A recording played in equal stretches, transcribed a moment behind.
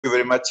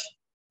very much.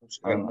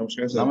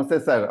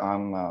 Namaste, sir.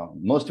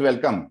 Most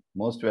welcome.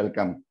 Most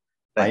welcome.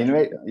 I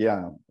invite,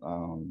 yeah,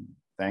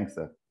 thanks,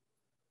 sir.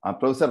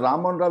 Professor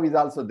Rama Mohan is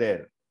also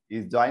there.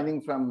 He's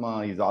joining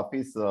from his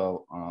office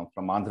from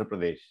Andhra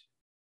Pradesh.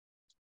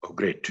 Oh,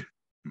 great.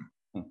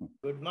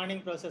 Good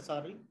morning, Professor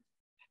Sarul.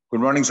 Good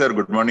morning, sir.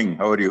 Good morning.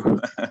 How are you?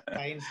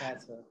 Fine, sir.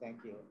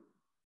 Thank you.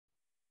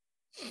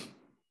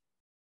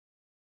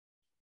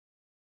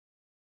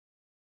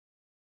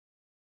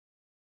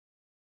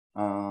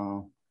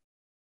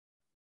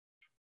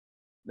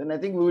 Then I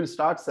think we will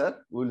start, sir.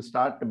 We will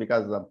start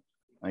because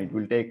it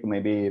will take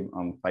maybe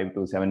 5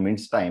 to 7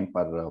 minutes time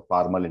for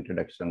formal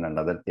introduction and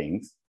other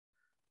things.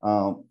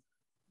 On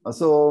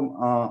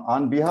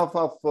behalf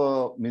of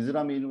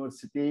Mizoram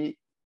University,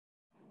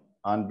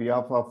 on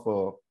behalf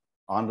of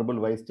Honorable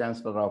Vice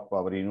Chancellor of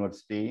our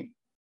university,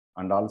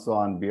 and also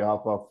on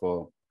behalf of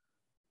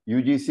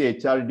UGC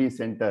HRD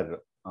Center,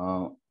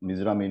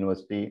 Mizoram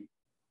University,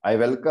 I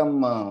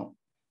welcome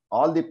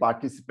all the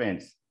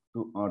participants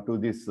to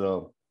this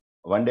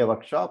one-day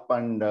workshop,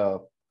 and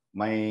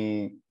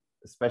my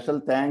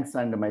special thanks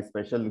and my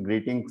special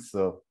greetings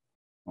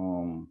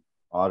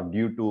are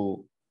due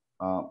to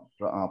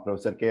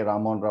Professor K.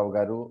 Rama Mohan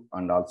Garu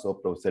and also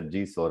Professor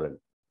G. Sorel.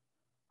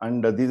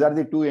 And these are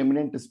the two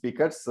eminent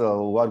speakers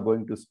who are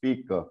going to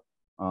speak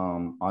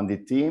on the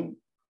theme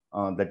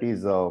that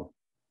is,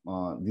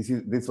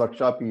 this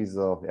workshop is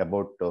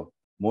about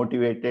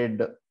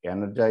motivated,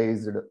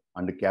 energized,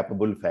 and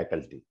capable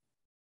faculty.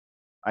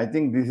 I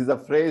think this is a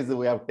phrase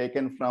we have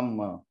taken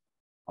from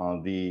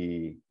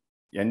the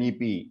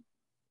NEP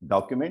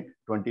document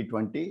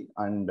 2020,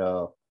 and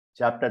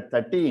chapter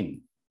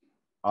 13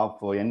 of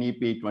NEP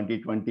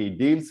 2020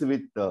 deals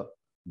with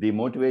the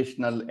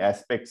motivational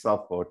aspects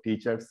of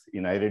teachers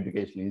in higher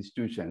education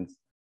institutions.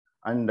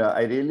 And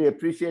I really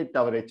appreciate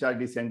our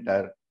HRD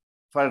Center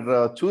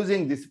for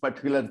choosing this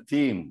particular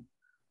theme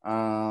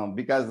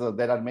because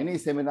there are many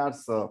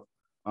seminars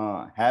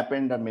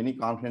happened and many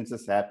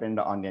conferences happened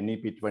on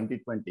NEP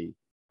 2020,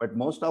 but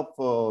most of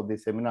the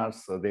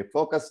seminars, they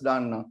focused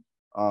on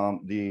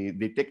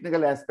the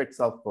technical aspects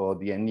of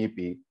the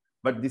NEP.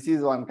 But this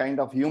is one kind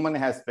of human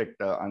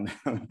aspect and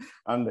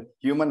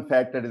human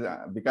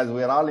factor, because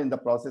we are all in the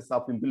process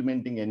of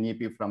implementing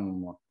NEP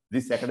from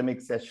this academic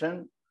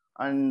session.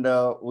 And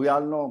we all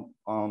know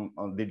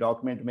the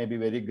document may be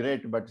very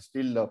great, but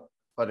still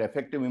for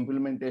effective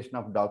implementation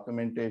of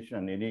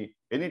documentation,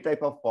 any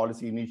type of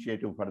policy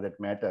initiative for that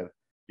matter,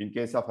 in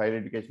case of higher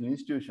education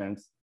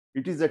institutions,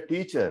 it is a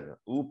teacher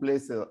who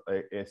plays a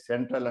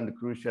central and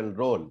crucial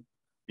role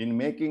in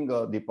making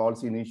the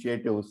policy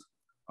initiatives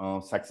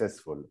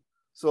successful.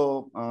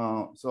 So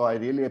I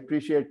really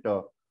appreciate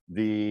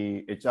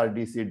the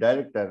HRDC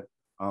director,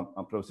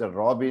 Professor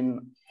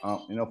Robin,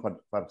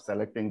 for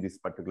selecting this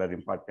particular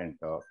important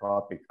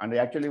topic. And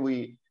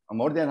actually,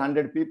 more than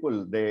 100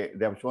 people, they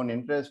have shown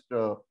interest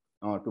to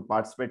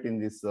participate in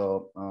this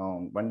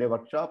one-day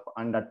workshop.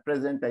 And at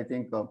present, I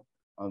think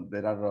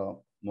there are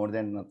more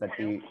than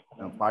 30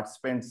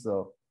 participants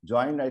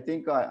joined. I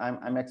think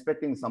I'm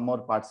expecting some more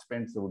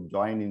participants would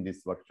join in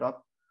this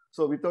workshop.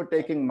 So without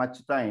taking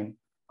much time,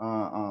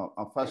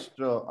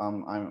 first,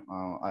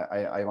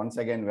 I once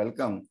again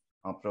welcome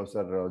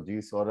Professor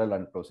G. Sorel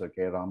and Professor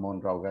K. Rama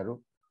Mohan Garu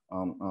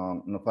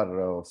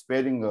for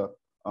sparing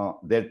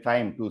their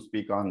time to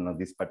speak on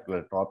this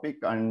particular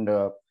topic. And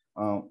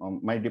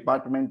my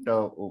department,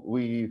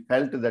 we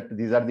felt that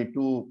these are the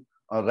two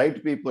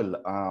right people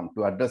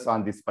to address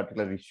on this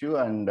particular issue.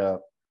 And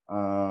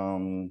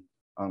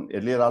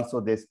earlier also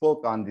they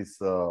spoke on this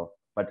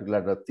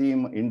particular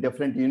theme in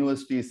different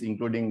universities,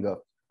 including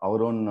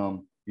our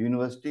own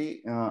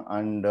university,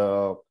 and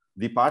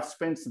the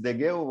participants, they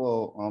gave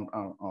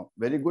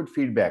very good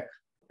feedback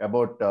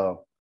about their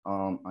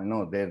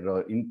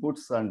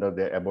inputs and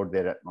about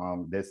their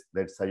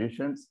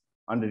suggestions.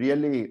 And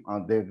really, I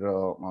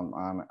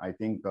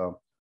think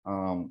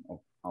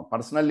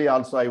personally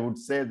also I would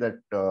say that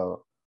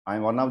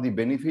I'm one of the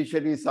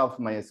beneficiaries of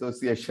my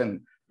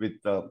association with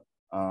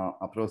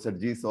Professor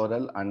G.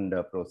 Sorel and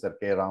Professor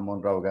K. Rama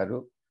Mohan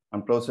Garu.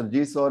 And Professor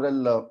G.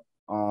 Sorel,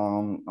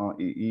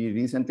 he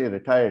recently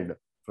retired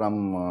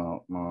from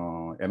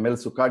ML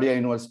Sukadia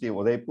University,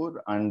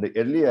 Udaipur, and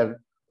earlier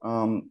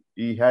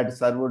he had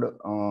served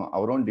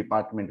our own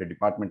department, the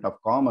Department of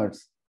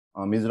Commerce,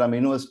 Mizoram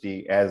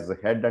University, as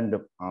head and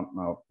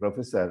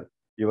professor.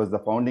 He was the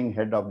founding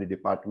head of the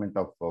Department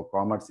of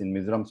Commerce in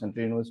Mizoram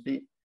Central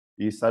University.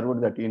 He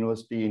served that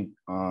university in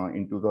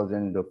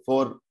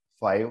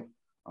 2004-5.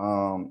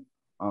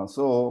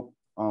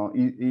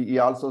 He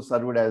also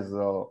served as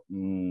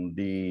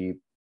the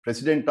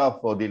president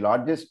of the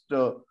largest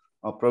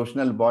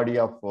professional body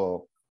of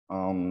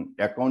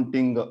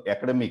accounting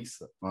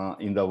academics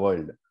in the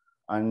world.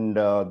 And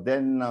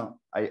then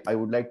I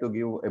would like to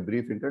give a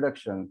brief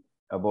introduction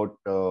about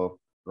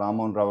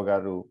Rama Mohan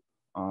Garu.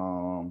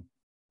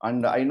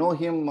 And I know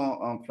him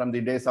from the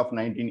days of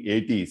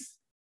 1980s.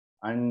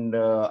 And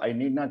I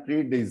need not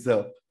read his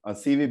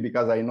CV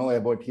because I know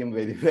about him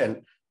very well.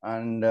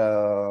 And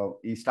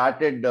he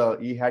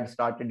had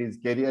started his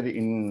career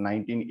in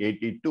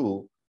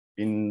 1982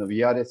 in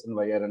VRS and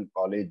YRN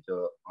College,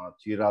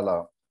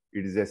 Chirala.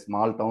 It is a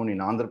small town in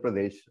Andhra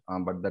Pradesh,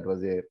 but that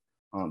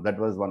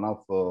was one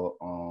of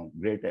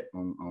great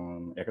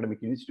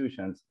academic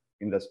institutions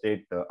in the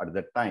state at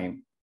that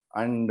time.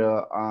 And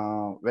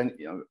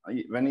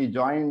when he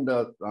joined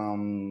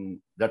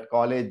that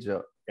college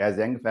as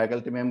young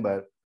faculty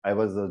member, I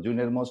was the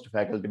junior most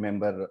faculty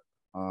member.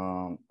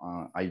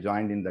 I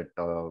joined in that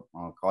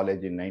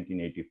college in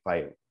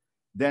 1985.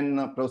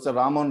 Then Professor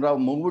Rama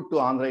Mohan moved to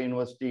Andhra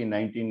University in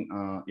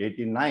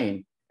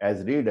 1989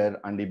 as reader,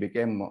 and he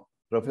became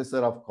Professor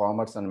of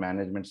Commerce and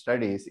Management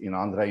Studies in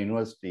Andhra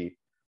University,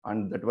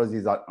 and that was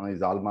his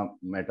alma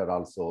mater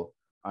also.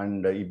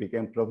 And he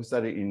became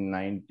professor in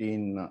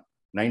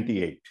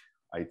 1998,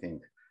 I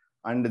think.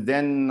 And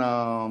then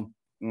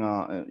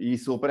he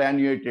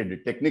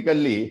superannuated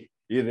technically.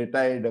 He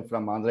retired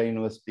from Andhra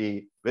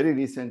University very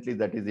recently,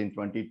 that is in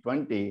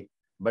 2020.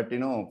 But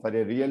for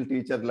a real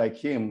teacher like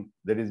him,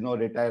 there is no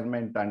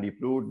retirement, and he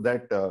proved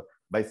that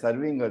by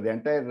serving the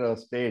entire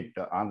state,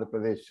 Andhra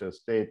Pradesh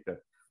state,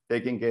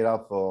 taking care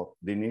of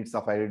the needs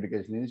of higher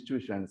education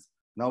institutions.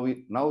 Now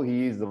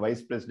he is the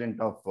vice president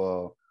of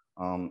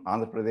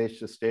Andhra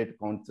Pradesh State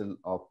Council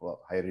of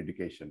Higher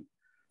Education.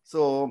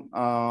 So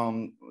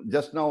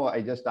just now,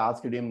 I just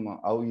asked him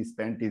how he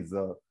spent his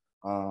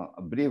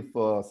brief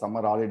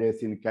summer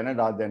holidays in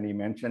Canada. Then he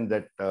mentioned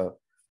that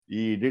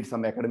he did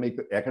some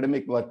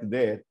academic work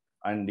there,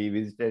 and he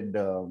visited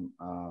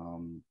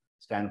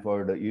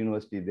Stanford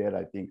University there.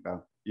 I think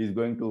he's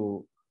going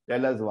to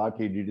tell us what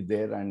he did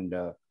there. And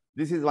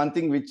this is one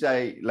thing which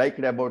I liked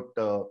about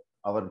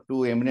our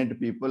two eminent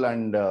people,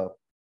 and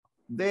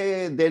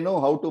they know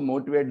how to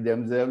motivate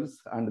themselves,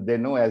 and they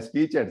know, as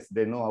teachers,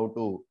 they know how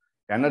to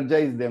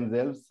energize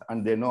themselves,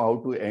 and they know how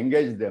to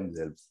engage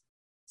themselves.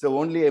 So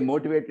only a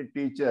motivated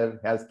teacher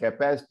has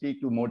capacity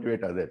to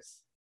motivate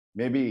others,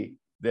 maybe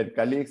their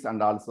colleagues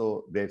and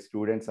also their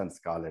students and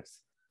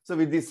scholars. So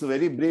with this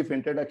very brief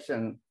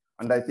introduction,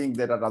 and I think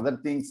there are other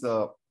things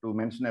to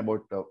mention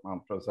about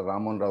Professor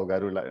Rama Mohan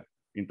Garu.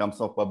 In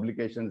terms of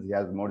publications, he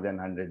has more than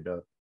 100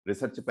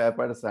 research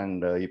papers,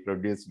 and he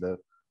produced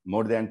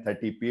more than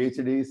 30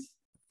 PhDs,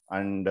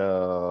 and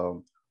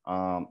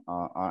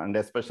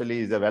especially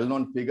is a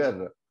well-known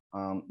figure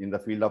in the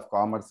field of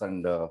commerce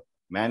and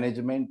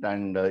management.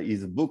 And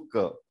his book,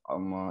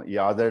 he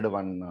authored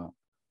one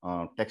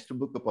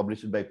textbook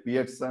published by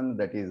Pearson,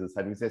 that is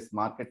Services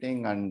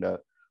Marketing, and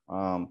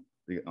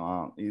he's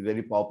a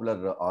very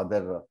popular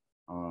author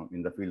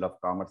in the field of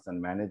commerce and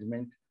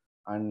management.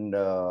 And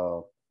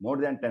more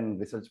than 10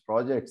 research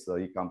projects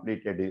he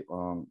completed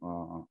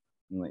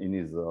in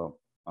his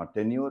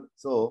tenure.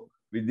 So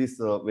with this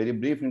very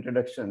brief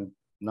introduction,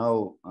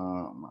 now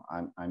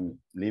I'm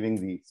leaving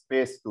the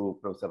space to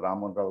Professor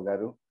Rama Mohan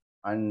Garu.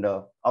 And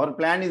our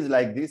plan is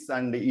like this,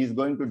 and he is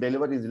going to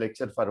deliver his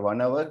lecture for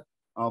 1 hour,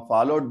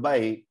 followed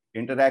by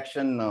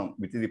interaction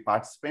with the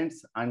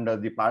participants. And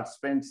the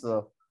participants,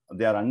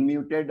 they are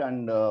unmuted,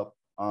 and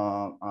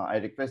I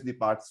request the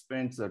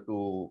participants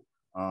to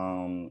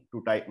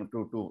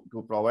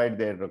provide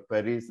their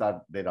queries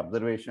or their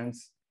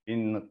observations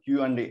in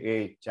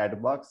Q&A chat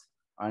box.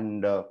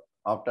 And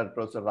after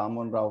Professor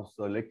Rama Mohan's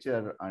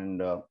lecture, and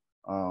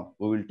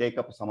we will take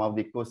up some of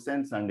the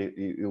questions, and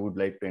we would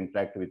like to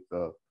interact with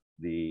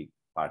the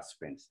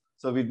participants.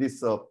 So with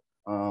this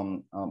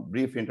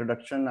brief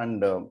introduction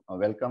and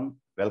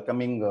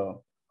welcoming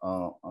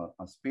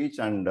speech,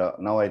 and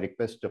now I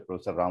request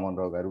Professor Rama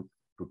Mohan Garu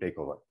to take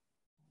over.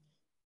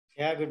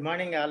 Yeah, good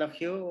morning, all of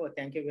you.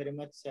 Thank you very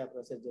much,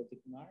 Professor Jyoti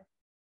Kumar.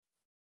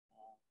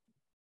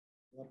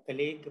 Your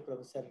colleague,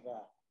 Professor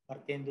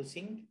Parthendu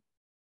Singh,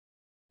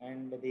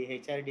 and the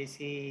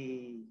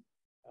HRDC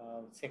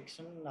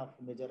section of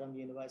Mizoram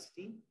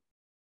University,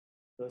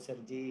 Professor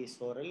G.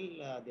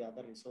 Sorel, the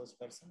other resource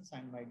persons,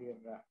 and my dear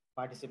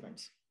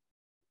participants.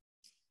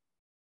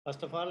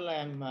 First of all, I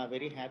am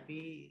very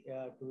happy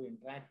to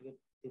interact with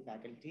the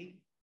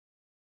faculty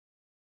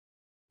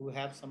who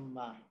have some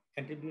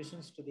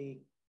contributions to the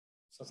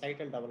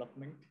societal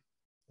development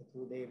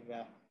through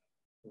their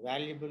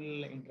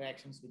valuable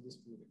interactions with the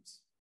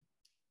students.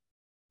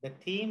 The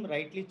theme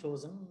rightly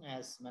chosen,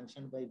 as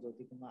mentioned by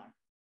Jyoti Kumar,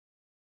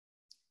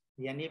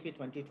 the NAP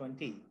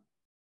 2020,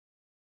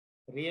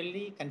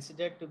 really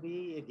considered to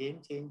be a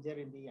game changer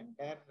in the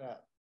entire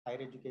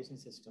higher education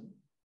system.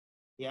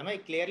 Am I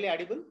clearly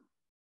audible?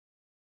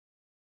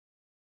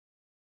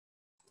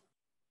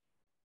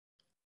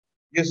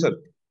 Yes, sir.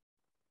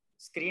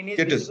 Screen is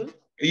visible?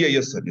 Yeah,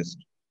 yes, sir. Yes.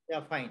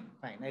 Yeah, fine.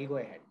 I'll go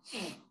ahead.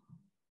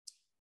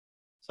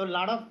 So a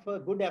lot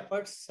of good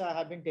efforts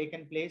have been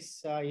taken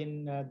place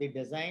in the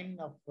design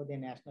of the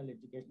national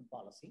education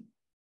policy.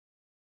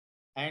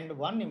 And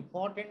one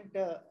important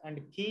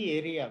and key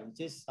area, which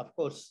is, of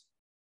course,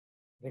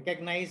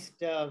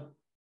 recognized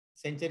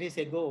centuries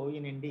ago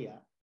in India,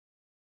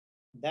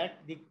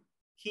 that the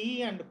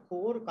key and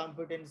core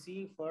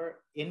competency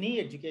for any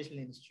educational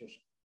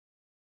institution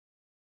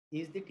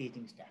is the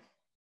teaching staff.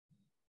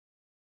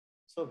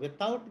 So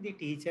without the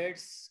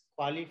teachers,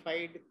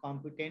 qualified,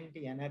 competent,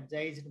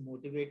 energized,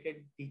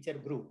 motivated teacher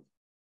group,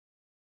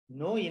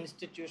 no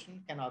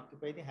institution can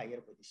occupy the higher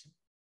position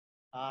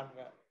or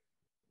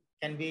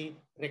can be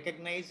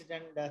recognized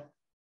and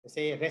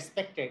say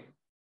respected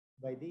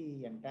by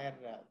the entire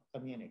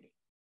community.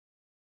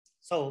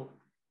 So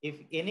if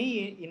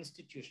any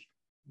institution,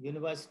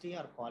 university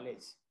or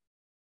college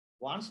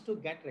wants to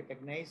get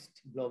recognized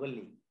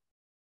globally,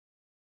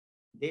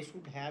 they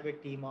should have a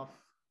team of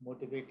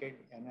motivated,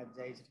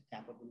 energized,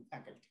 capable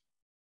faculty.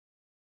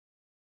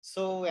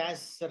 So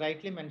as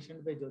rightly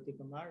mentioned by Jyoti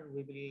Kumar,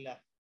 we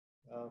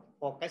will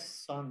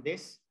focus on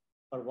this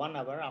for 1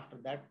 hour. After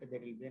that, there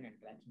will be an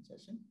interaction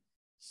session.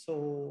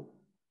 So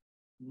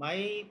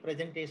my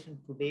presentation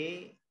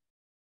today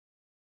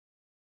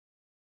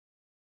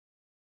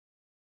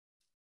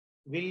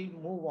will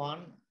move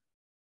on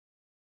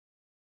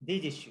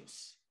these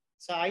issues.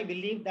 So I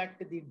believe that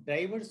the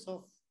drivers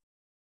of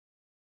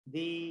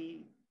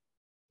the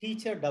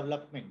teacher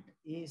development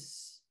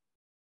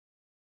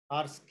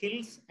are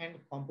skills and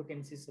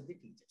competencies of the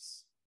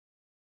teachers.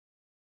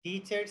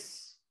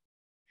 Teachers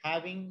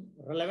having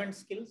relevant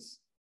skills,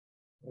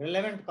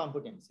 relevant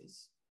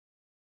competencies.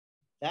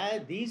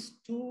 These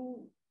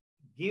two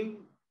give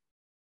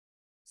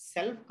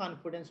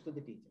self-confidence to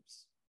the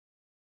teachers.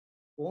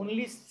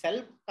 Only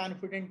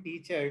self-confident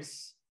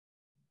teachers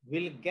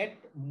will get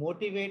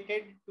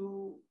motivated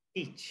to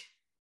teach,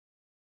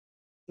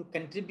 to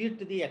contribute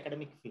to the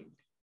academic field.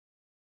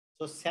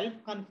 So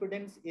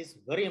self-confidence is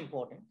very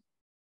important.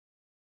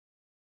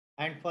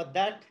 And for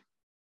that,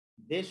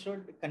 they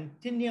should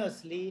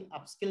continuously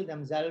upskill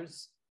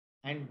themselves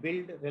and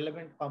build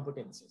relevant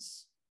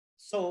competencies.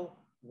 So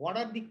what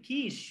are the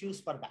key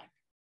issues for that?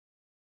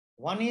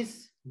 One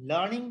is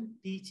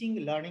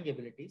teaching learning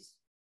abilities.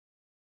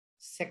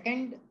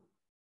 Second,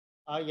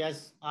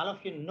 as all of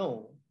you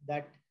know,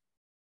 that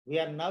we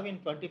are now in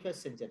 21st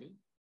century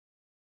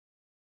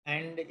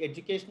and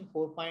education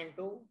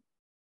 4.0,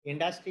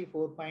 industry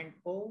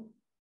 4.0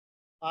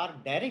 are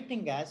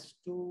directing us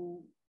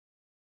to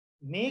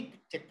make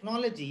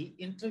technology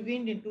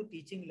intervene into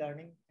teaching,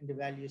 learning, and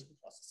evaluation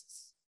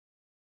processes.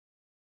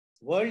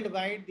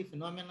 Worldwide, the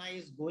phenomena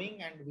is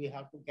going and we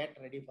have to get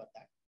ready for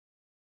that.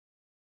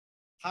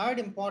 Third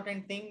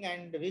important thing,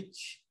 and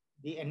which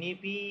the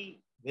NEP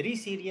very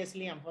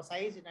seriously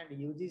emphasized and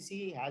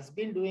UGC has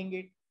been doing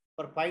it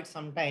for quite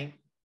some time,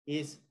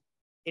 is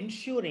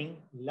ensuring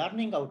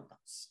learning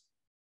outcomes.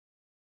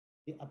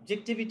 The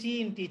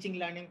objectivity in teaching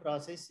learning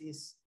process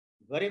is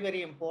very,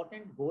 very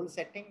important. Goal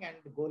setting and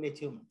goal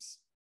achievements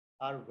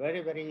are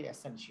very, very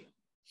essential.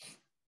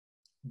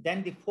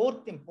 Then the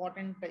fourth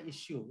important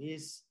issue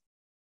is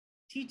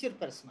teacher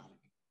personality,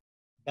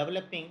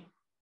 developing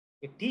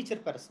a teacher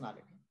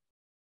personality.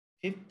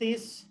 Fifth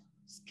is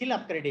skill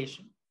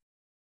upgradation.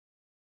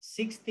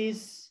 Sixth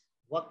is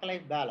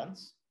work-life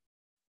balance.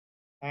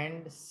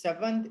 And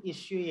seventh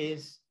issue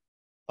is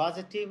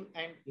positive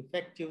and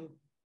effective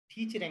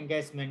teacher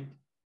engagement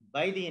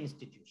by the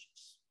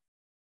institutions.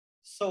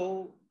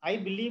 So I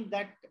believe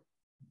that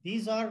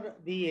these are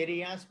the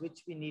areas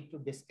which we need to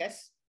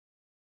discuss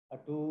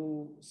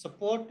to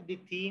support the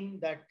theme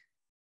that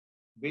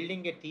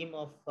building a team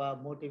of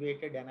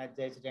motivated,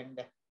 energized,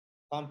 and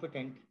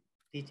competent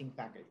teaching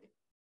faculty.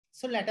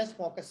 So let us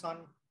focus on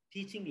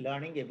teaching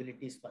learning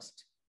abilities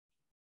first.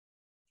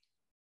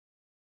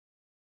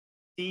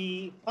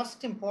 The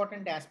first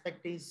important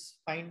aspect is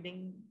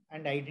finding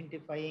and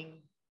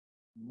identifying,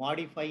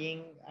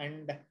 modifying,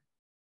 and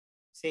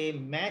say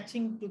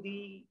matching to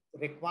the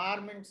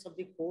requirements of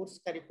the course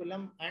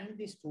curriculum and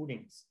the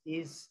students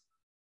is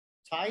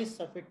choice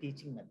of a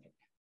teaching method.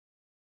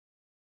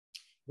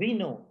 We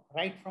know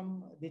right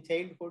from the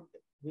childhood,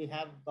 we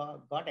have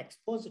got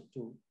exposed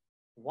to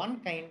one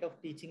kind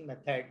of teaching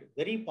method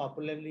very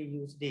popularly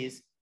used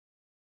is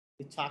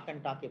the chalk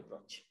and talk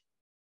approach.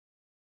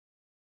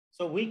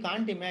 So we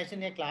can't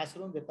imagine a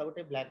classroom without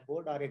a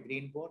blackboard or a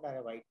green board or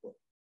a whiteboard.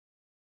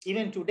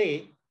 Even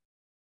today,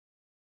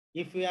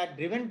 if we are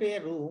driven to a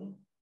room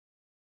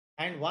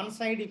and one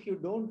side, if you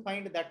don't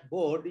find that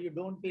board, you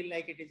don't feel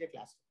like it is a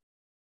classroom.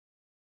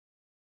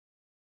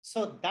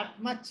 So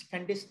that much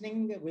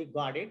conditioning, we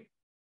got it.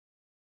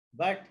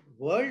 But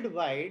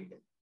worldwide,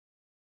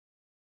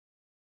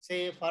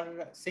 say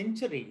for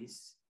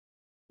centuries,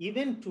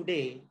 even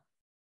today,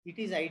 it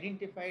is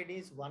identified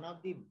as one of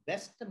the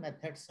best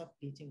methods of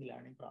teaching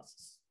learning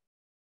process.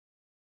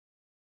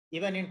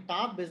 Even in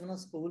top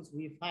business schools,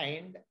 we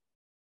find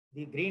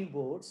the green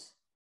boards,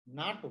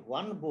 not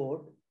one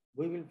board,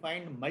 we will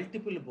find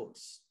multiple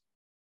boards.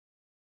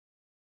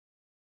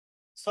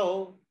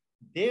 So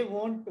they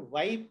won't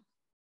wipe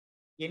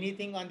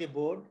anything on the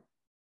board.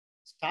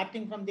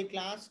 Starting from the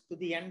class to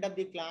the end of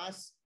the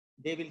class,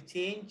 they will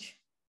change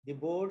the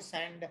boards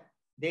and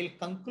they'll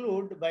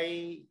conclude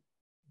by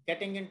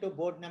getting into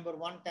board number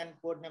 1, then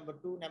board number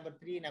 2, number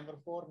 3, number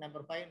 4,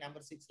 number 5, number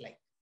 6, like.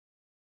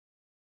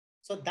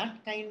 So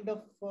that kind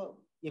of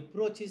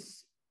approach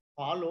is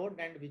followed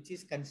and which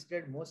is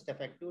considered most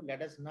effective.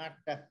 Let us not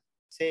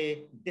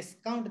say,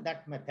 discount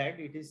that method.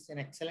 It is an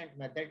excellent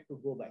method to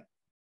go by.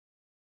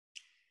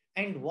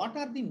 And what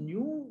are the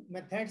new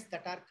methods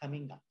that are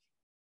coming up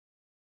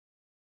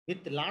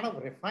with a lot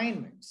of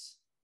refinements?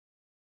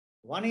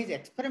 One is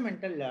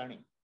experimental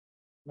learning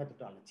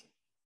methodology.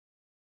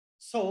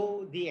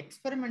 So the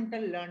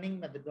experimental learning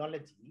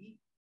methodology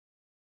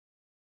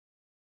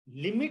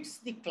limits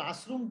the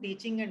classroom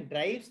teaching and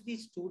drives the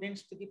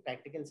students to the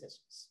practical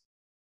sessions.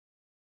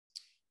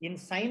 In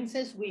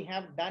sciences, we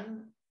have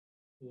done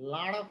a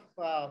lot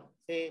of,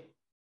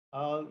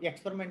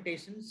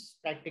 experimentations,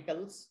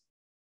 practicals.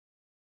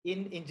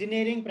 In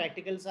engineering,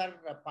 practicals are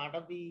a part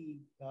of the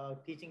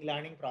teaching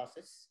learning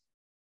process.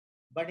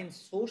 But in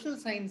social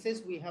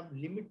sciences, we have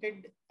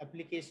limited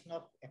application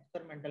of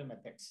experimental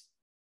methods.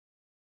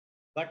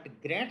 But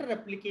greater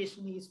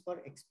application is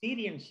for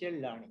experiential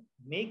learning,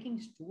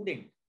 making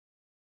student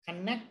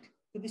connect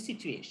to the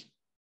situation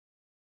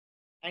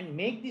and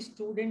make the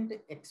student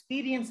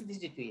experience the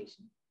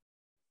situation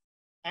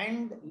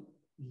and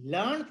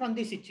learn from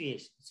the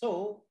situation.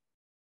 So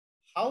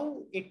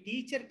how a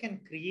teacher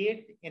can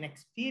create an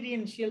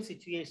experiential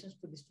situations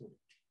to the student.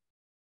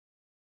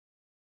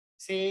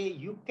 Say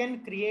you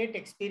can create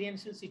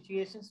experiential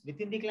situations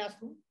within the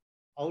classroom,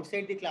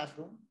 outside the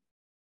classroom,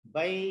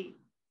 by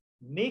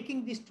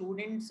making the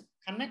students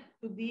connect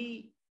to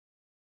the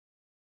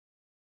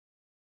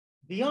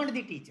beyond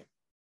the teacher,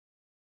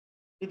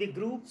 to the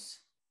groups,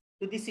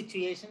 to the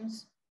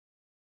situations,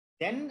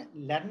 then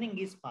learning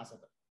is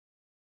possible.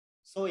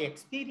 So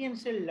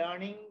experiential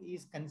learning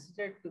is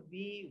considered to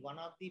be one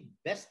of the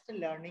best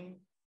learning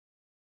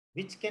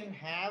which can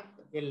have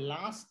a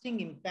lasting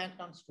impact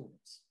on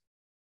students.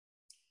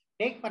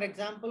 Take, for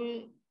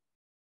example,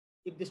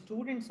 if the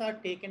students are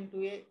taken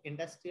to an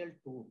industrial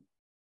tour,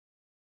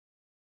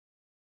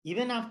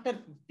 even after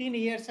 15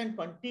 years and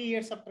 20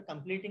 years after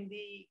completing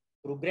the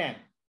program,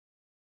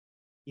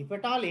 if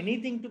at all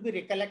anything to be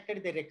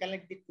recollected, they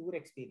recollect the tour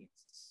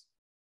experiences.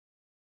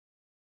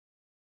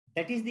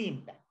 That is the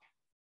impact.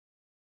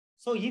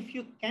 So if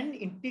you can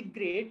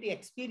integrate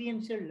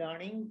experiential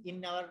learning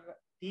in our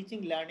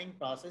teaching learning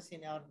process,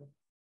 in our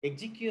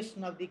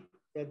execution of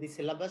the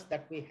syllabus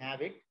that we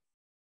have it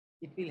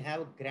will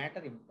have a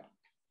greater impact.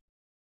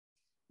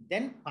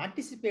 Then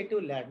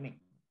participative learning.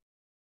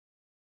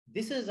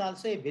 This is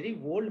also a very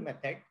old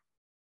method,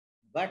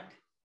 but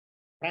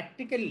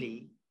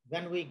practically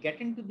when we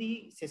get into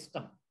the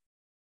system,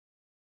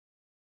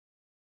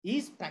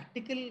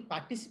 practical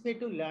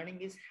participative learning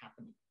is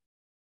happening.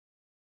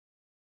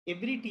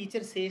 Every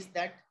teacher says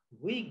that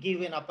we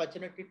give an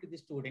opportunity to the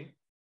student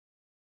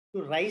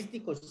to raise the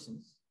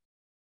questions,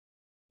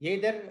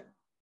 either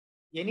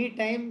any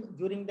time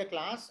during the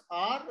class,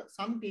 or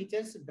some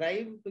teachers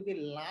drive to the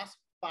last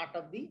part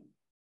of the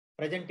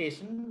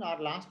presentation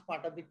or last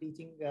part of the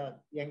teaching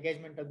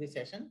engagement of the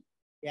session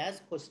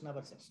as question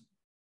hour session.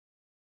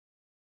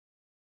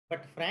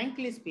 But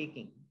frankly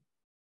speaking,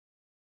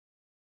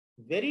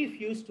 very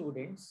few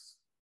students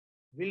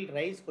will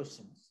raise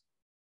questions,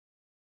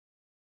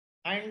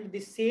 and the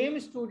same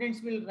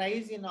students will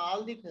raise in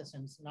all the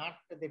sessions, not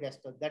the rest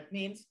of. That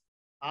means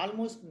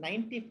almost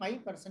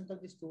 95%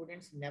 of the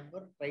students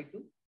never try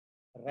to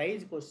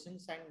raise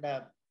questions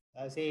and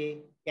say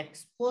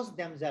expose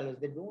themselves.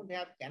 They don't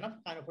have enough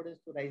confidence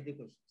to raise the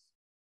questions.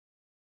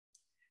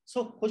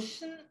 So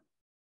question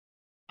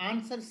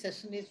answer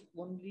session is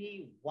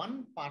only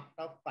one part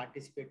of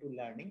participative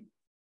learning.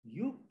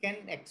 You can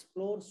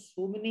explore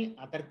so many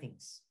other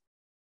things.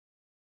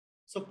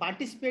 So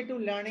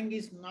participative learning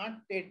is not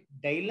a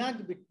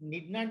dialogue,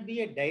 need not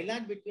be a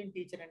dialogue between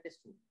teacher and a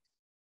student.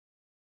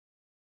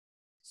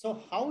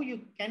 So how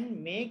you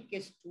can make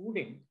a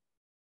student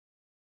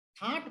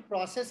thought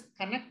process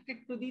connected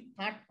to the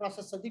thought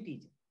process of the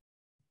teacher?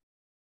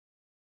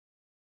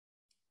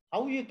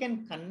 How you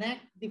can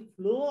connect the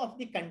flow of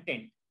the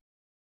content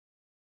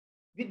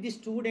with the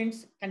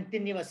students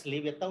continuously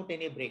without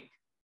any break?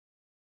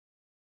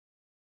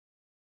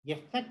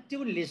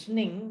 Effective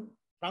listening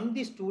from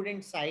the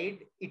student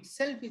side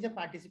itself is a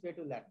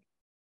participative learning.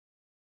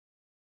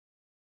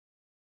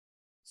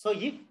 So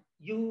if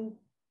you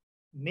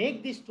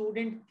make the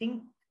student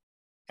think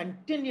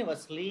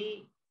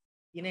continuously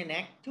in an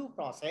active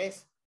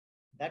process,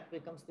 that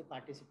becomes the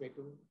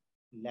participative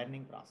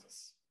learning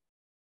process.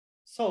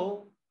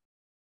 So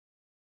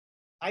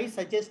I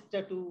suggest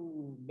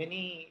to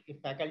many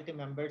faculty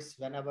members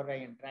whenever I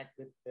interact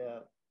with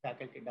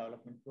faculty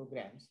development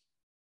programs,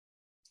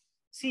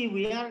 see,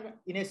 we are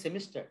in a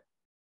semester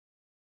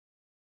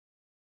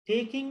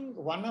taking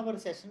 1 hour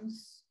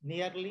sessions,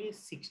 nearly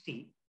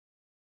 60.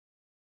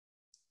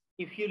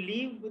 If you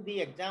leave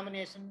the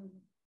examination,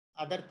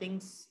 other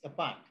things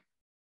apart,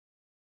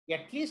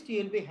 at least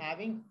you will be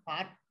having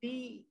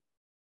 40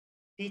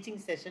 teaching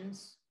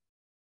sessions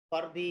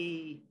for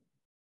the,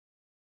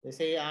 let's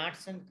say,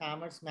 arts and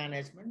commerce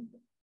management,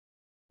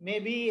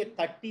 maybe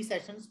 30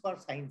 sessions for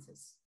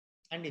sciences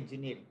and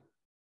engineering.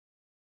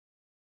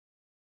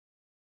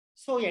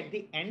 So at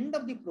the end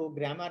of the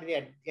program or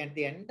at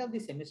the end of the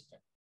semester,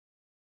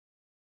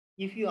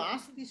 if you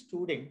ask the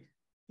student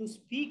to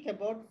speak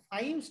about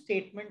 5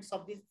 statements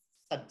of this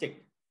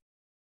subject.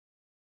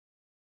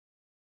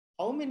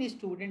 How many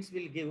students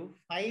will give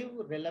 5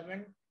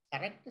 relevant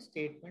correct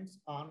statements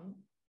on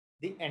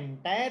the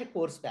entire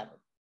course paper?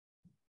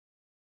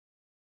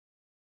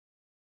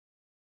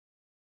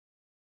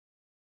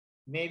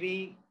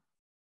 Maybe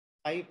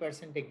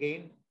 5%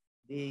 again,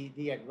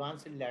 the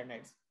advanced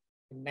learners.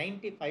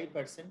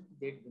 95%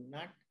 they do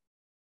not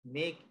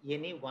make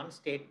any one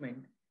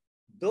statement,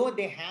 though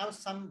they have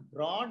some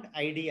broad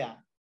idea.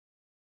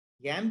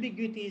 The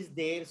ambiguity is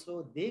there,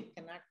 so they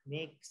cannot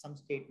make some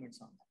statements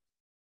on that.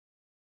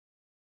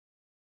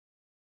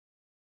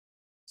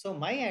 So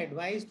my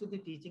advice to the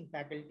teaching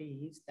faculty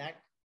is that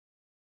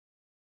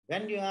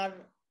when you are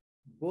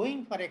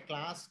going for a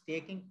class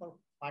taking for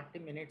 40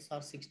 minutes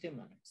or 60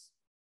 minutes,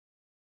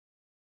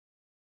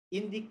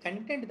 in the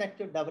content that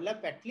you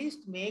develop, at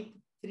least make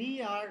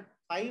 3 or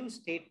 5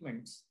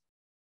 statements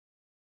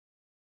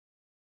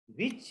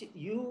which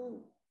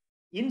you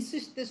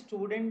insist the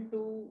student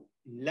to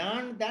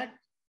learn that,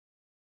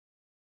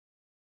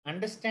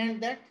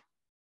 understand that,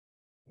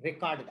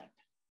 record that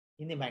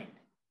in the mind.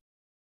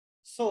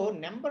 So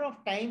number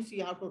of times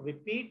you have to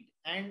repeat,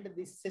 and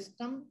the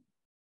system,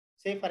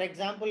 say for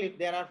example, if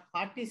there are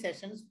 40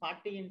 sessions,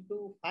 40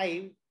 into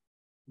 5,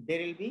 there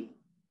will be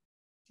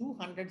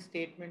 200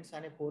 statements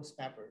on a course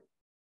paper.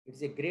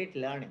 It's a great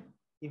learning.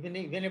 Even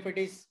if it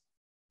is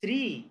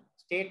 3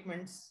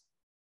 statements,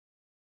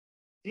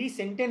 3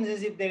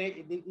 sentences, if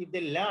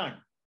they learn,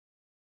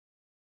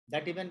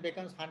 that even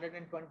becomes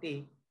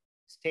 120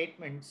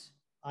 statements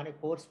on a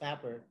course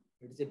paper.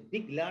 It's a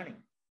big learning.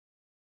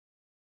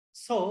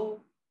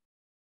 So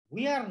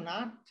we are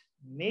not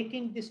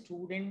making the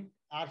student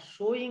or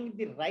showing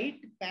the right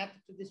path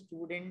to the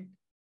student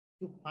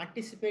to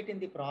participate in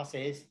the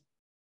process.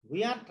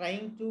 We are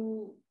trying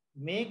to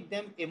make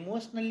them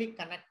emotionally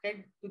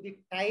connected to the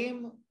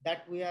time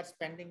that we are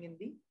spending in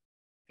the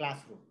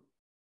classroom.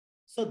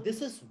 So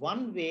this is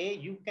one way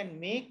you can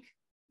make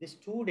the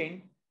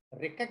student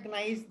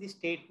recognize the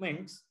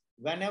statements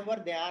whenever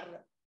they are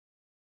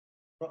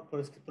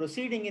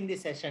proceeding in the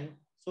session.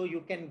 So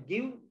you can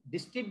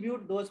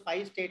distribute those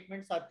 5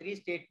 statements or 3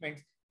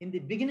 statements in the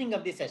beginning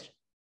of the session.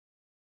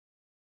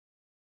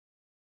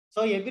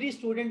 So every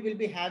student will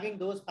be having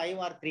those 5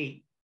 or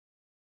 3,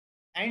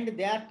 and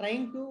they are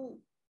trying to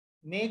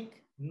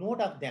make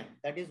note of them.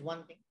 That is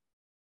one thing.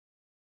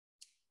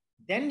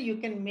 Then you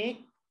can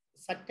make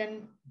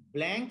certain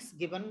blanks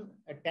given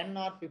 10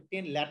 or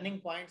 15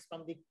 learning points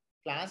from the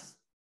class.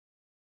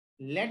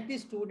 Let the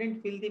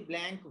student fill the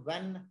blank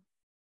when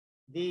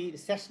the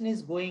session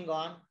is going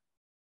on.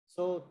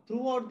 So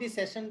throughout the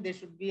session, they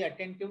should be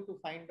attentive to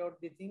find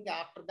out the thing.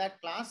 After that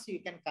class, you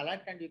can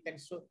collect and you can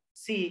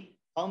see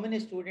how many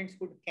students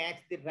could catch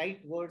the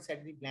right words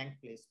at the blank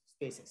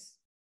spaces.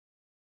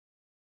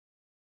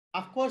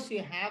 Of course,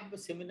 you have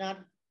seminar,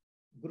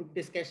 group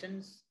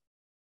discussions,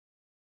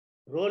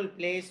 role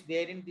plays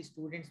wherein the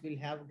students will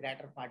have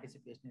greater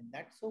participation in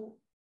that.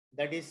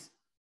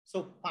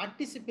 So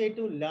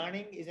participative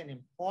learning is an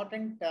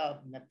important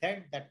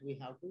method that we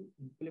have to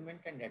implement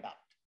and adopt.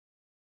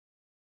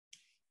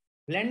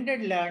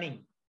 Blended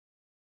learning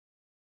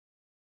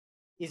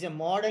is a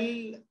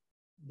model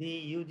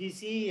the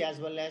UGC as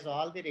well as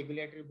all the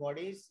regulatory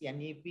bodies,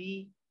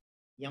 NEP,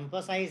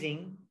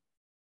 emphasizing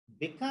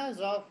because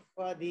of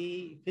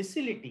the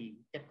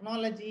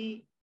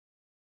technology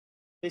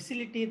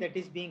facility that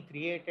is being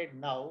created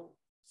now.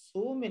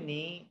 So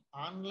many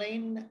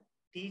online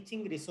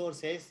teaching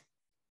resources,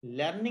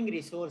 learning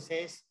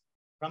resources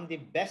from the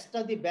best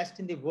of the best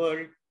in the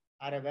world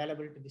are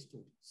available to the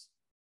students.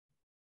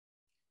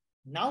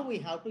 Now we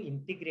have to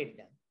integrate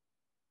them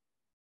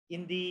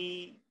in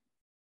the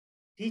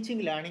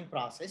teaching learning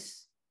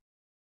process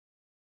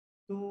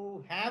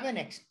to have an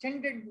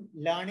extended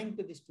learning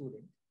to the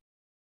student,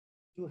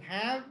 to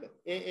have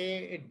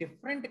a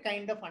different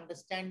kind of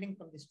understanding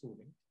from the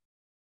student,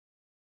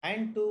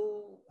 and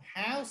to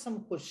have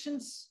some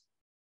questions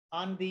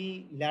on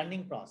the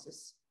learning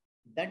process.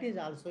 That is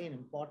also an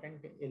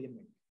important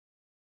element.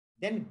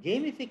 Then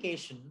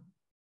gamification,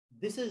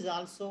 this is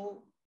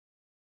also,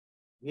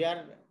 we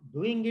are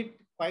doing it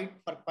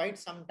for quite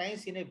some time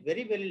in a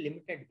very, very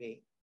limited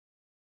way.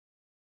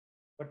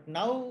 But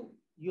now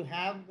you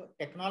have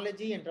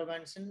technology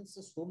interventions.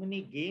 So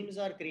many games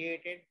are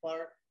created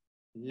for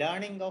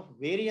learning of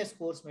various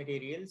course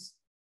materials.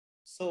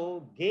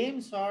 So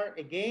games are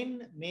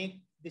again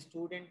make the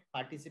student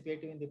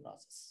participative in the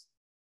process,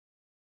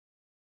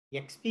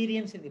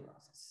 experience in the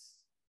process.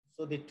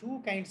 So the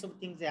 2 kinds of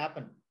things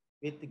happen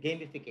with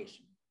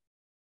gamification.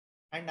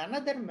 And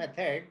another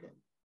method,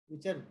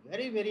 which are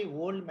very, very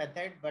old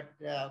method, but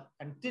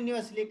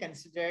continuously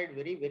considered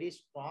very, very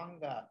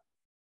strong,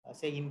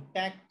 say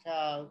impact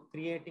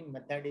creating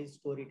method, is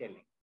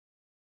storytelling.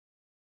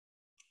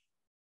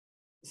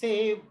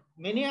 Say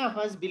many of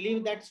us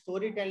believe that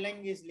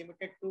storytelling is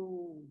limited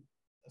to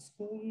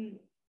school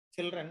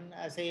children.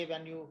 Say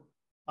when you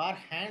are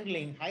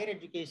handling higher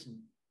education,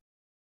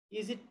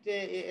 is it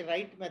a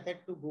right method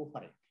to go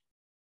for it?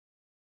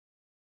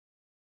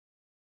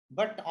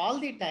 But all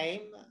the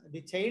time,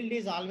 the child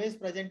is always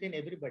present in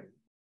everybody.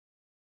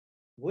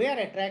 We are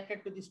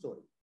attracted to the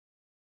story.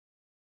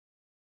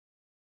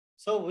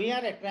 So we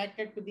are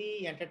attracted to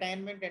the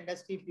entertainment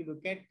industry. If you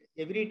look at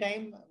every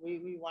time,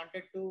 we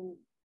wanted to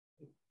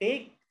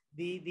take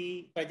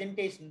the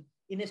presentation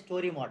in a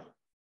story model.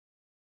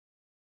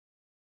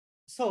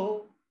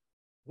 So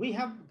we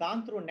have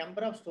gone through a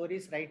number of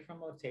stories right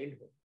from our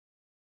childhood.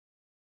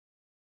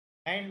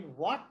 And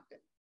what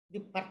the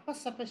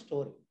purpose of a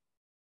story,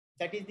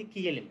 that is the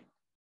key element.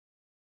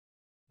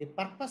 The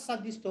purpose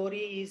of the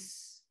story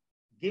is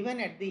given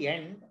at the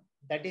end,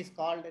 that is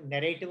called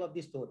narrative of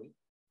the story.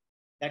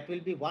 That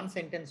will be one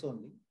sentence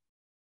only.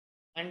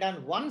 And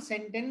on one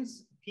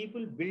sentence,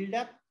 people build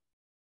up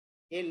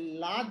a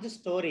large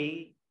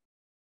story.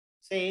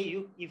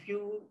 Say, if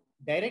you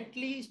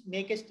directly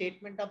make a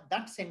statement of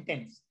that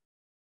sentence,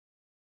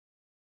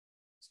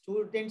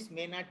 students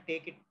may not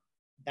take it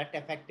that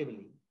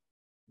effectively.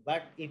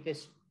 But if a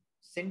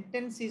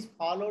sentence is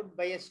followed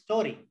by a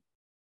story,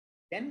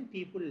 then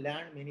people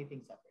learn many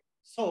things of it.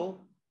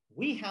 So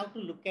we have to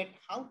look at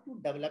how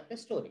to develop a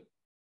story.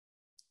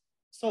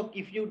 So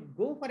if you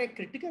go for a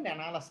critical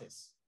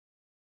analysis,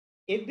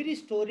 every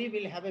story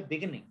will have a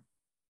beginning.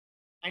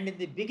 And in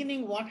the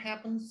beginning, what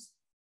happens?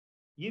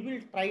 You will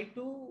try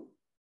to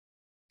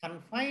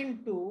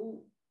confine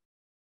to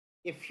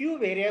a few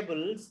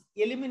variables,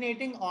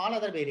 eliminating all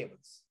other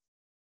variables.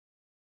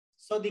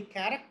 So the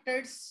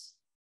characters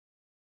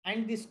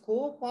and the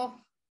scope of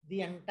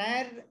the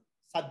entire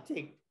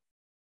subject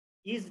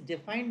is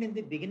defined in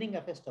the beginning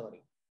of a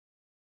story.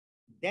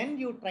 Then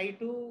you try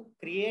to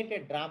create a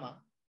drama,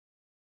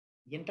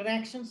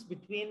 interactions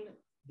between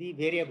the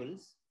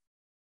variables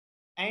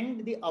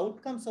and the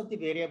outcomes of the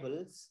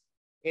variables,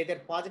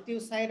 either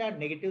positive side or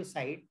negative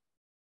side.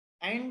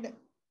 And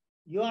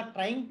you are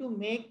trying to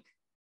make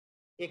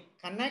a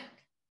connect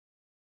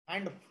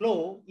and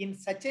flow in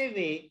such a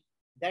way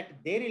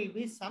that there will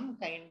be some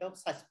kind of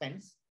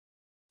suspense,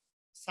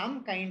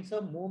 some kinds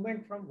of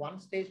movement from one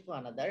stage to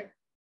another,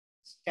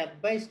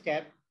 step by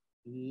step,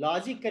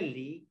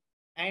 logically,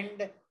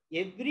 and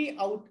every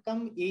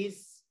outcome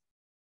is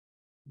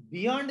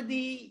beyond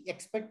the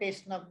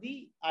expectation of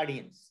the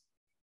audience,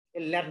 a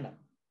learner.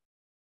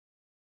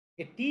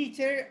 A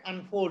teacher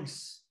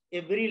unfolds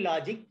every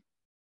logic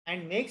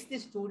and makes the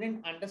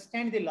student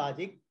understand the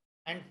logic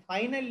and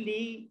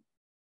finally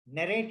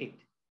narrate it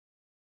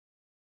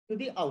to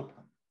the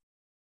outcome.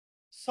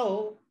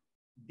 So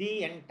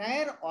the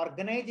entire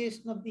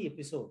organization of the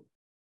episode,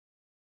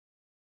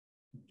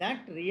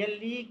 that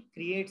really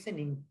creates an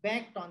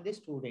impact on the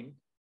student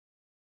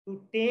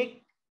to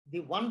take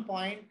the 1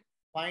 point,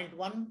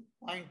 0.1,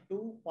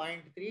 0.2,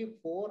 0.3,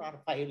 4 or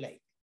 5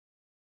 like.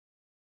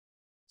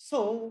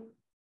 So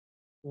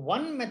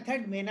one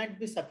method may not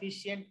be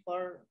sufficient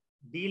for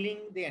dealing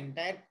the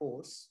entire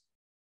course.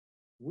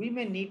 We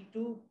may need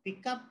to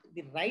pick up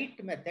the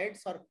right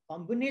methods or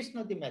combination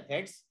of the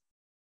methods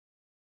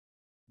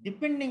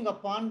depending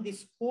upon the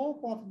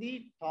scope of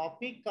the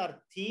topic or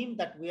theme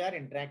that we are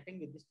interacting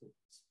with the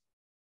students.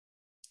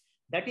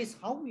 That is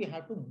how we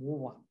have to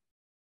move on.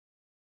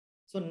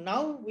 So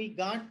now we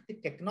got the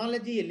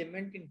technology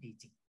element in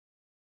teaching.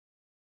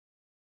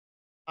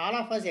 All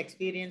of us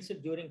experienced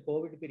it during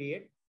COVID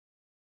period.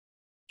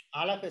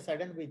 All of a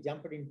sudden we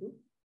jumped into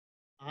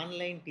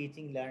online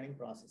teaching learning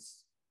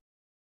process.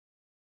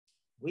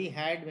 We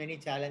had many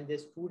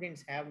challenges,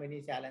 students have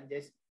many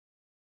challenges,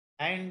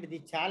 and the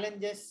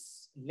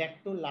challenges led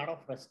to a lot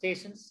of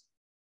frustrations.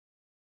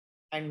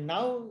 And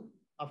now,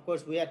 of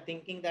course, we are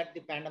thinking that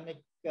the pandemic,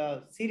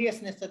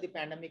 seriousness of the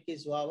pandemic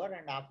is over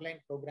and offline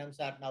programs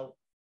are now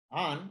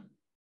on.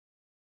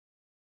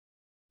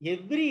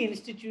 Every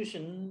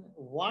institution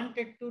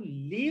wanted to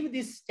leave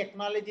this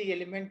technology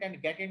element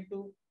and get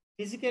into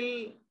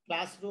physical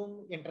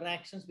classroom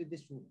interactions with the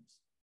students.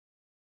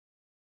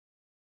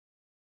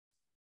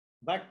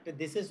 But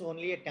this is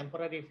only a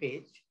temporary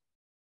phase.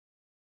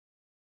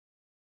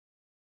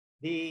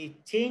 The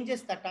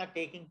changes that are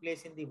taking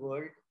place in the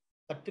world,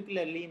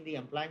 particularly in the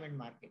employment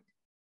market.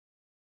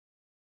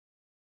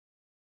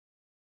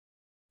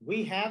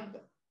 We have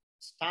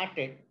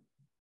started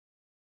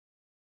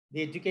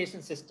the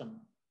education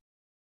system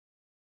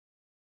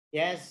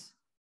as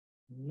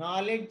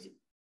knowledge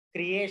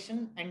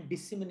creation and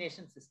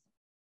dissemination system.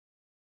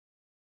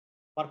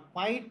 For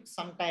quite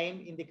some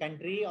time in the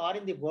country or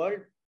in the world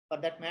for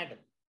that matter,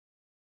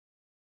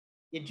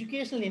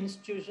 educational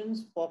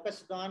institutions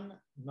focused on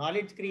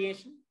knowledge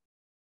creation,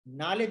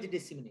 knowledge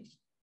dissemination.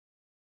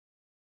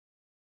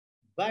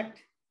 But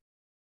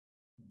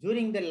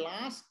during the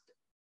last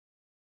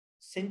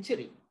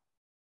century,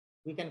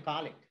 we can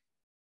call it,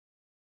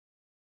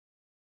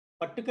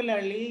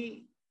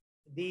 particularly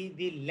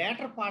the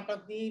latter part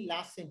of the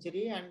last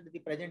century and the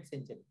present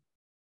century,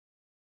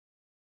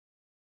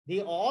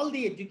 all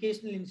the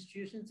educational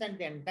institutions and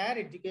the entire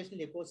educational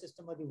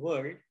ecosystem of the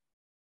world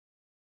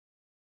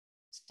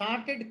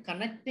started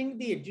connecting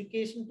the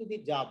education to the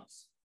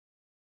jobs.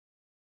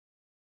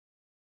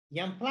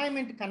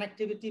 Employment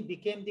connectivity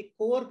became the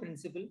core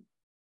principle.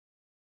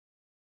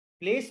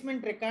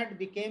 placement record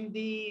became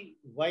the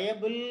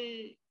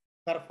viable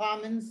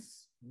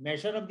performance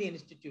measure of the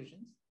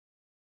institutions.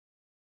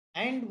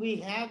 And we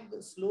have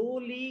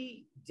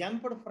slowly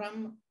jumped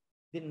from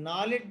the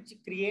knowledge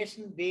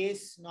creation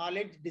base,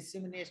 knowledge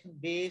dissemination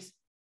base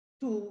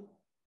to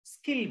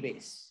skill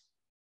base,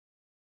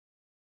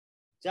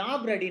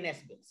 job readiness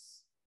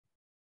base.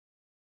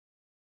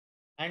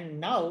 And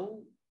now,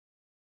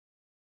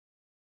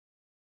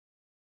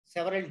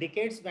 several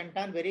decades went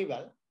on very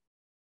well.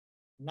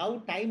 Now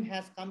time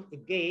has come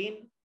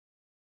again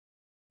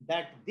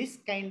that this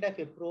kind of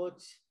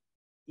approach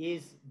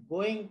is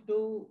going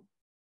to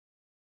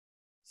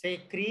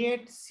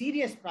create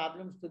serious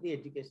problems to the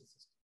education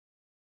system,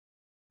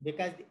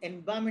 because the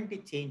environment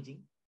is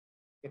changing.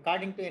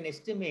 According to an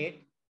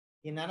estimate,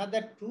 in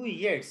another 2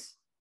 years,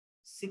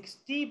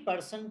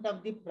 60%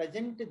 of the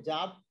present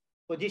job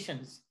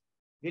positions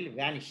will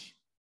vanish.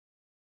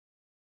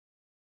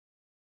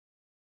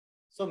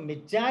 So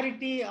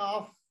majority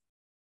of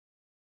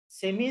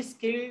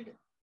semi-skilled,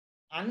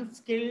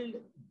 unskilled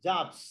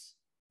jobs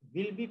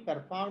will be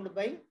performed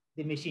by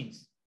the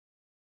machines.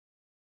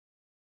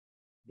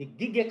 The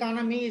gig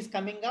economy is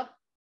coming up,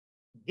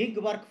 gig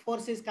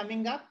workforce is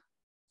coming up,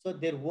 so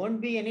there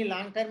won't be any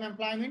long-term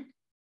employment.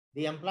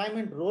 The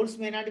employment roles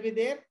may not be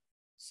there.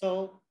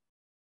 So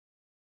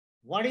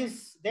what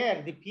is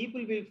there? The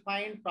people will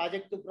find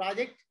project to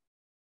project,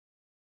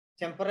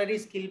 temporary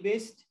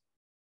skill-based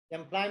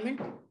employment.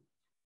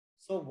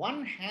 So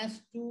one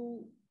has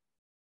to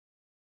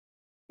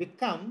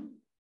become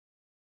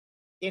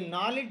a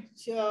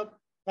knowledge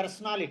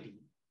personality.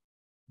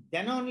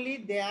 Then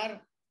only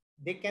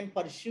they can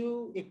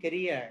pursue a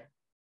career.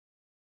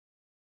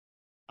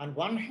 On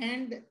one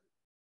hand,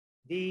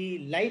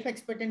 the life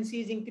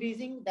expectancy is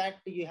increasing, that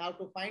you have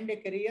to find a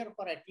career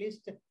for at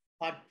least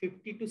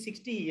 50 to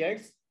 60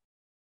 years.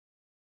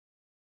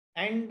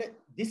 And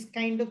this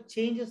kind of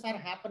changes are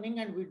happening,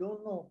 and we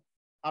don't know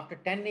after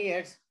 10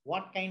 years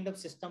what kind of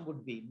system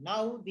would be.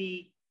 Now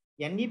the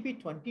NEP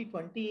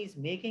 2020 is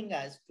making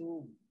us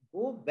to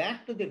go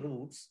back to the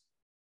roots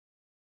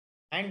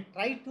and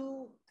try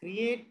to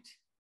create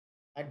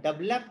and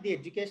develop the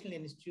educational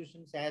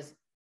institutions as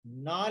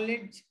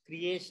knowledge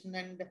creation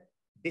and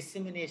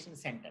dissemination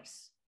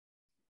centers.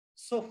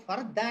 So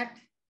for that,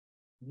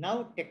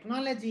 now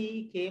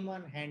technology came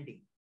on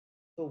handy.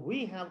 So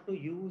we have to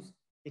use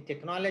the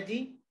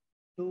technology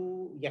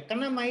to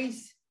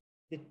economize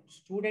the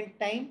student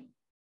time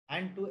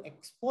and to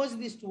expose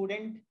the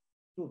student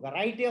to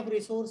variety of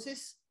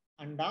resources,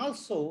 and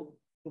also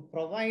to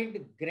provide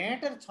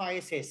greater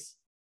choices.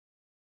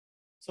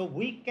 So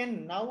we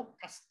can now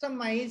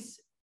customize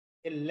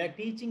a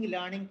teaching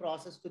learning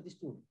process to the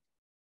student.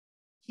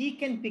 He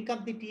can pick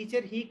up the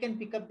teacher, he can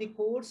pick up the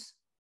course,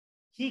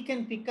 he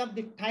can pick up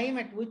the time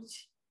at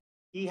which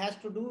he has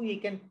to do, he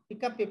can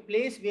pick up a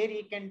place where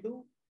he can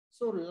do.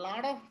 So a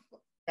lot of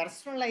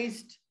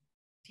personalized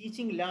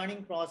teaching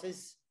learning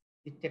process,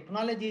 the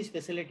technology is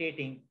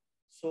facilitating.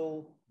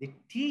 So the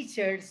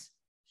teachers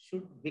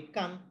should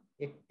become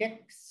a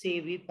tech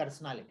savvy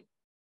personality.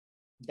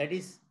 That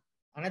is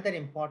another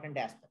important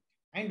aspect.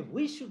 And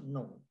we should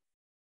know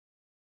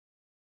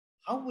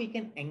how we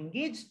can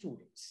engage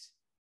students.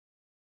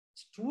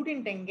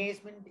 Student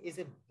engagement is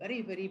a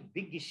very, very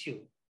big issue.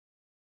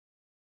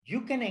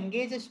 You can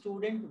engage a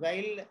student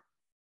while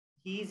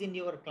he is in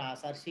your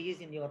class or she is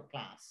in your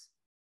class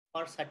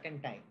for a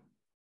certain time.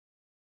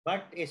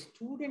 But a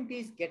student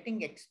is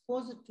getting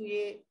exposed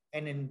to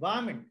an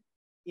environment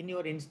in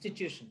your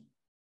institution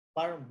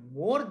for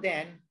more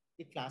than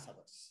the class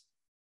hours.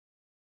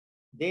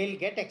 They'll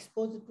get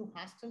exposed to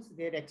hostels,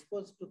 they're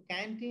exposed to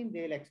canteen,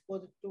 they'll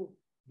exposed to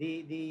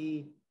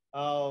the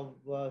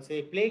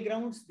say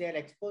playgrounds, they're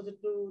exposed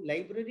to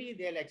library,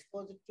 they're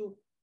exposed to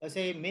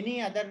say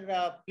many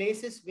other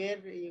places where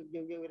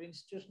your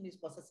institution is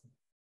possessing.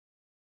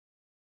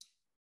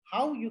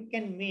 How you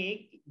can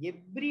make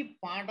every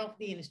part of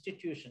the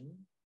institution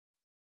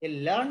a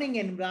learning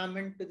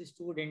environment to the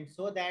students,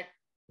 so that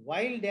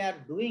while they are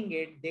doing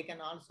it, they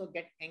can also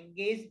get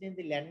engaged in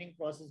the learning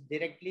process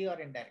directly or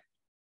indirectly.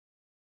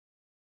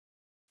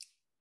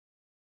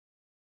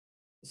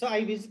 So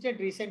I visited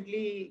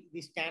recently the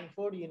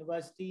Stanford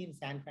University in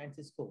San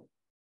Francisco.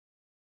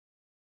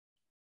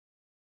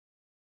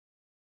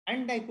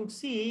 And I could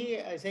see,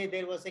 say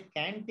there was a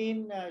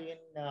canteen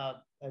in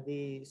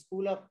the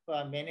School of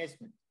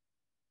Management.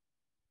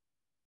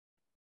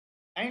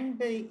 And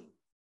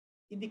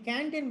in the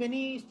canteen,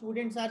 many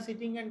students are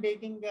sitting and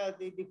taking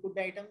the food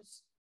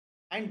items.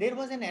 And there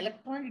was an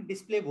electronic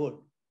display board,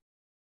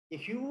 a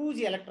huge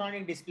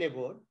electronic display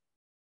board.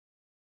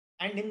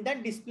 And in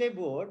that display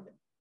board,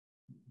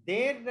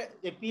 there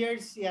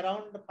appears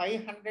around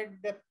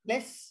 500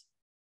 plus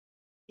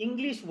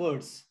English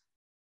words.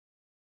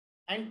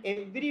 And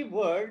every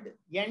word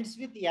ends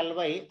with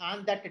LY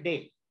on that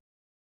day.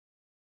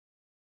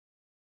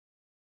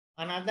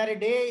 Another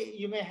day,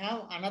 you may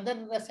have another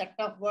set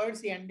of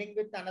words ending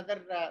with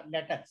another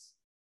letters.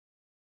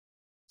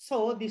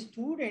 So the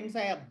students,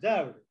 I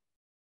observed,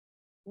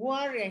 who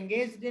are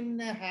engaged in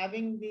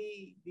having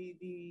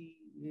the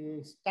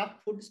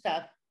food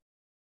stuff,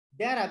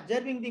 they are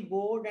observing the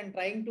board and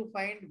trying to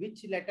find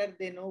which letter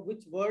they know,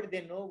 which word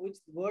they know, which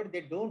word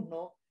they don't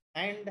know.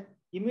 And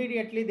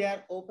immediately they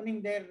are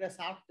opening their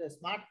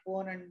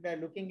smartphone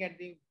and looking at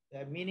the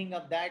meaning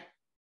of that.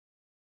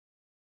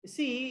 You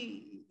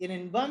see, an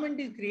environment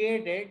is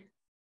created.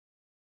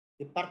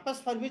 The purpose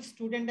for which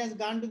student has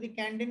gone to the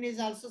canteen is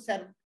also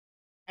served.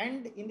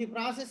 And in the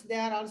process, they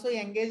are also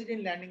engaged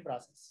in learning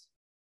process.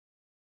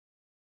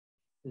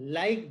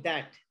 Like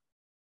that,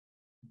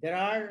 there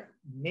are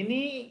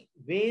many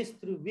ways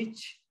through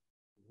which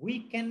we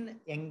can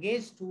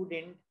engage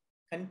student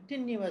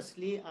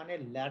continuously on a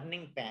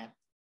learning path.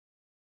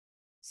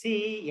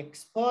 See,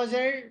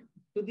 exposure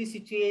to the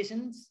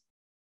situations,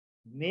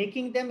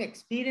 making them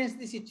experience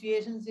the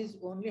situations is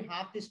only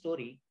half the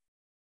story.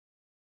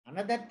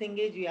 Another thing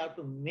is you have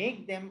to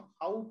make them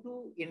how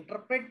to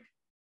interpret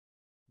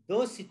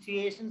those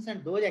situations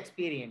and those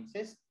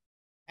experiences,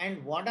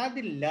 and what are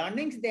the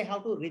learnings they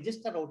have to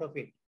register out of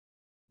it.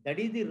 That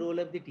is the role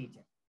of the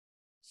teacher.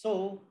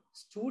 So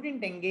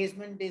student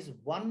engagement is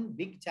one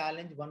big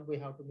challenge, one we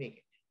have to make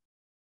it.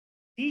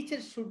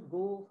 Teachers should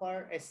go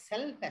for a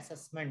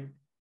self-assessment.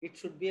 It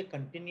should be a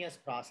continuous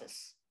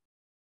process.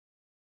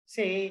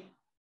 Say,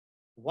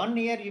 1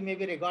 year you may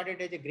be regarded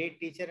as a great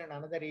teacher and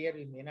another year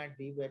you may not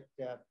be,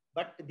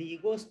 but the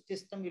ego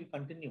system will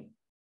continue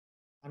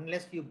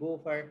unless you go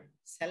for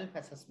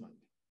self-assessment.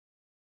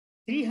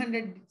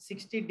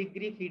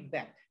 360-degree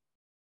feedback,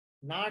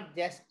 not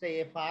just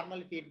a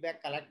formal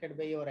feedback collected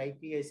by your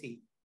IPAC.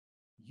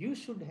 You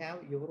should have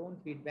your own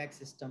feedback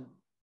system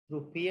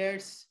through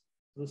peers,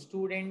 through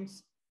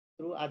students,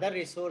 through other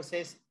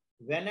resources.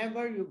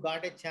 Whenever you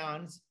got a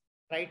chance,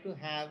 try to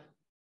have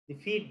the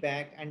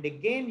feedback, and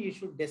again you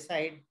should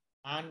decide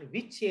on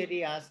which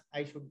areas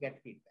I should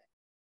get feedback.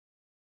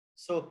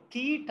 So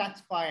key touch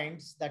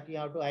points that you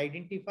have to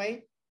identify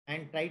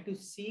and try to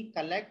see,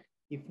 collect,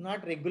 if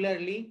not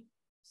regularly,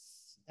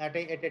 at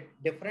a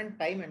different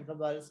time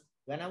intervals,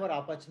 whenever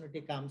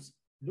opportunity comes,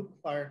 look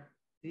for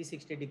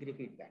 360-degree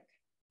feedback.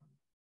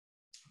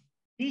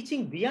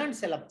 Teaching beyond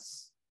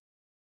syllabus.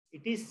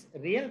 It is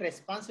real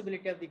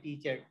responsibility of the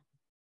teacher.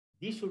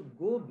 They should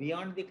go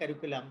beyond the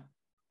curriculum.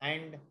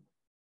 And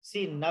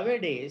see,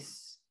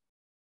 nowadays,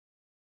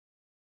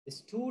 the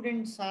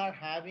students are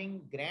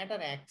having greater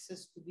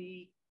access to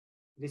the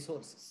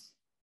resources.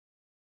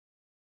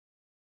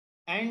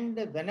 And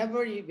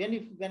whenever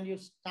when you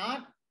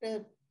start,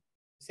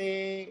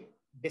 say,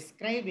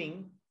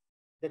 describing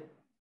the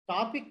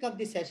topic of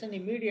the session,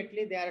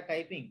 immediately they are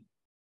typing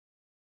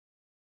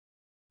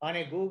on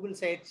a Google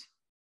search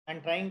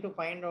and trying to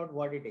find out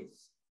what it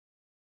is.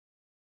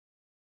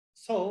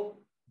 So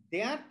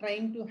they are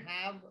trying to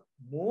have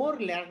more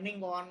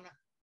learning on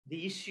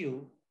the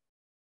issue.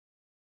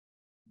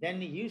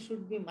 Then you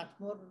should be much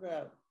more,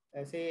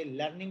 say,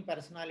 learning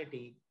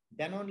personality.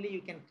 Then only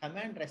you can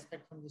command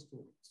respect from the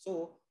student.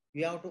 So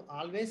you have to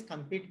always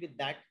compete with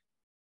that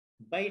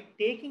by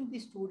taking the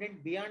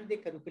student beyond the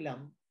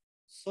curriculum,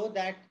 so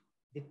that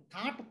the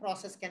thought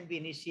process can be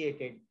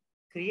initiated,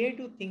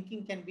 creative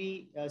thinking can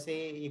be,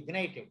 say,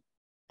 ignited,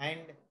 and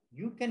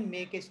you can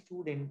make a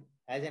student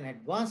as an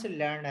advanced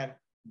learner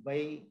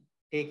by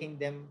taking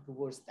them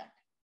towards that.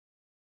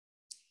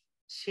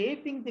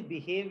 Shaping the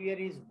behavior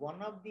is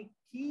one of the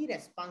key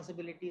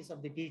responsibilities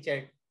of the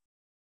teacher,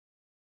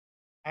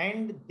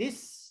 and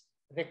this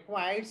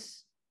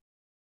requires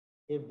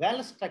a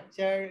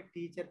well-structured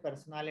teacher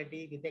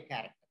personality with a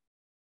character.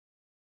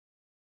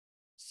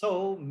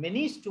 So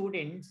many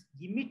students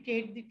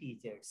imitate the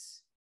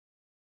teachers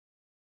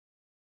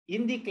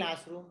in the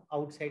classroom,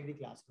 outside the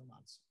classroom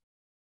also.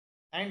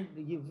 And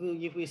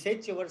if we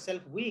search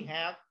ourselves, we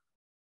have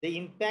the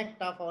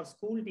impact of our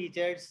school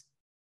teachers,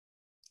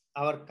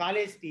 our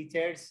college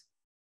teachers,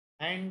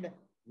 and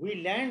we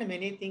learn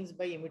many things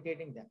by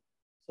imitating them.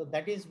 So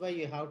that is why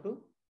you have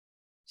to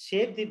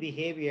shape the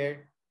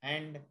behavior,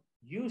 and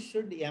you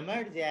should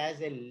emerge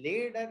as a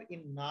leader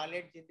in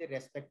knowledge in the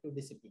respective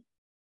discipline.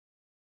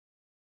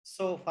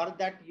 So for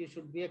that, you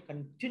should be a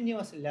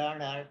continuous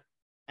learner,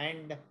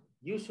 and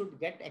you should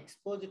get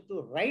exposed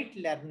to right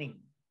learning.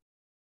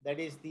 That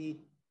is the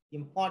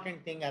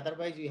important thing.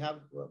 Otherwise, you have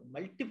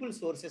multiple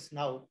sources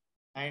now.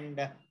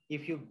 And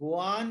if you go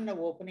on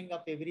opening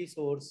up every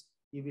source,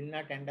 you will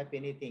not end up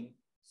anything.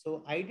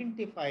 So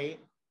identify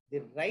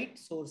the right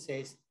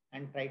sources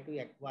and try to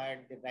acquire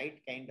the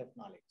right kind of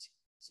knowledge.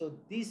 So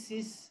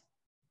these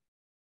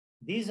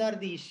are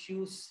the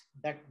issues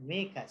that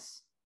make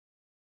us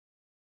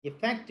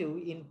effective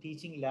in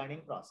teaching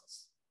learning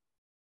process.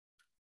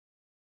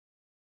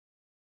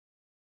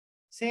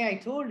 Say, I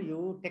told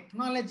you,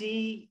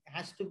 technology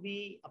has to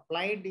be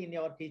applied in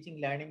your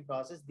teaching learning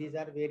process. These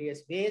are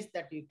various ways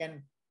that you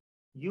can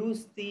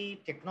use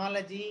the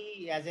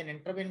technology as an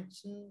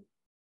intervention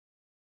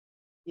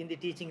in the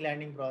teaching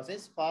learning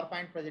process.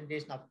 PowerPoint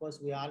presentation, of course,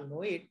 we all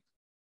know it.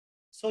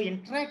 So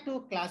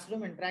interactive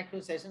classroom,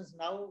 interactive sessions,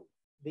 now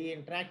the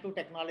interactive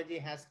technology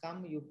has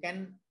come. You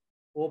can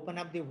open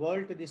up the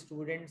world to the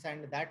students,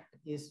 and that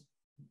is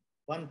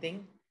one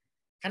thing.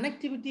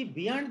 Connectivity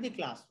beyond the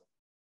classroom.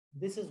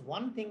 This is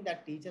one thing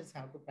that teachers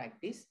have to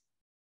practice.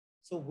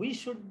 So we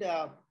should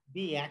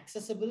be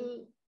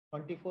accessible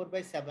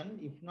 24/7,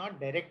 if not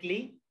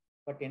directly,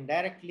 but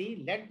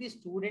indirectly. Let the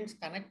students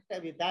connect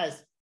with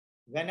us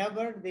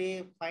whenever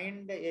they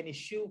find an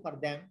issue for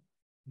them.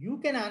 You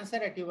can answer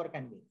at your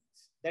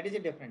convenience. That is a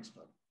different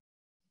story.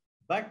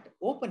 But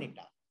open it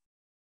up.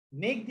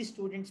 Make the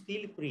students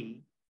feel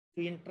free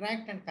to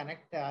interact and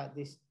connect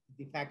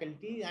the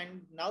faculty.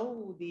 And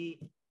now the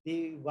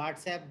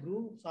WhatsApp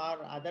groups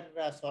or other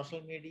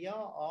social media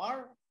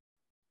or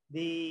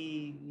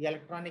the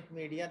electronic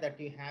media that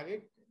you have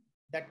it,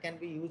 that can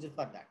be used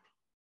for that.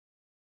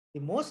 The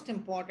most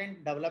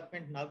important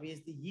development now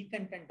is the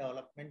e-content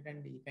development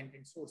and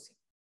e-content sourcing.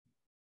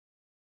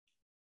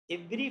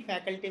 Every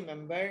faculty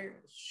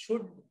member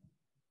should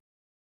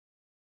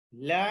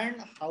learn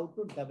how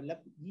to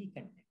develop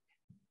e-content.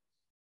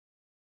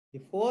 The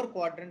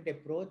 4-quadrant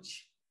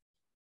approach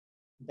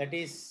that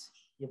is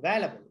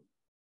available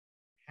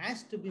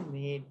has to be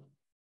made.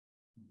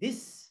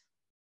 This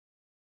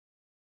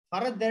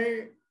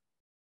further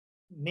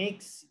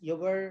makes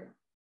your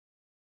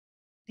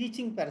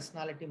teaching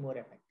personality more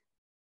effective.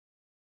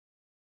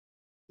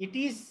 It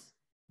is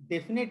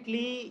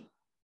definitely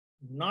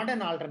not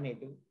an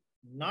alternative,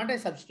 not a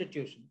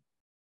substitution.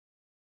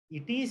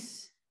 It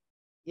is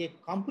a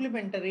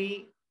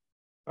complementary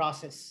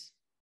process.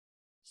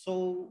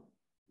 So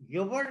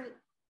your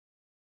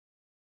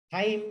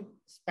time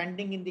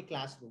spending in the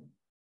classroom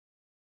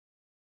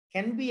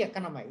can be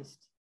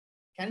economized,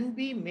 can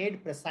be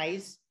made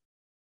precise,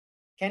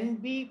 can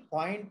be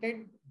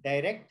pointed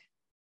direct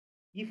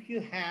if you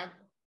have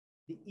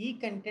the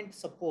e-content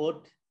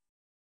support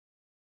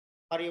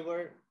for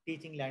your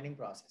teaching learning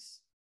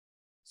process.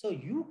 So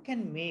you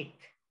can make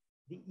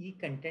the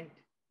e-content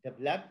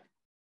developed.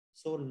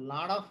 So a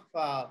lot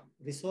of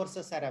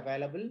resources are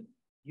available.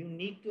 You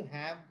need to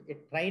have a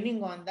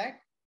training on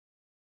that,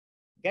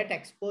 get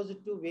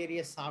exposed to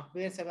various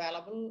softwares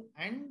available,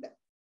 and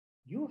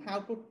you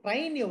have to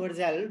train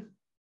yourself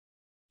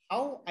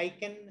how I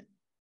can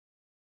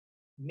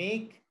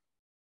make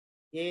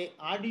a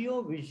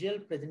audio visual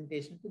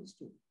presentation to the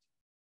student.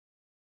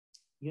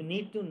 You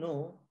need to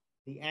know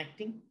the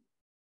acting,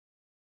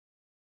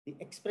 the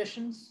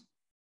expressions,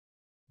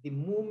 the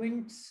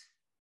movements,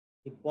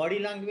 the body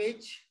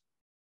language,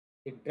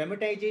 the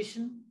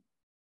dramatization,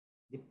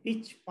 the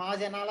pitch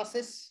pause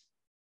analysis,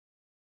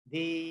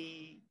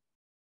 the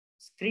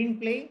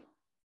screenplay,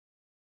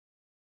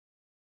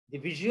 the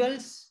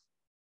visuals,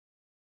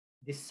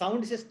 the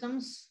sound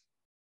systems,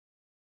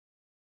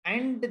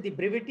 and the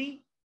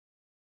brevity,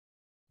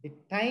 the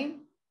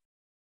time.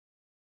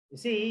 You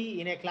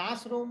see, in a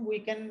classroom, we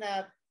can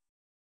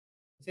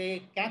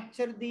say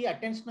capture the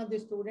attention of the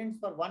students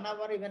for 1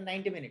 hour, even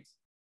 90 minutes.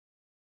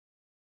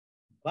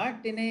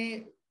 But in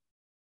a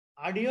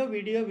audio,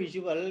 video,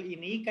 visual,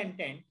 in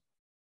e-content,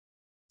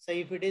 so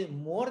if it is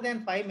more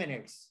than 5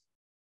 minutes,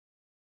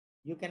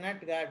 you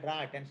cannot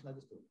draw attention of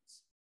the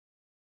students.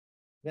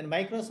 When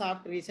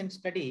Microsoft recent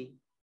study,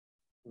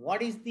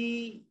 what is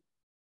the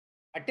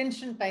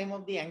attention time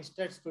of the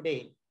youngsters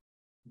today,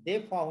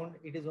 they found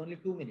it is only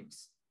 2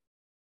 minutes.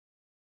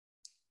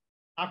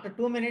 After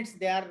 2 minutes,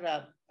 they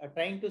are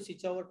trying to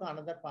switch over to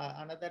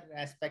another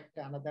aspect,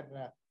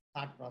 another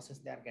thought process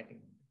they are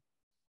getting.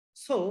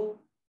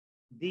 So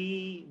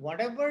the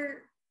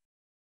whatever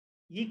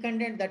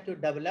e-content that you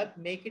develop,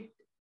 make it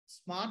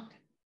smart,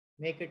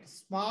 make it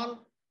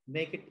small,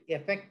 make it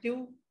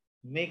effective,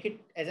 make it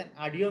as an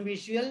audio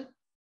visual,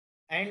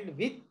 and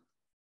with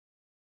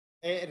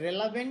a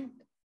relevant,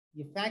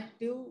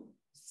 effective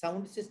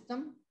sound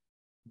system,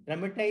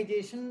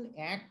 dramatization,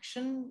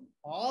 action,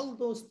 all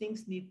those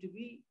things need to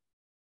be,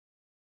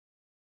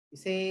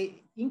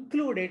 say,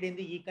 included in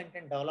the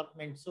e-content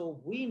development.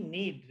 So we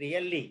need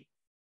really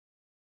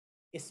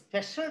a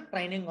special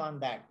training on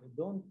that.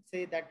 Don't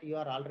say that you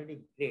are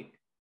already great.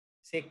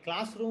 Say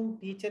classroom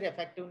teacher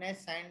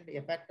effectiveness and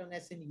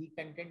effectiveness in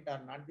e-content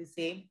are not the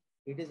same.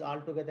 It is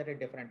altogether a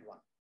different one.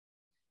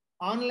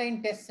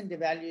 Online tests and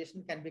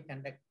evaluation can be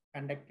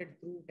conducted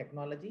through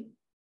technology.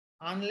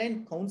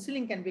 Online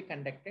counseling can be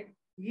conducted.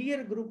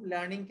 Peer group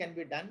learning can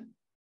be done.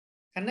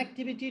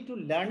 Connectivity to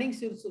learning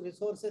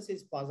resources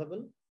is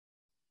possible.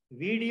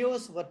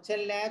 Videos,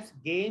 virtual labs,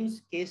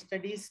 games, case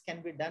studies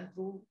can be done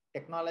through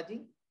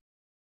technology.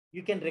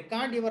 You can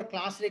record your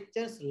class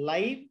lectures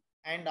live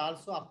and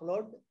also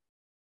upload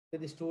to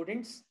the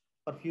students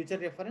for future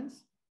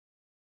reference.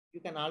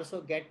 You can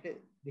also get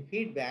the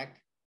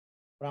feedback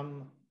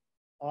from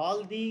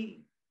all the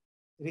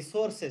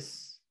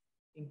resources,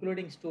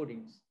 including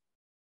students,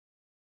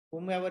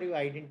 whomever you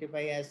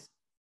identify as,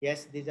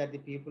 yes, these are the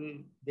people,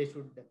 they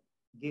should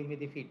give me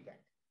the feedback.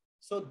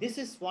 So this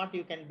is what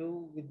you can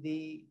do with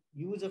the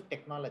use of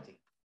technology.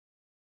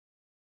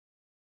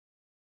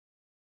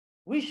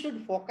 We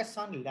should focus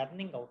on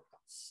learning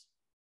outcomes.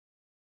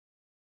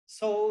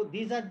 So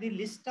these are the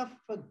list of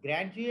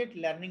graduate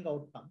learning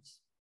outcomes.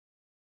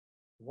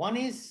 One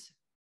is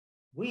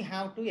we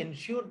have to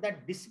ensure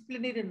that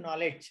disciplinary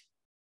knowledge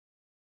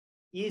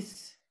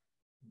is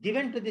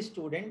given to the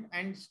student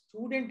and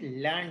student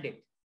learned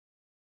it.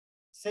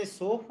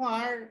 So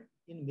far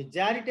in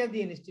majority of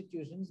the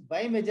institutions,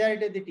 by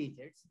majority of the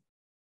teachers,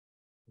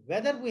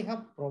 whether we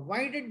have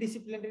provided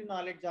disciplinary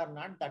knowledge or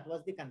not, that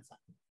was the concern.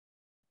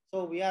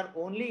 So we are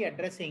only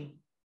addressing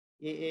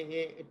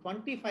a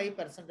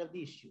 25% of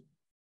the issue.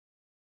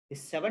 The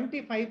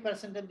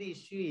 75% of the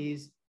issue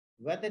is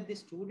whether the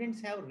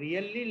students have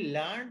really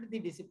learned the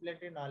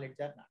disciplinary knowledge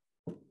or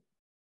not.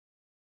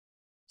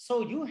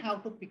 So you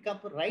have to pick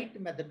up right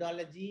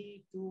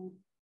methodology to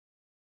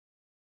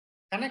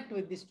connect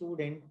with the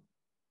student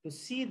to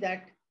see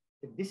that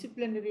the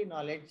disciplinary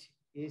knowledge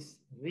is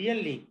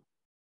really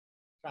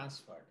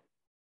transferred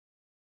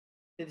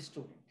to the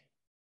student.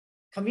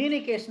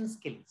 Communication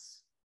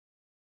skills.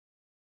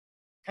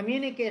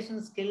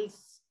 Communication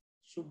skills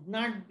should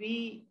not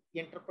be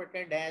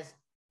interpreted as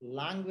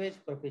language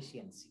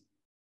proficiency.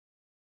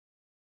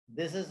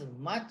 This is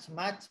much,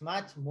 much,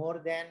 much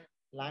more than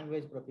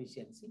language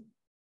proficiency.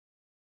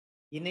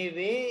 In a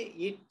way,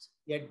 it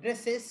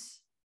addresses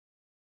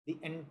the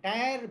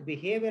entire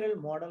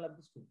behavioral model of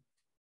the student.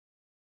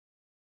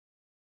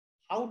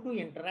 How to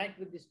interact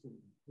with the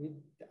student, with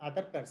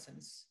other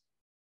persons.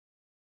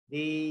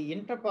 The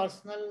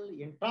interpersonal,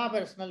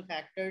 intrapersonal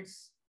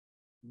factors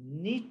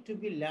need to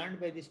be learned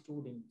by the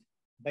student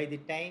by the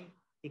time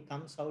he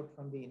comes out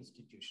from the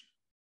institution.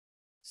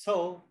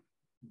 So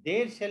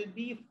there shall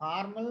be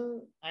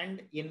formal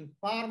and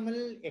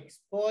informal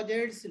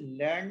exposures,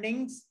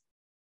 learnings.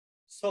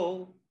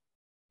 So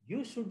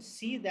you should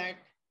see that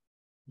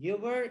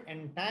your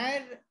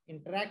entire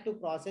interactive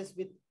process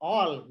with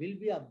all will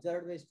be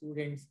observed by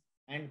students,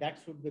 and that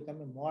should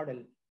become a model.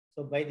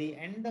 So by the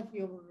end of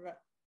your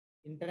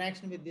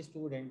interaction with the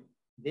student,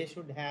 they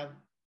should have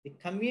the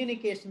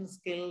communication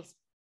skills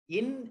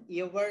in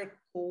your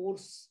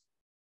course,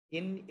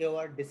 in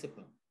your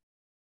discipline.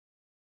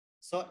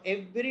 So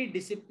every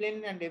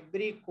discipline and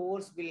every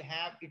course will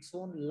have its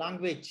own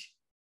language.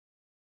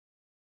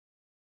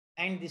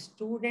 And the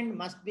student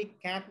must be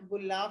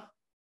capable of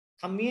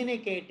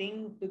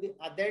communicating to the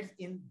others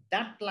in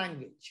that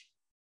language.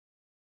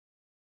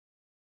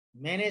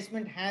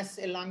 Management has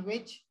a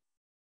language,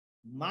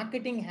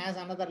 marketing has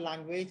another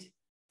language,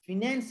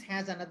 finance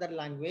has another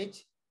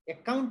language,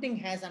 accounting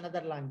has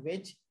another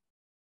language,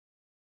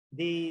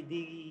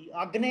 the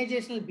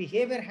organizational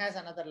behavior has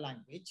another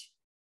language.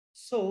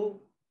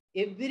 So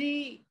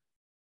every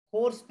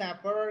course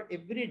paper,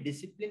 every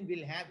discipline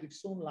will have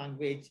its own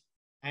language,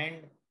 and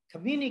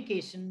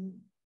communication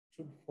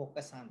should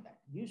focus on that.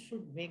 You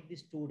should make the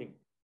student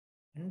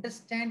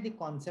understand the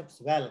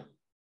concepts well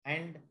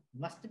and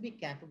must be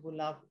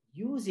capable of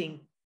using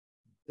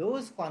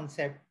those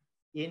concepts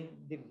in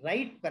the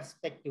right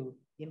perspective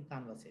in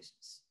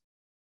conversations.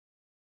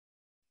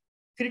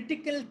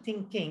 Critical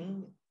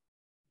thinking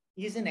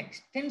is an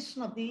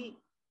extension of the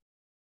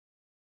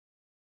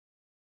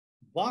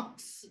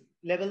box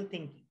level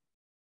thinking.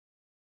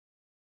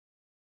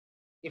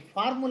 A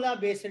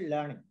formula-based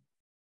learning.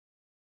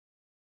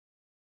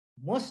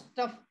 Most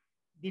of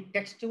the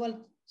textual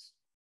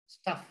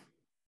stuff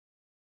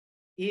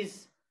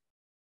is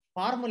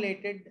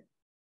formulated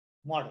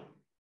model.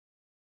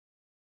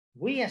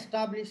 We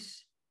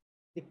establish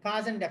the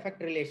cause and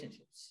effect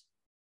relationships.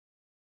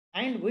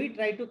 And we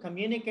try to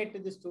communicate to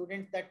the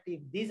students that if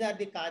these are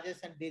the causes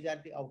and these are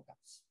the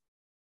outcomes.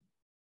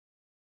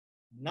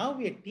 Now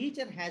a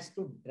teacher has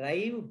to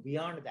drive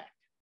beyond that.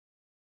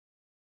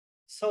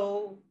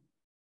 So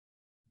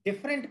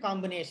different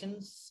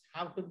combinations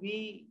have to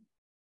be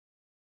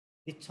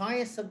the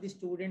choice of the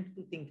student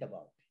to think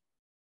about.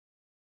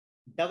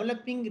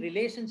 Developing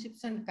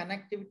relationships and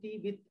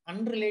connectivity with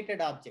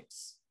unrelated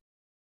objects.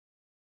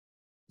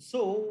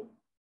 So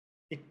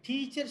the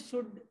teacher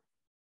should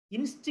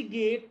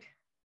instigate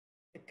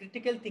the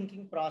critical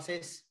thinking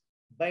process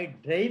by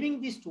driving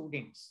the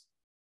students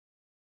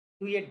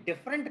to a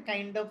different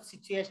kind of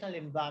situational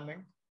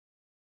environment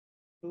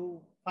to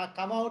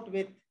come out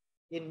with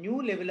a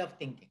new level of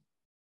thinking.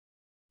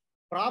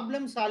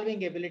 Problem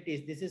solving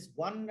abilities. This is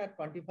one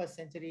 21st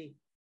century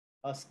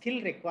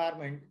skill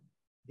requirement.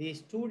 The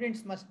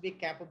students must be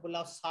capable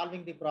of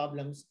solving the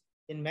problems.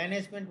 In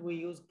management, we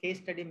use case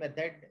study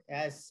method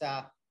as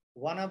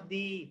one of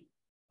the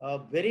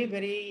very,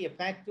 very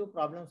effective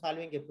problem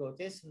solving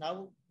approaches.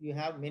 Now you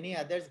have many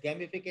others.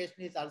 Gamification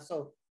is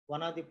also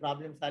one of the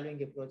problem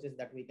solving approaches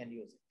that we can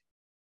use.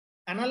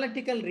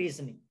 Analytical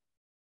reasoning.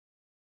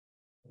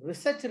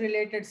 Research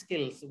related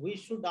skills. We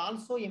should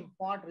also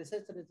impart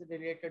research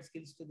related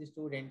skills to the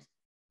students,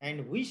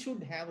 and we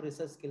should have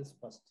research skills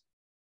first.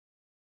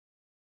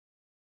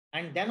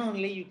 And then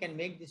only you can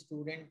make the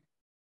student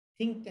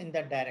think in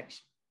that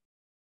direction.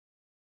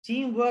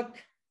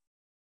 Teamwork,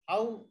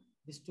 how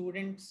the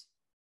students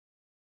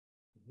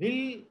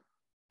will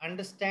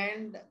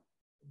understand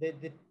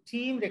the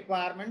team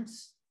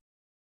requirements,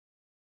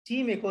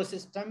 team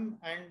ecosystem,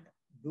 and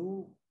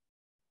do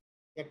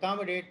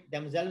accommodate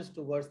themselves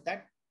towards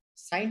that.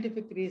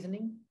 Scientific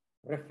reasoning,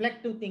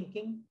 reflective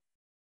thinking,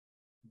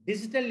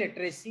 digital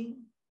literacy,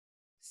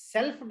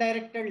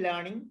 self-directed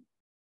learning,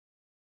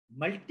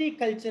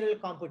 multicultural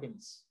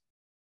competence.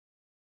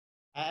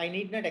 I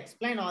need not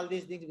explain all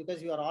these things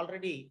because you are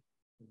already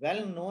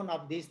well known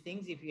of these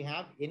things. If you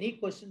have any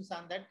questions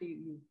on that,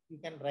 you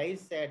can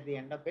raise at the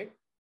end of it.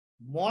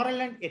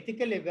 Moral and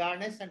ethical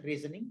awareness and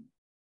reasoning,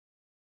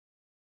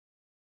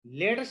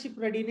 leadership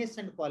readiness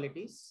and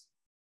qualities,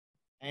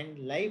 and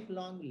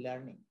lifelong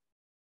learning.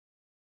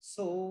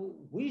 So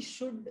we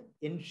should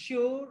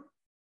ensure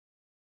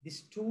the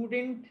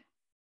student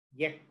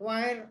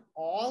acquire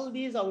all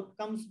these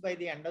outcomes by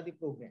the end of the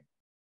program.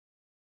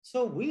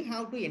 So we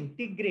have to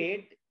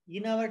integrate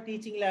in our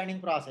teaching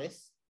learning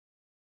process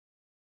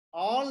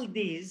all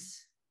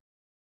these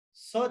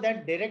so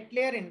that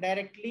directly or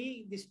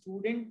indirectly the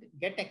student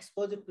get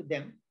exposed to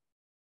them.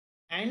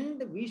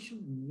 And we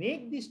should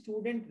make the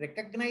student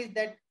recognize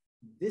that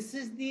this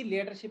is the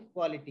leadership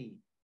quality.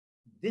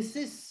 This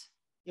is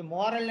a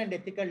moral and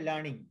ethical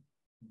learning.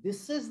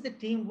 This is the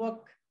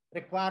teamwork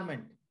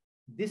requirement.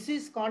 This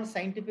is called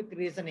scientific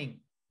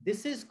reasoning.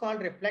 This is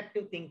called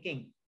reflective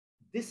thinking.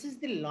 This is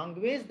the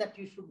language that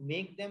you should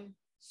make them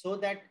so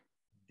that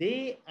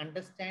they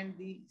understand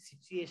the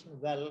situation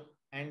well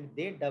and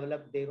they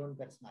develop their own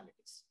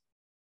personalities.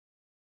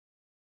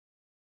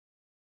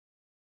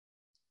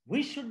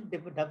 We should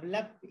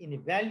develop an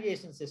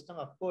evaluation system.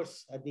 Of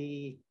course,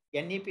 the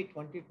NEP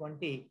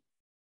 2020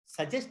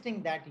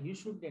 suggesting that you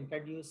should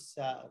introduce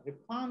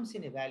reforms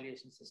in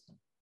evaluation system.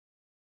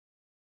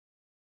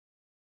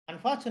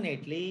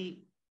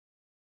 Unfortunately,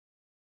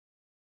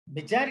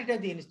 majority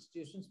of the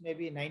institutions,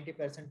 maybe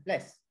 90%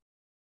 plus,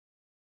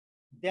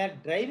 they are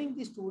driving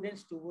the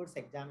students towards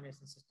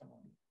examination system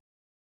only.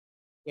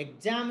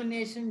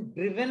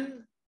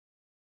 Examination-driven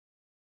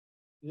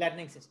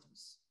learning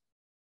systems.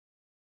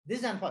 This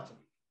is unfortunate.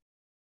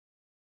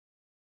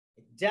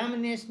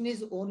 Examination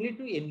is only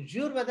to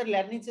ensure whether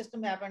learning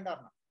system happened or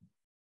not.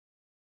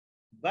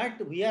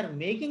 But we are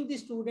making the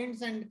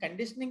students and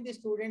conditioning the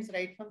students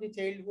right from the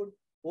childhood,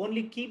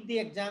 only keep the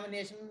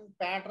examination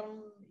pattern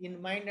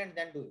in mind and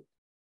then do it.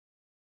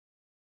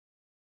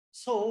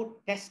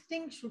 So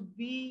testing should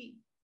be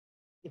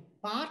a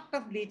part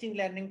of teaching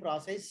learning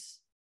process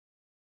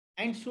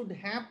and should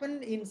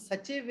happen in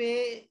such a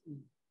way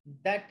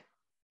that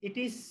it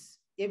is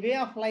a way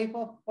of life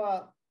of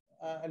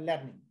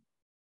learning.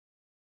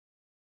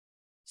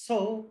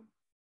 So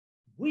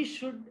we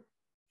should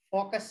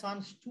focus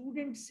on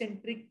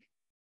student-centric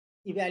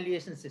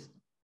evaluation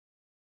system.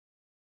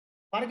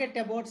 Forget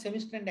about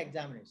semester and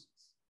examinations.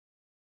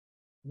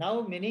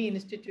 Now many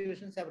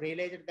institutions have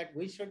realized that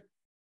we should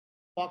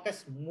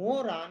focus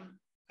more on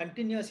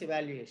continuous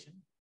evaluation,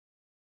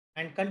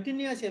 and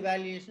continuous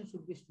evaluation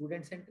should be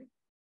student-centric,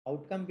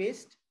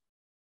 outcome-based,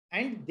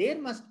 and there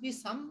must be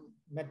some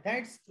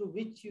methods through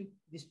which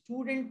the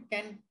student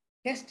can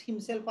test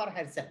himself or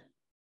herself.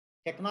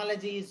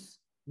 Technology is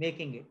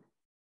making it.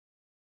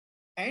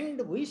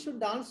 And we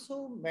should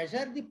also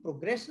measure the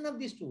progression of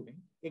the student,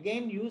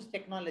 again use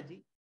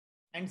technology,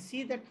 and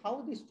see that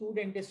how the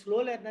student, a slow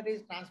learner,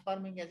 is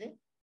transforming as an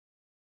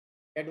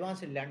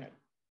advanced learner.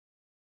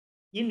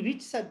 In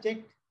which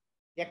subject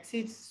X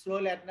is slow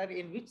learner,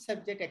 in which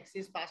subject X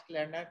is fast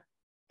learner,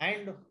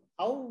 and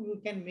how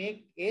you can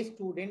make a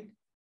student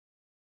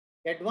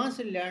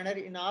advanced learner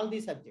in all the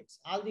subjects,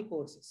 all the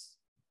courses.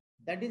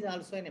 That is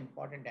also an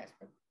important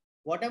aspect.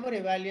 Whatever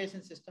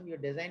evaluation system you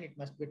design, it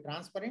must be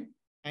transparent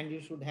and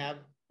you should have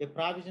a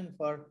provision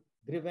for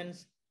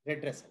grievance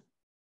redressal.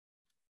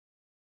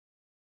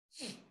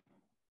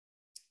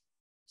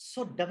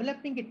 So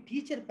developing a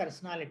teacher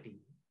personality,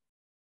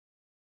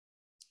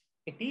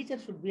 a teacher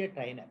should be a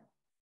trainer.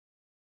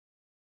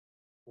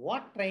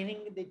 What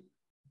training the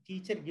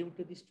teacher give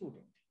to the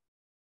student?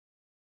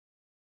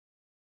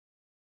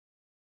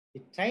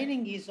 The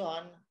training is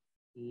on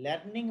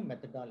learning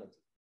methodology.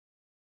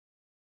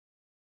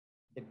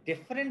 The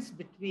difference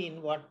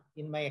between what,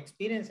 in my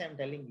experience, I'm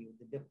telling you,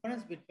 the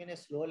difference between a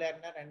slow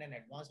learner and an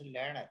advanced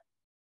learner,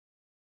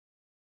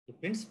 the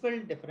principal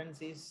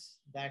difference is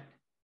that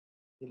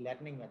the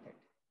learning method.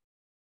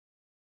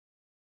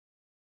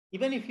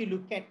 Even if you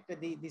look at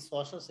the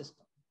social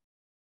system,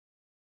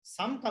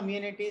 some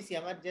communities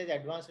emerge as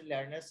advanced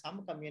learners,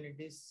 some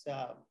communities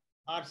are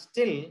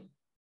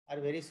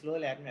very slow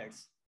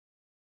learners,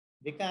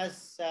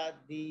 because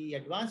the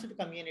advanced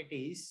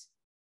communities,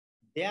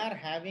 they are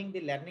having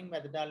the learning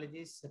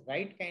methodologies,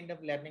 right kind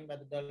of learning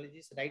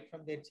methodologies, right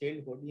from their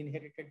childhood,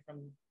 inherited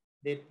from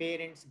their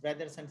parents,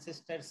 brothers and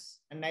sisters,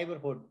 and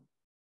neighborhood.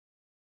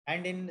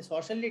 And in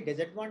socially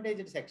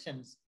disadvantaged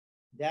sections,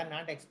 they are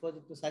not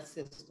exposed to such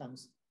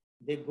systems.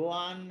 They go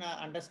on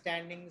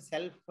understanding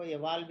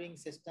self-evolving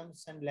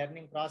systems and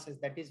learning process.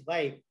 That is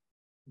why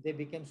they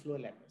became slow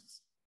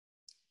learners.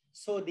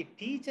 So the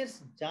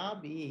teacher's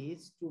job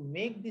is to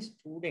make the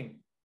student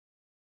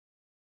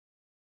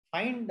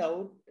find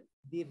out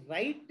the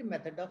right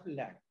method of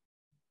learning.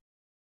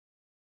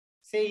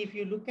 Say, if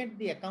you look at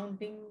the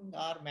accounting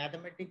or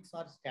mathematics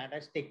or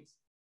statistics,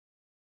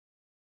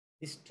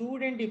 the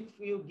student, if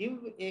you give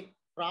a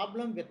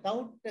problem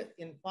without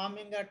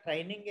informing or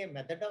training a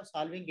method of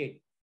solving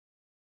it,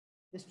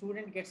 the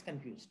student gets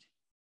confused.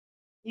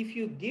 If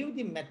you give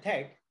the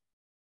method,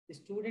 the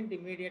student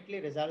immediately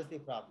resolves the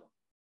problem.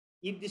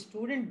 If the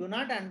student do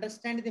not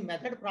understand the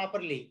method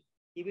properly,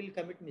 he will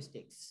commit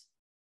mistakes.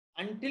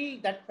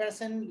 Until that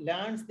person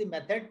learns the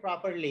method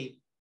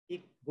properly,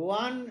 he go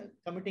on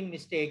committing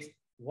mistakes.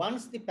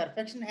 Once the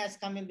perfection has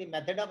come in the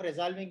method of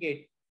resolving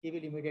it, he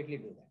will immediately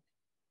do that.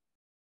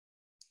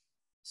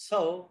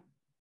 So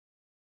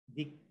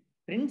the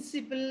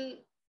principal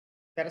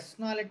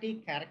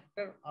personality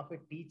character of a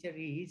teacher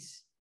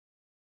is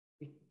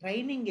the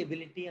training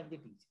ability of the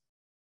teacher.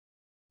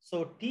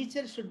 So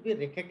teacher should be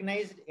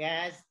recognized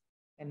as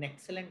an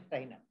excellent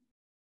trainer.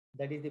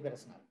 That is the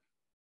personality.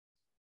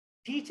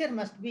 Teacher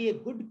must be a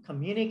good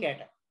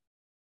communicator.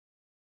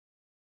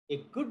 A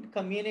good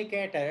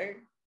communicator,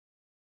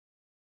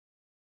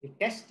 the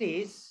test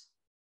is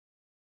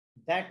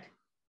that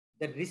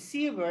the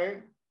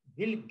receiver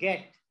will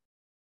get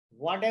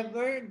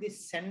whatever the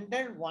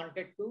sender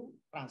wanted to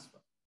transfer.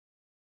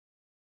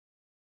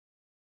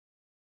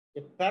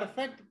 A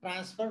perfect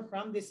transfer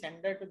from the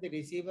sender to the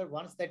receiver,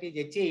 once that is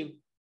achieved,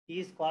 he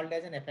is called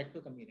as an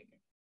effective communicator.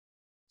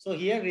 So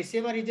here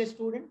receiver is a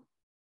student,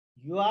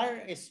 you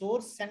are a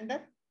source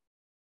sender,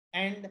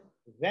 and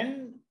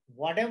when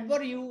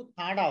whatever you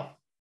thought of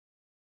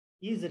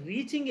is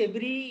reaching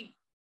every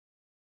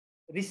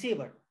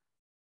receiver,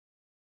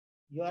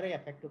 you are an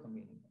effective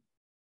communicator.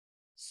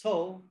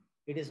 So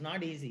it is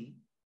not easy.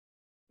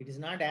 It is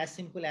not as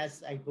simple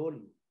as I told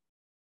you.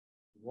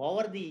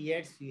 Over the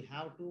years, you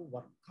have to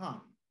work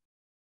on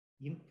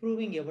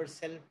improving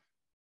yourself,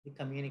 the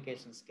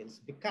communication skills,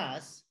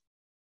 because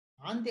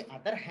on the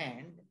other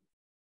hand,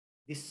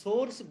 the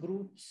source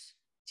groups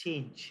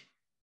change.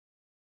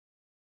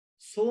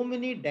 So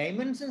many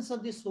dimensions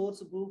of the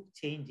source group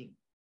changing.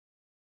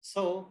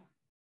 So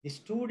the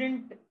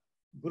student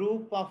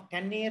group of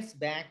 10 years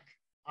back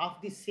of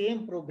the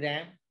same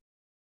program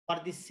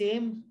for the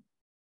same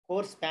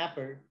course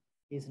paper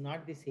is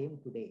not the same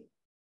today.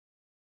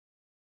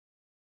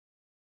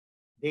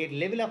 Their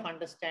level of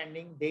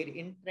understanding, their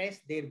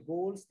interests, their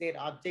goals, their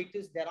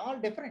objectives, they're all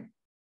different.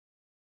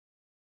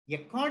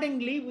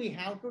 Accordingly, we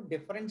have to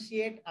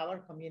differentiate our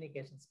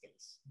communication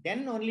skills.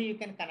 Then only you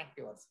can connect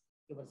yourself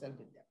with them.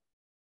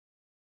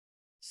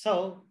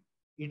 So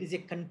it is a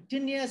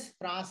continuous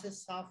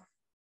process of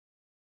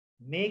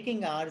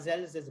making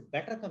ourselves as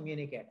better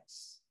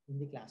communicators in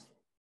the classroom.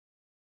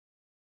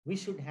 We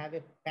should have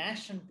a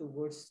passion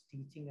towards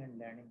teaching and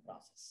learning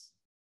process.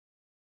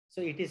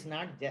 So it is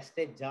not just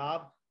a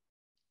job,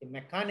 a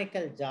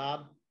mechanical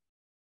job.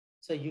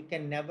 So you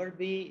can never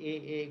be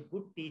a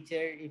good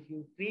teacher if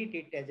you treat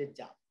it as a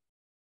job.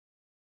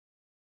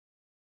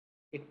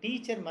 A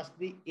teacher must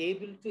be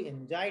able to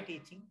enjoy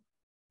teaching,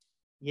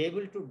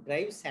 able to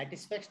drive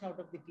satisfaction out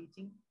of the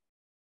teaching,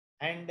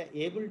 and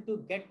able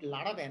to get a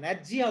lot of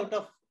energy out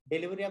of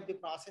delivery of the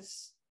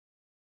process.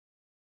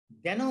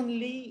 Then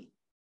only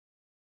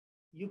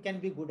you can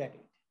be good at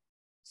it.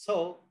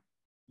 So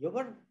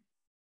your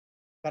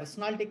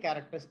personality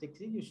characteristics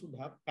is you should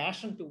have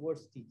passion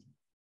towards teaching.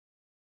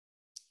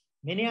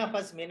 Many of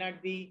us may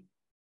not be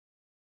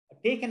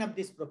taken up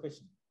this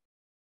profession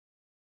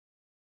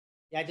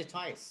as a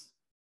choice.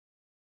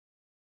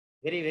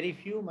 Very, very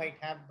few might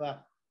have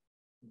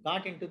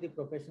got into the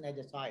profession as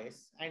a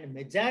choice, and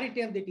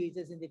majority of the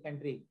teachers in the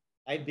country,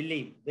 I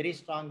believe very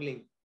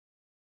strongly,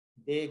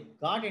 they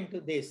got into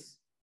this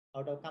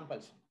out of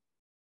compulsion,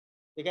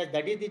 because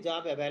that is the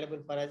job available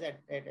for us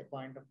at a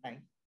point of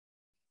time.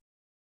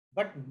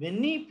 But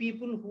many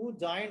people who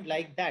joined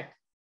like that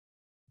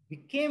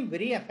became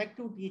very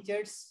effective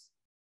teachers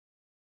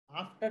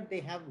after they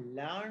have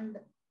learned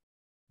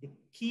the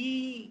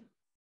key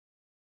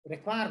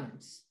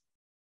requirements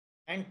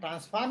and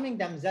transforming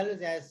themselves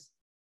as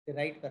the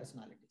right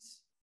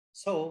personalities.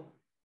 So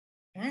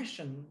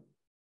passion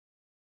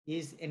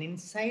is an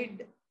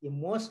inside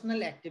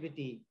emotional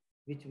activity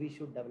which we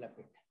should develop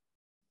it.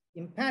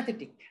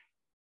 Empathetic.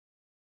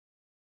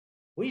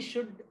 We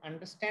should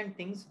understand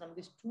things from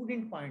the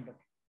student point of view.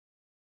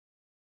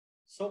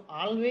 So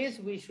always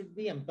we should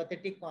be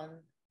empathetic on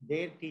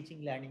their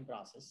teaching learning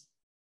process,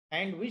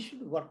 and we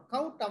should work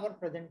out our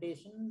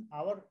presentation,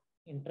 our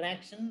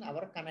interaction,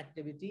 our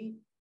connectivity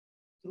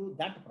through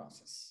that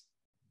process.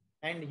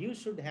 And you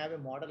should have a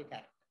model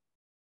character.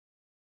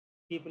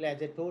 People,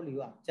 as I told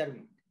you, observe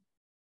it.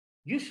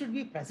 You should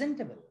be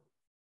presentable.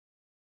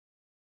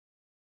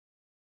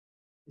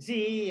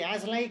 See,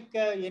 as like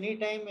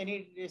anytime,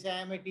 say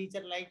I am a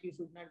teacher, like you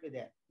should not be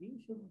there. You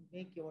should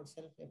make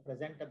yourself a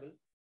presentable,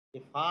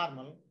 a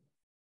formal,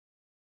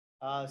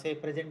 say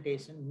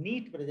presentation,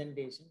 neat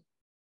presentation,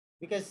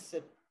 because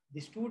the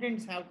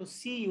students have to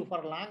see you for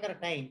a longer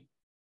time.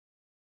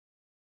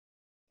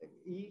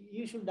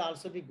 You should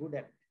also be good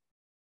at it.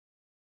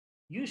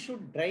 You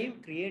should drive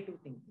creative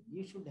thinking.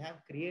 You should have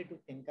creative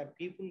thinker.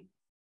 People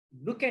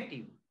look at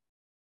you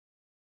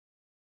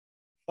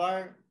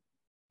for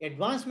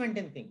advancement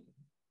in thinking.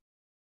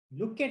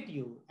 Look at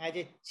you as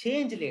a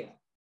change leader.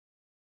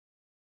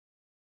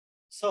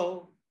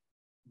 So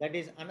that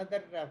is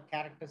another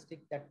characteristic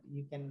that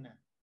you can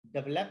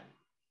develop.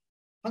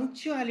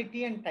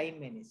 Punctuality and time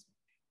management.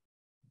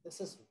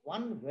 This is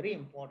one very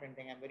important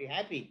thing. I'm very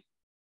happy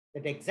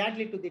that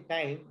exactly to the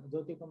time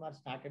Jyoti Kumar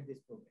started this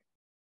program.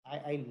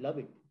 I love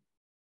it.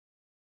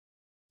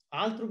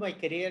 All through my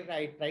career,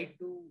 I tried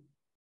to,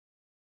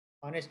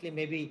 honestly,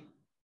 maybe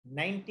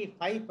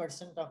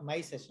 95% of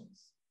my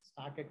sessions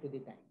started to the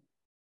time.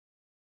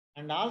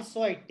 And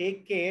also I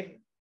take care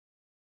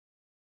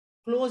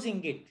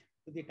closing it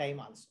to the time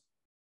also.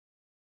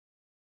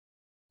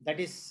 That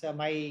is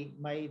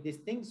my this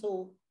thing.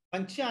 So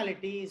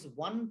punctuality is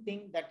one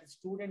thing that the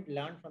student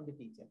learned from the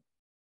teacher.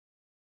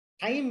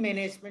 Time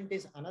management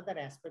is another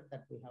aspect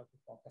that we have to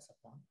focus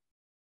upon.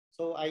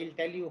 So I will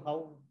tell you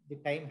how the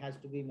time has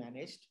to be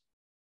managed.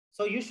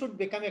 So you should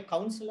become a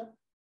counselor,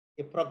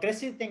 a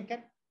progressive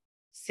thinker,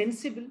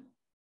 sensible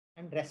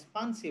and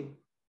responsive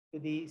to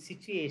the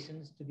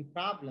situations, to the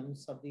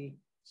problems of the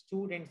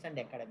students and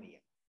academia.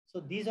 So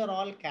these are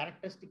all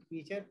characteristic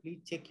features.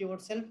 Please check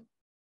yourself.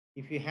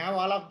 If you have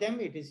all of them,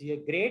 it is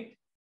great.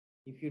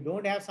 If you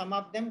don't have some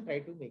of them, try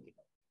to make it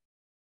out.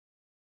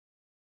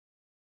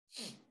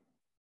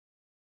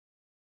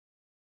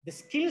 The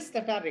skills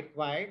that are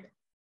required,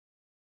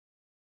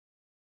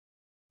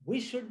 we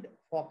should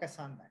focus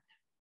on that.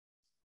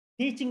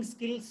 Teaching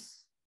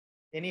skills,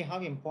 anyhow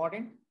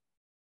important.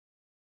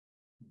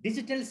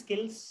 Digital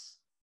skills,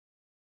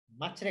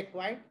 much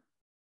required.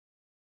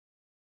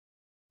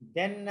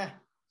 Then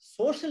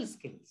social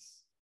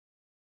skills.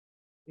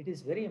 It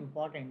is very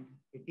important.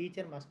 A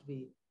teacher must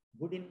be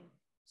good in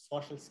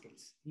social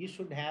skills. You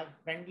should have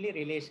friendly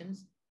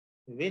relations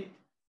with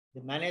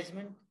the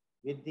management,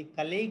 with the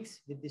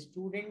colleagues, with the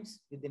students,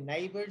 with the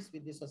neighbors,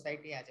 with the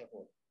society as a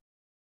whole.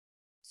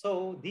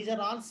 So these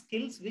are all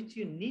skills which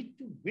you need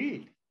to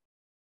build.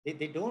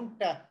 They don't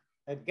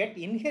get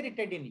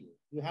inherited in you.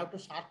 You have to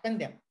sharpen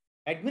them.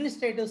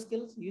 Administrative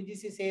skills,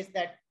 UGC says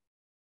that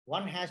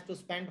one has to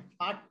spend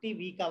 40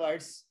 week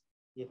hours,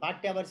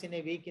 40 hours in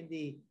a week in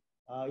the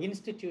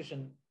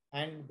institution,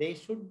 and they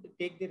should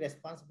take the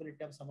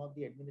responsibility of some of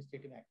the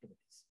administrative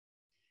activities.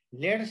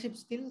 Leadership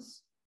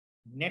skills,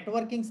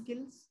 networking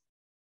skills,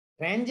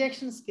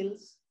 transaction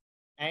skills,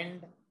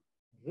 and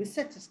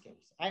research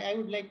skills. I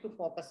would like to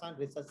focus on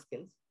research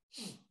skills.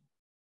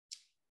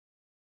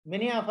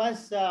 Many of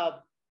us do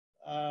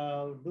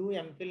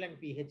MPhil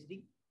and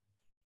PhD,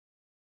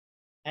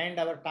 and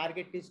our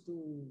target is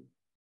to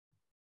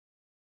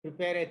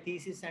prepare a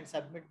thesis and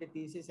submit the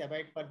thesis,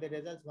 await for the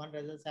results. One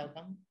results have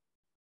come,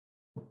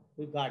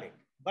 we got it.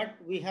 But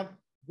we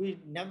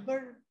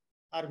never,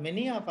 or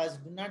many of us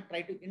do not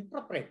try to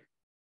interpret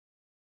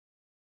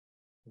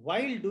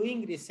while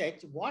doing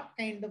research, what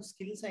kind of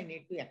skills I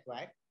need to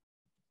acquire,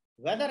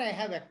 whether I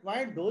have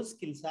acquired those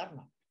skills or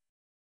not.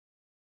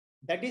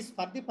 That is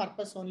for the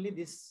purpose only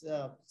this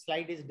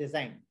slide is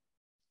designed.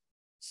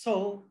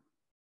 So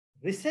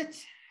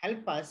research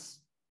help us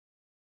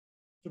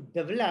to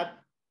develop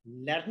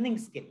learning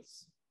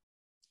skills.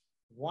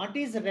 What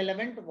is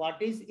relevant,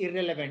 what is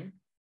irrelevant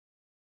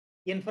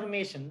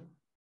information,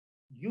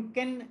 you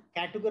can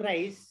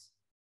categorize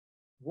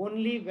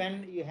only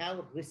when you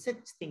have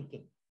research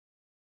thinking.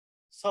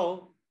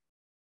 So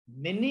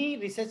many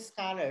research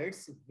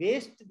scholars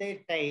waste their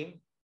time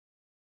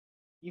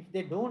if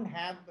they don't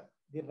have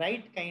the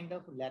right kind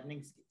of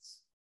learning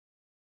skills.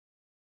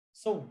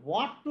 So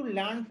what to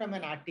learn from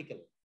an article,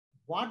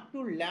 what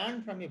to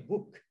learn from a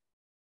book,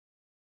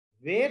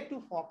 where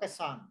to focus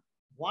on,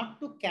 what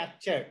to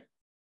capture,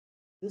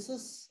 this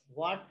is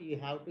what you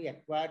have to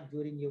acquire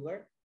during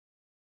your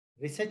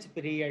research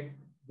period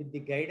with the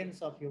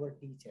guidance of your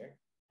teacher.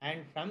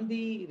 And from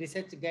the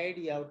research guide,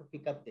 you have to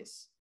pick up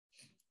this.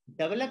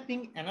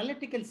 Developing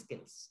analytical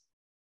skills.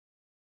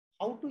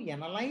 How to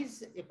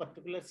analyze a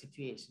particular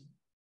situation,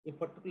 a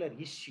particular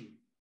issue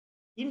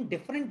in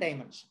different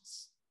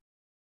dimensions.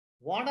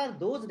 What are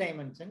those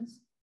dimensions?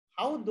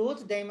 How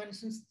those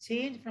dimensions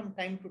change from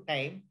time to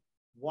time?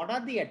 What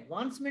are the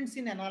advancements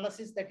in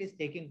analysis that is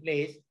taking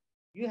place?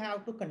 You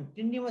have to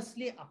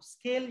continuously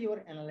upscale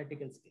your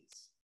analytical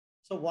skills.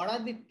 So what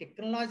are the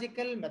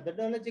technological,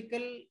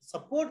 methodological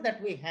support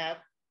that we have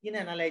in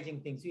analyzing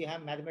things? You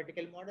have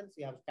mathematical models,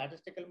 you have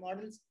statistical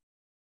models,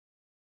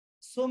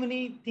 so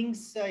many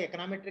things,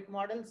 econometric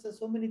models,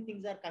 so many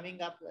things are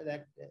coming up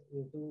that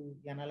to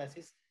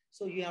analysis.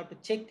 So you have to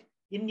check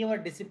in your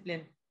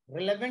discipline,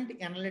 relevant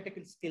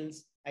analytical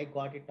skills, I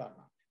got it or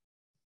not.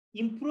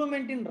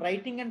 Improvement in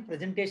writing and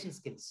presentation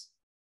skills.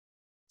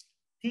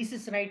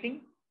 Thesis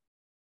writing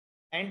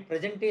and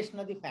presentation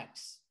of the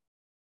facts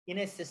in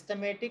a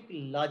systematic,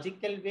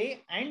 logical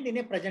way and in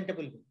a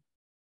presentable way.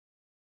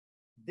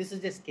 This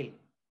is a skill.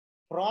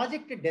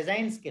 Project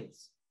design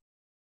skills.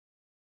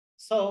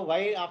 So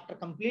while after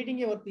completing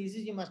your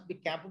thesis, you must be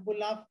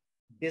capable of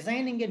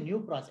designing a new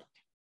project.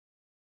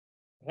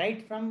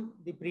 Right from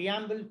the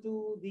preamble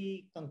to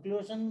the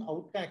conclusion,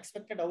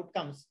 expected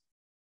outcomes,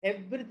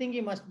 everything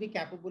you must be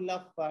capable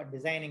of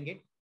designing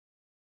it.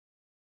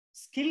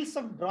 skills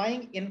of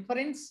drawing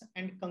inference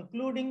and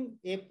concluding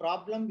a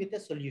problem with a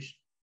solution.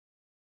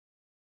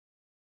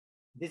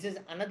 This is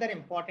another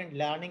important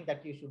learning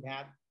that you should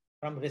have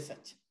from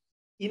research.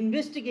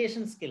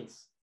 Investigation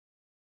skills.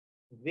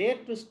 Where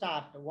to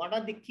start? What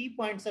are the key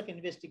points of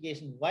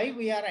investigation? Why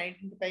we are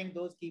identifying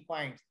those key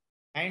points?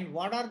 And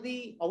what are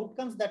the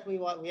outcomes that we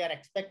are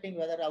expecting,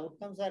 whether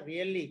outcomes are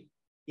really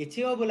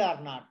achievable or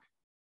not?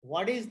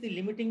 What is the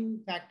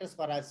limiting factors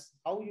for us?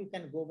 How you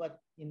can go about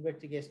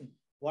investigation?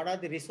 What are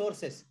the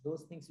resources?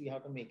 Those things we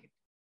have to make it.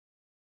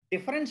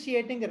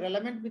 Differentiating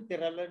relevant with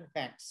irrelevant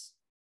facts.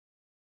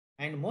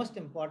 And most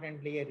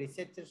importantly, a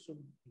researcher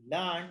should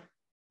learn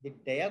the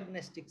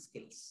diagnostic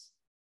skills,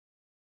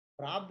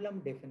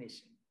 problem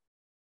definition,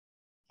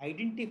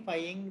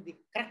 identifying the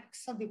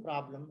crux of the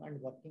problem and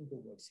working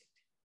towards it.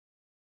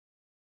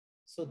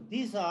 So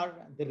these are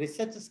the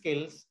research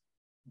skills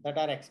that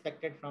are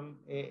expected from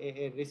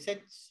a research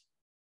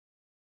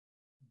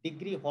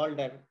degree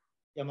holder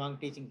among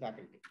teaching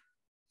faculty.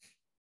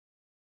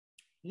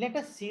 Let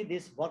us see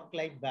this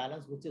work-life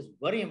balance, which is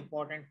very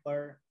important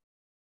for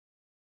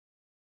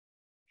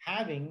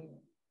having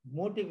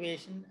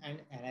motivation and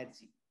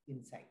energy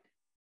inside.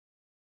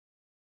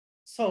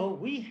 So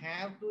we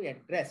have to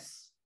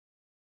address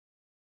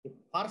the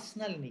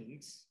personal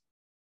needs,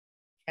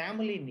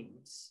 family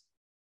needs,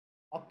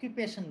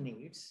 occupation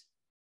needs,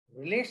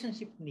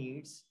 relationship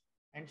needs,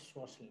 and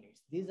social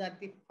needs. These are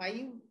the 5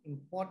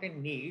 important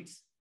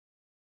needs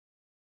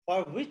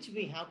for which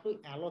we have to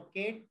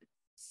allocate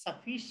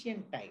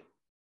sufficient time.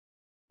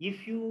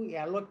 If you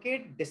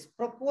allocate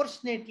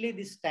disproportionately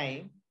this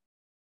time,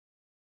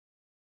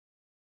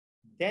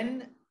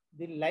 then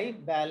the life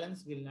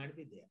balance will not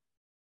be there.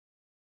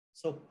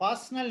 So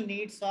personal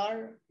needs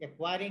are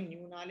acquiring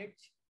new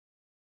knowledge,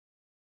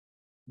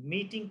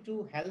 meeting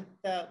to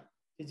health,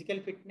 physical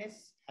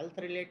fitness, health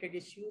related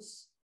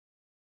issues,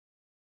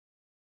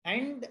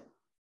 and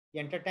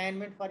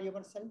entertainment for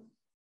yourself.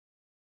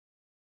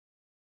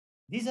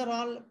 These are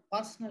all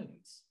personal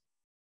needs.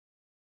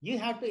 You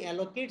have to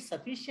allocate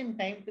sufficient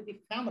time to the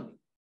family,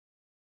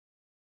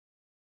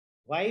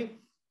 wife,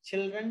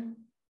 children,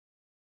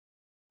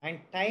 and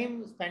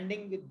time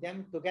spending with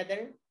them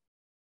together.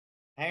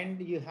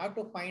 And you have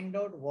to find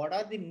out what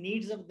are the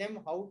needs of them,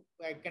 how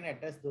I can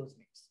address those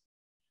needs.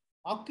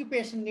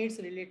 Occupation needs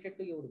related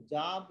to your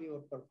job, your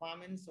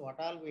performance, what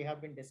all we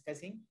have been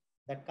discussing,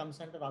 that comes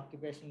under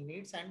occupational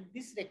needs, and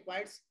this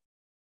requires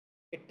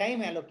a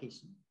time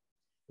allocation.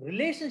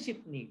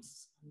 Relationship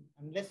needs,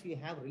 unless we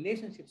have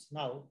relationships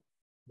now,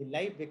 the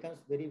life becomes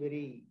very,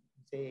 very,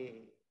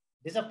 say,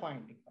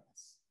 disappointing for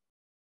us.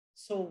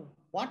 So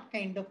what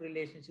kind of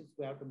relationships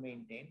we have to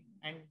maintain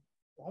and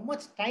how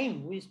much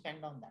time we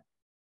spend on that?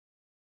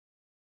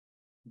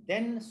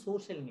 Then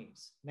social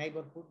needs,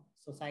 neighborhood,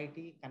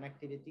 society,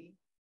 connectivity.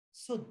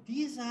 So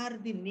these are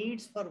the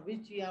needs for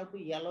which you have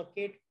to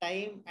allocate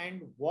time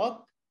and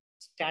work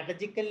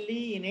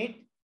strategically in it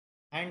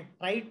and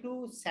try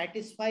to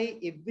satisfy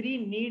every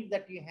need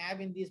that you have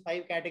in these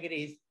 5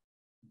 categories.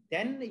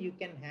 Then you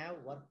can have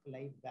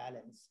work-life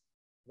balance.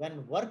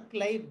 When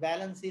work-life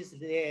balance is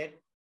there,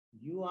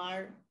 you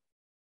are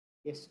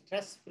a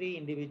stress-free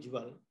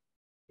individual.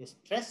 A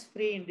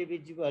stress-free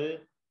individual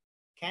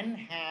can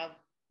have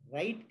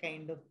right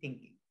kind of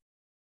thinking.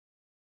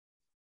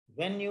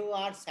 When you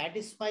are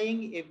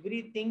satisfying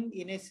everything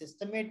in a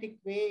systematic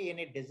way, in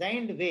a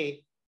designed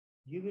way,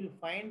 you will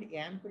find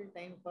ample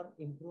time for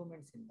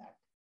improvements in that,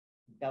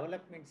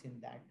 developments in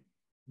that.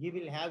 You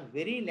will have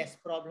very less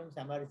problems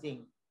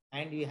emerging,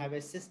 and you have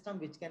a system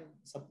which can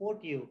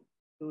support you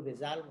to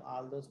resolve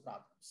all those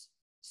problems.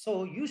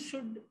 So you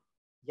should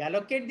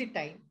allocate the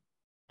time,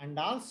 and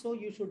also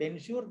you should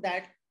ensure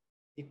that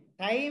the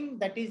time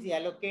that is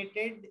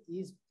allocated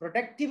is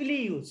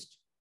productively used.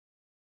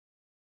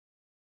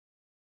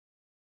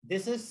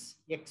 This is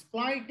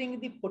exploiting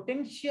the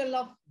potential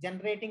of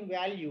generating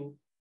value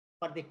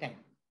for the time.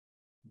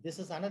 This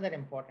is another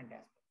important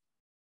aspect.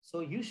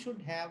 So you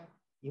should have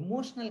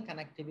emotional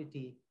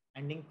connectivity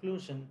and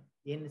inclusion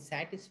in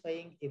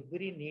satisfying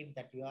every need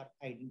that you are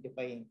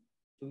identifying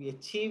to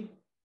achieve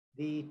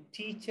the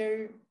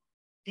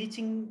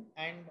teaching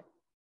and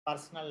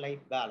personal life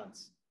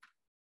balance.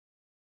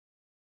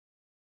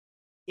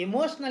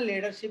 Emotional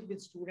leadership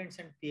with students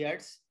and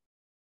peers.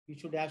 You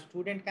should have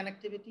student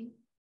connectivity,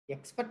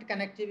 expert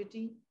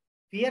connectivity,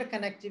 peer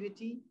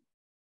connectivity.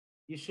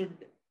 You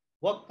should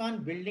work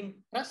on building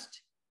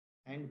trust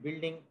and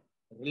building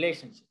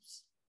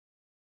relationships.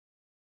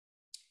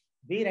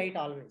 Be right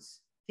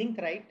always. Think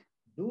right,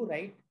 do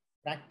right,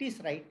 practice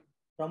right,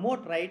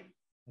 promote right,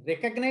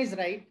 recognize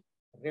right,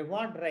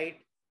 reward right,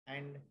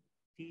 and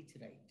teach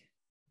right.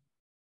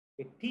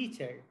 A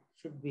teacher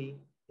should be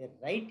a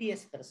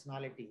righteous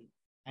personality,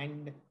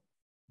 and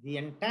the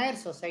entire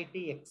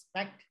society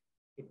expect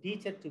a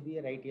teacher to be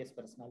a righteous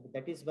personality.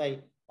 That is why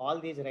all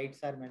these rights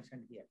are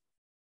mentioned here.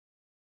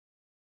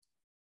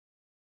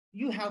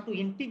 You have to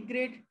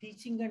integrate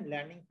teaching and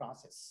learning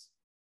process.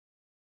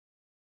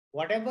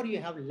 Whatever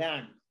you have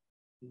learned,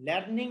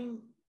 learning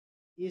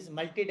is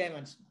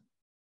multidimensional.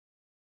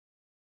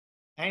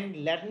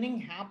 And learning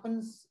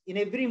happens in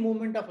every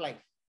moment of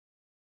life.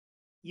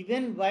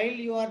 Even while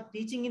you are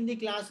teaching in the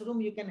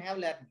classroom, you can have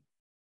learning.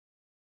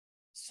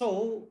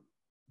 So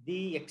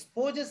the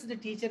exposures the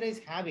teacher is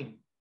having,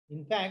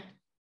 in fact,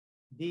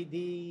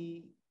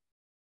 the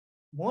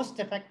most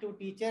effective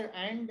teacher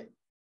and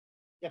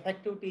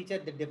effective teacher,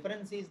 the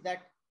difference is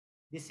that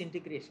this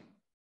integration.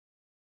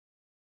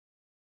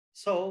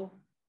 So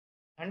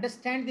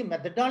understand the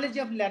methodology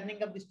of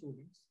learning of the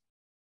students,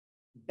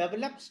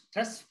 develop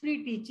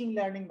stress-free teaching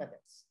learning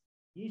methods.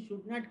 You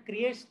should not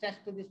create stress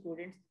to the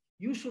students.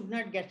 You should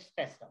not get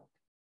stressed out.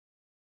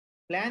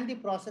 Plan the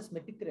process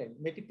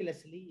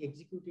meticulously,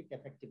 execute it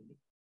effectively.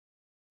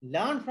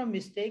 Learn from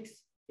mistakes,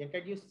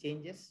 introduce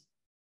changes,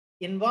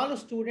 involve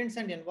students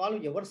and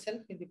involve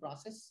yourself in the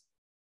process.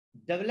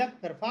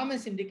 Develop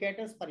performance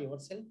indicators for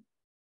yourself.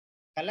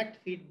 Collect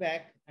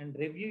feedback and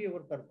review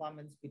your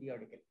performance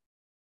periodically.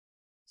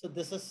 So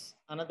this is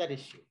another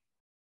issue.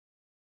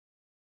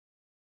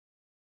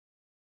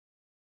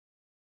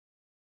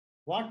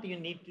 What you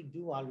need to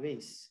do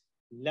always,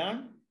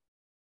 learn,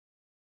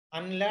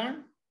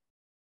 unlearn,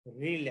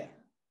 relearn.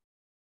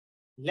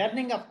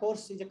 Learning, of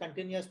course, is a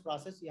continuous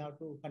process. You have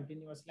to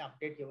continuously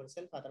update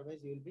yourself. Otherwise,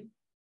 you will be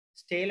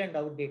stale and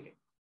outdated.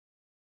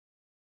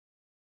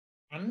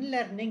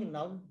 Unlearning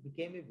now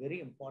became a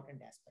very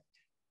important aspect.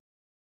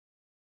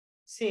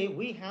 Say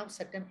we have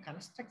certain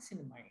constructs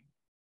in mind.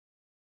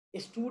 A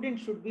student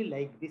should be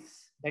like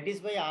this. That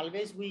is why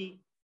always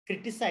we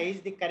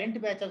criticize the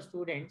current batch of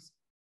students,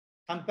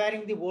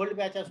 comparing the old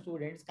batch of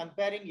students,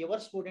 comparing your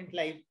student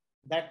life,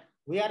 that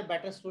we are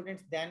better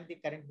students than the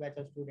current batch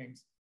of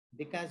students,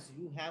 because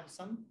you have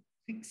some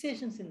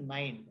fixations in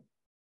mind,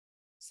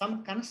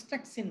 some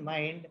constructs in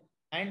mind,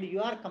 and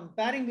you are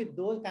comparing with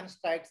those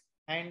constructs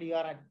and you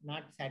are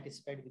not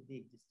satisfied with the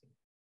existing.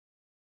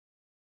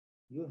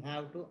 You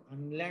have to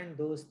unlearn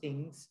those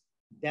things.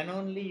 Then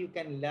only you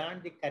can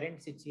learn the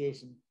current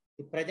situation,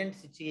 the present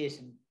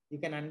situation. You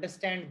can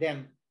understand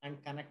them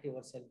and connect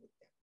yourself with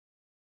them.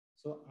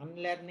 So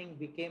unlearning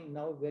became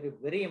now very,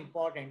 very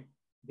important,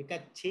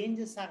 because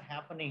changes are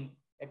happening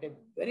at a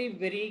very,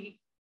 very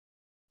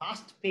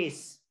fast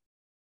pace,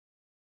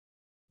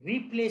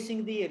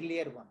 replacing the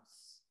earlier ones.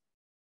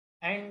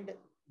 And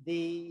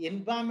the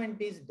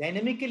environment is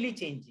dynamically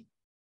changing.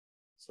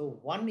 So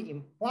one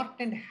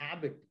important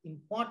habit,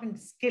 important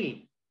skill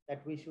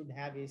that we should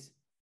have is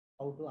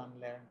how to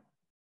unlearn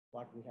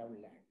what we have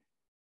learned.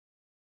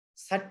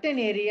 Certain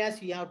areas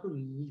we have to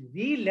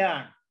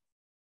relearn.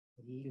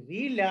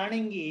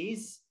 Relearning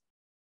is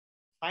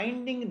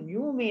finding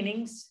new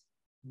meanings,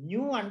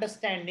 new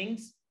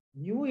understandings,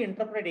 new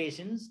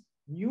interpretations,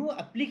 new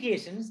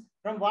applications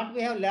from what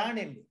we have learned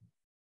in it.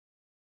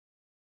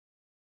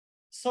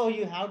 So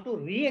you have to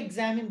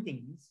re-examine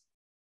things,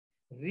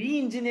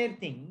 re-engineer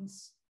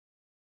things,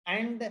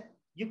 and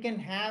you can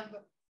have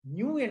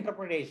new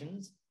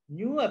interpretations,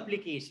 new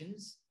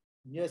applications,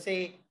 you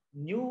say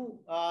new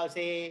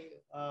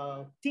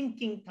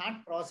thinking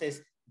thought process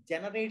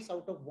generates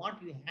out of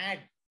what you had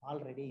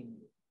already in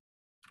you.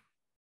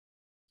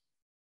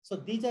 So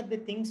these are the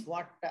things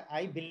what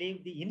I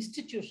believe the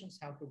institutions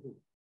have to do.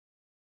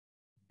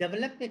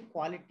 Develop a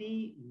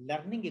quality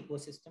learning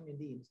ecosystem in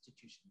the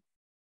institution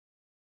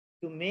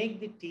to make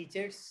the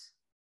teachers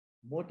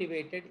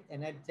motivated,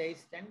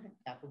 energized, and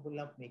capable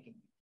of making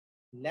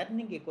it.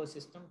 Learning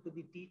ecosystem to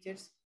the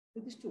teachers,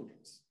 to the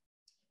students.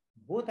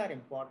 Both are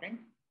important.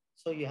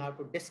 So you have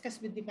to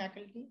discuss with the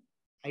faculty,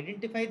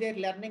 identify their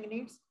learning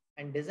needs,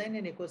 and design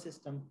an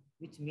ecosystem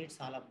which meets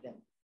all of them.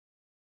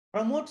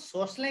 Promote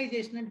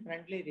socialization and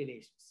friendly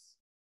relations.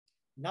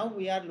 Now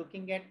we are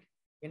looking at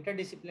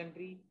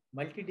interdisciplinary,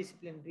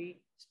 multidisciplinary,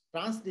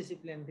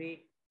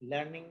 transdisciplinary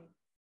learning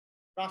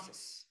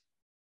process.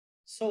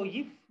 So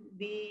if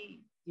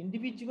the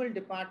individual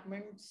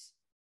departments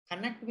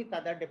connect with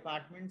other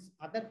departments,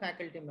 other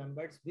faculty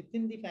members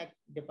within the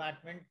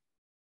department,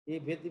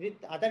 with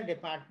other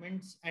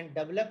departments, and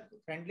develop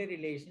friendly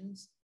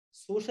relations,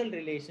 social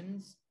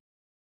relations,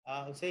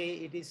 say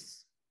it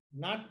is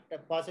not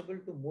possible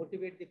to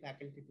motivate the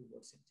faculty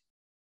towards it.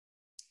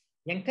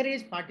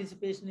 Encourage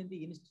participation in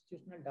the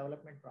institutional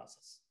development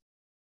process.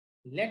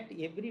 Let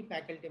every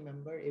faculty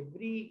member,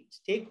 every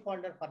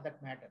stakeholder for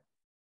that matter,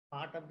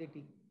 part of the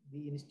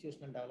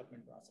institutional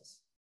development process.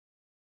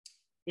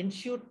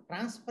 Ensure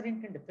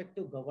transparent and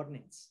effective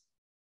governance.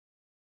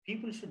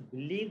 People should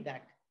believe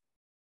that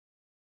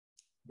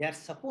they are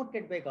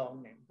supported by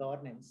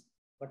governance,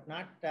 but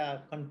not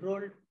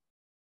controlled,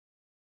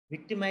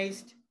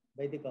 victimized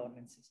by the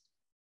governance system.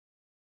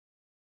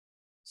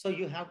 So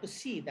you have to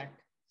see that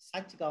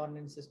such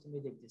governance system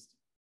is existing.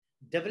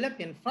 Develop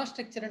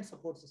infrastructure and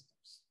support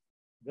systems.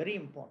 Very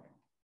important.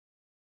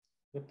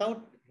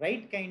 Without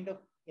right kind of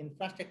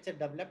infrastructure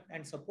developed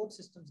and support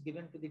systems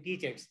given to the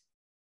teachers,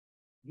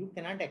 you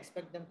cannot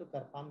expect them to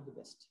perform the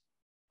best.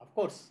 Of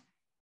course,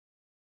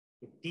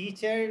 the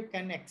teacher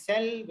can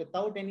excel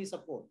without any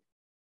support,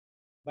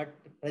 but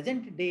the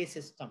present day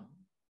system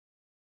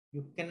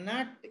You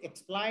cannot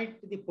exploit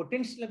the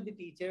potential of the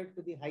teacher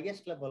to the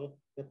highest level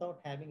without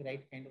having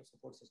right kind of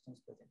support systems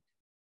present.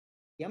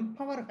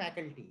 Empower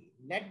faculty,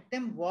 let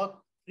them work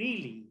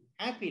freely,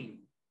 happily,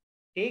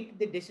 take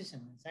the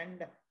decisions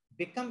and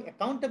become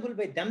accountable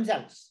by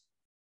themselves.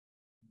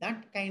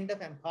 That kind of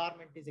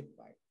empowerment is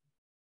required.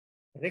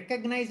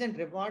 Recognize and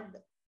reward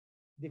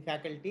the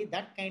faculty,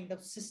 that kind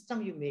of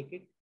system you make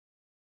it.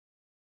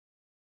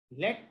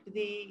 Let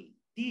the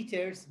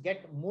teachers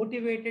get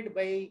motivated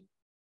by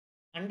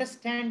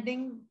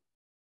understanding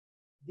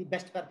the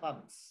best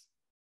performance.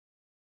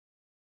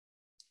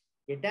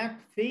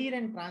 Adapt fair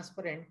and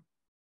transparent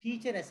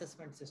teacher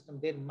assessment system.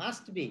 There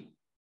must be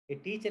a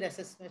teacher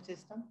assessment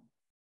system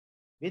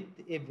with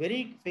a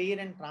very fair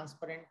and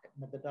transparent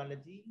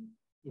methodology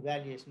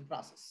evaluation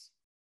process.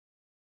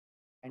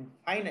 And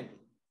finally,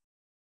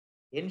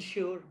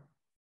 ensure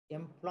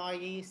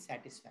employee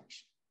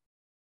satisfaction.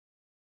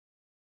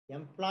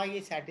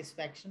 Employee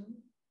satisfaction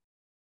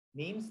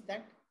means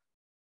that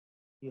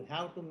you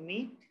have to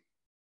meet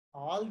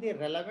all the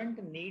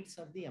relevant needs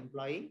of the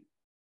employee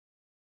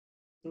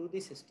through the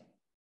system.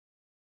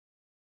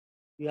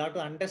 You have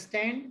to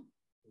understand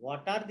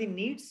what are the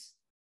needs.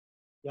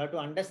 You have to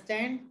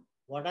understand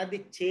what are the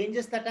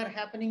changes that are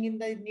happening in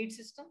the need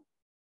system.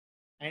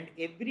 And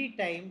every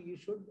time you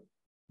should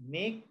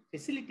make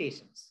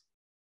facilitations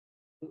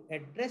to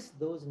address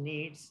those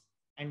needs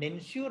and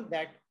ensure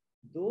that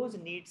those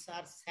needs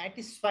are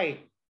satisfied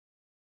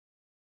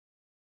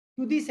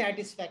to the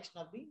satisfaction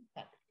of the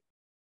faculty.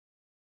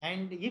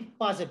 And if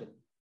possible,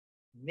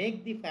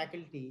 make the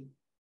faculty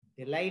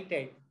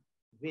delighted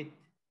with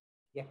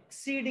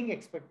exceeding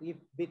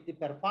with the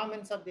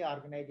performance of the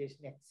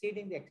organization,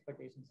 exceeding the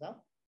expectations of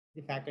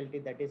the faculty.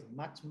 That is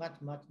much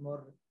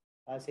more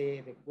as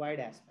a required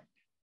aspect.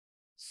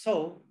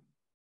 So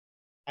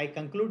I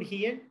conclude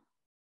here.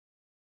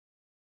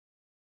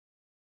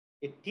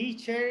 A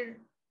teacher,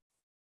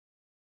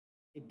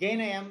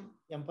 again I am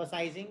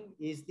emphasizing,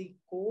 is the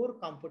core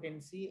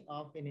competency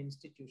of an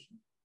institution.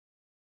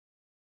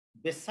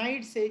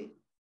 Besides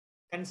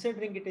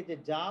considering it as a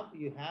job,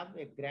 you have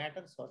a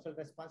greater social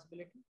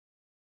responsibility.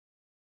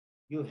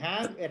 You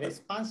have a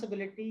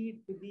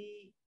responsibility to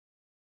the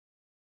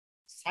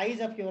size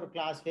of your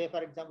class, where,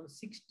 for example,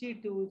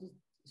 62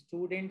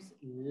 students'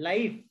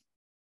 life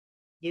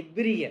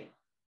every year.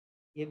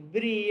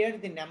 Every year,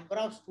 the number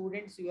of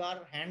students you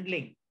are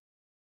handling,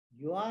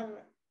 you are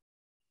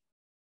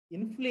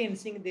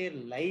influencing their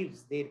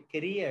lives, their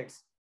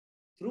careers.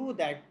 Through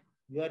that,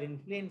 you are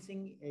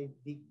influencing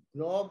the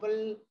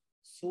global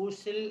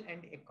social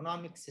and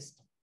economic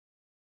system.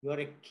 You are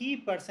a key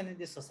person in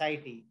the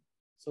society.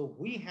 So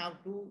we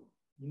have to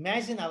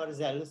imagine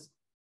ourselves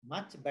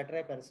much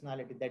better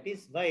personality. That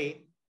is why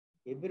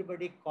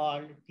everybody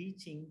called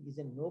teaching is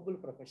a noble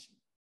profession.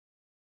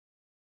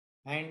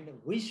 And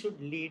we should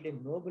lead a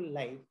noble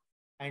life,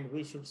 and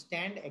we should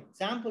stand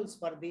examples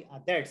for the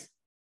others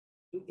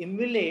to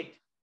emulate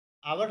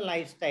our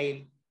lifestyle,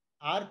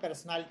 our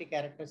personality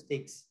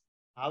characteristics,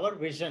 our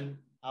vision,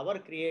 our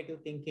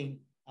creative thinking,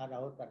 and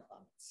our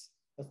performance.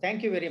 So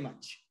thank you very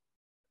much.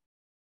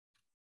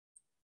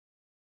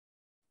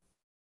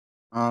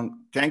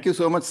 Thank you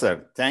so much,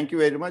 sir. Thank you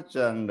very much.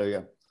 And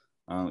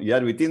you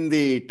are within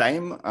the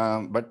time,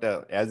 but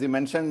as you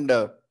mentioned,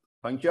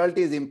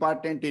 punctuality is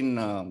important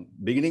in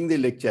beginning the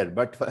lecture.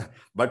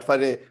 But for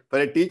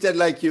a teacher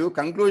like you,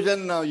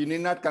 conclusion you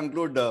need not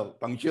conclude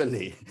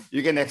punctually.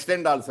 You can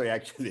extend also,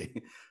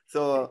 actually.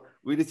 So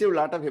we received a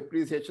lot of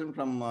appreciation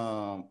from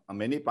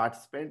many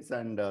participants,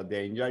 and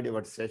they enjoyed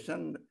your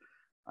session.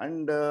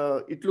 And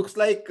it looks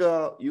like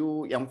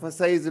you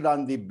emphasized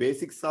on the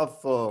basics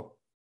of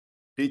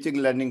teaching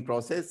learning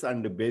process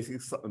and the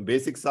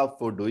basics of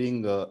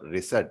doing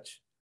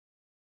research.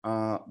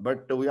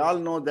 But we all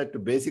know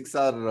that basics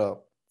are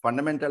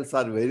fundamentals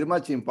are very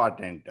much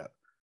important.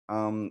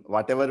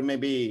 Whatever may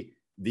be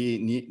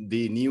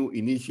the new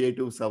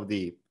initiatives of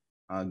the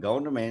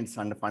governments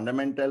and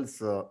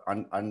fundamentals,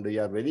 and we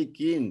are very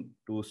keen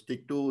to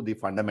stick to the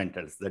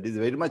fundamentals. That is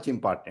very much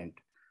important.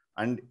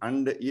 And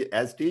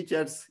as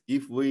teachers,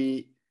 if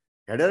we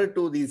adhere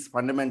to these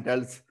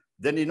fundamentals,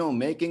 then,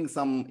 making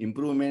some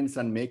improvements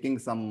and making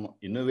some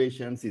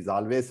innovations is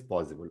always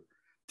possible.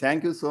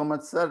 Thank you so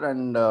much, sir.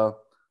 And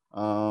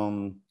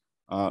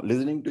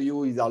listening to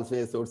you is also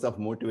a source of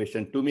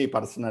motivation to me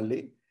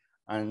personally.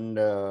 And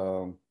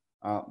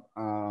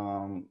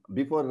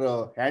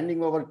before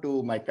handing over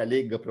to my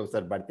colleague,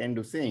 Professor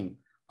Bhartendu Singh,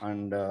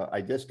 and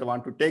I just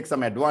want to take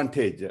some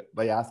advantage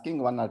by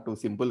asking one or two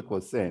simple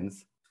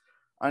questions.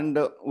 And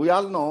we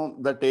all know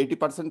that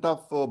 80%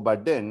 of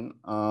burden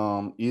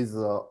is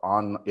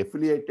on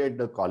affiliated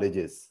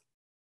colleges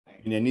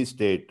in any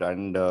state,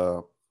 and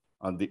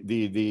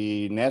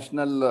the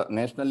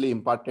nationally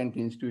important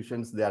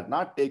institutions, they are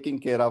not taking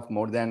care of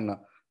more than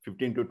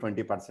 15 to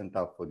 20%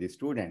 of the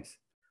students.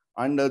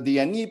 And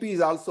the NEP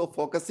is also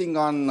focusing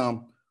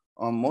on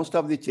most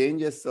of the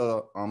changes.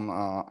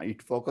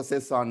 It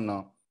focuses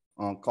on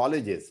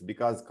colleges,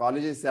 because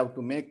colleges have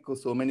to make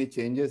so many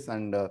changes,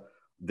 and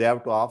They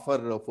have to offer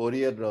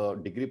 4-year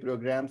degree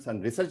programs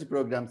and research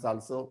programs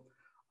also.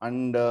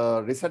 And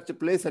research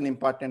plays an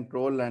important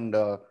role, and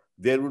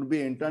there would be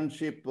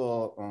internship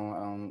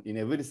in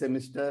every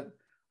semester.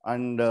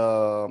 And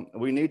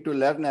we need to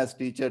learn as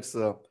teachers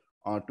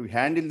to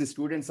handle the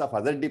students of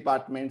other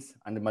departments,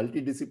 and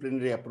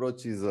multidisciplinary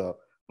approach is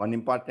one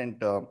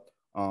important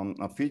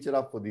feature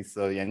of this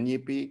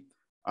NEP.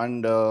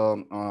 And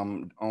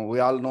we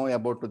all know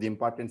about the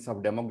importance of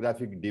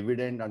demographic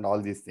dividend and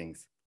all these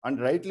things. And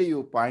rightly,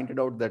 you pointed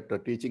out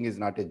that teaching is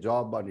not a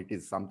job, and it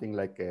is something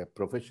like a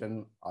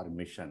profession or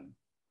mission.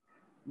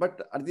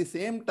 But at the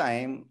same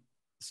time,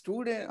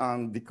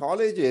 the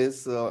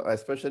colleges,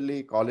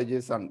 especially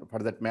colleges, and for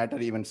that matter,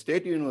 even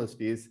state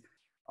universities,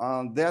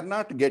 they are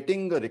not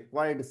getting the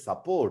required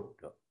support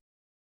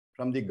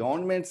from the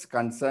governments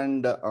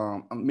concerned.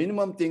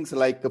 Minimum things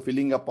like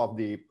filling up of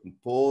the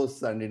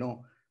posts, and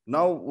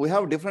now we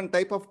have different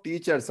type of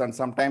teachers, and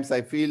sometimes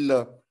I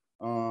feel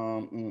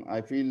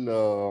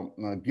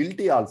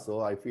guilty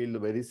also. I feel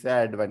very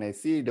sad when I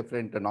see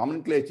different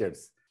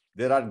nomenclatures.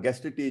 There are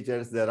guest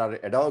teachers, there are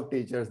ad hoc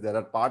teachers, there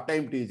are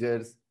part-time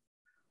teachers.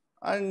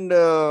 And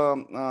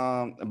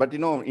but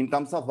in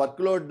terms of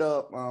workload,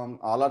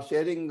 all are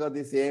sharing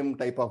the same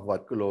type of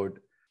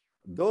workload.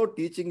 Though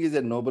teaching is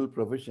a noble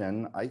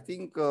profession, I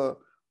think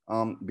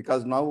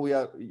because now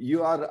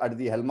you are at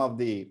the helm of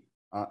the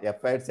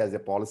affairs as a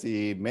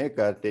policy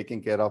maker,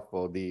 taking care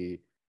of the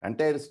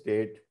entire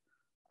state.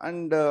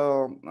 And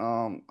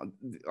I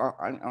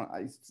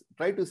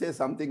try to say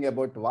something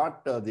about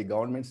what the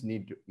governments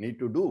need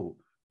to do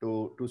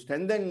to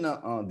strengthen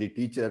the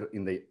teacher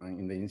in the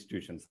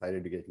institutions, higher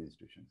education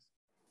institutions.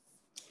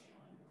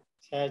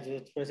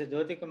 Professor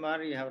Jyoti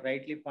Kumar, you have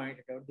rightly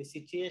pointed out, the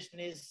situation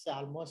is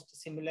almost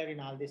similar in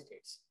all the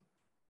states.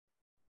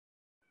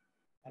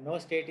 No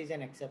state is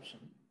an exception.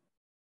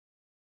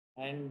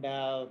 And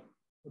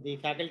the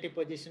faculty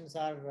positions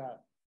are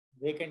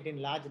vacant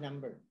in large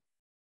number.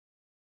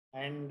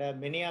 And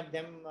many of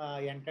them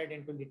entered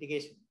into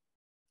litigation,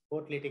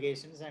 court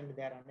litigations, and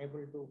they are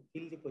unable to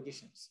fill the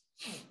positions.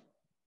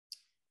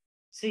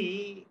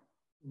 See,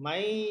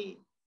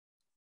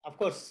 of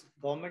course,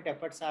 government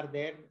efforts are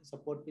there,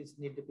 support is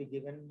need to be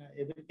given,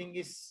 everything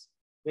is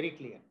very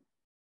clear.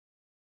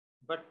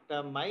 But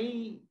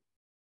my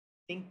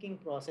thinking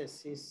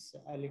process is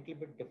a little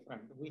bit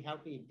different. We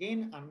have to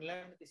again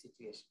unlearn the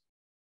situation.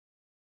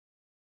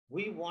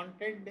 We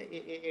wanted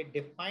a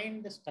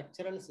defined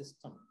structural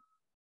system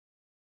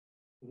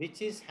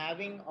which is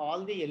having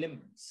all the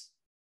elements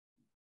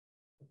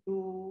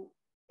to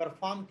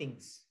perform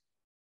things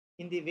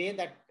in the way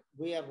that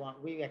we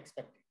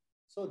expected.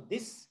 So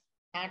this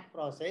thought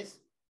process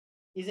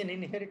is an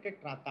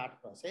inherited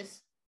thought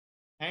process,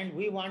 and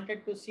we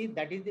wanted to see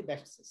that is the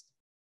best system.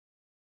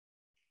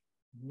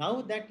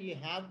 Now that you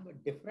have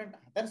different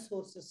other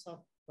sources of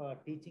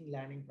teaching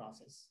learning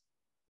process,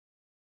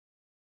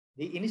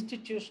 the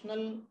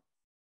institutional,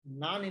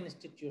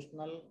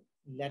 non-institutional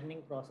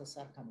learning process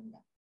are coming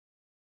up.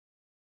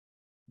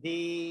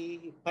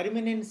 The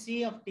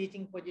permanency of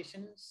teaching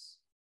positions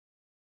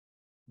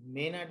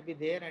may not be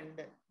there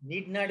and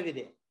need not be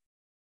there.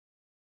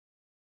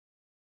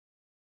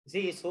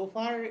 See, so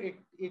far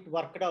it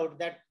worked out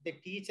that the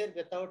teacher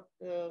without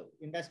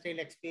industrial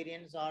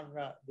experience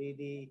or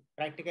the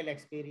practical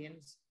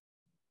experience,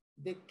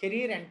 the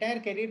entire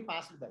career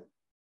passed by.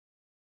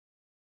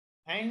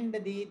 And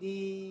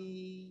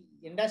the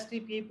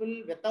industry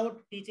people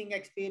without teaching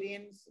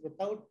experience,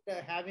 without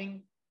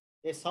having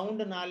a sound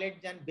knowledge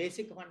and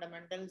basic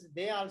fundamentals,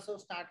 they also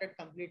started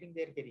completing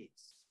their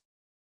careers.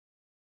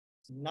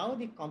 Now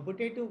the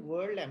competitive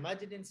world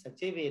emerged in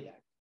such a way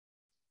that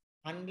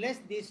unless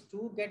these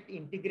two get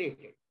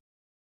integrated,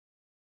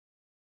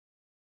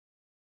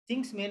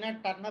 things may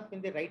not turn up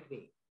in the right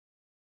way.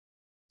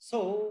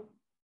 So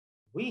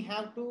we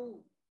have to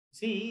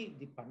see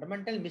the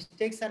fundamental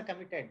mistakes are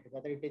committed,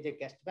 whether it is a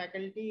guest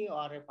faculty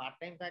or a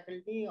part-time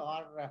faculty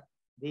or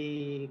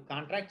the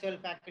contractual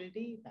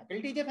faculty.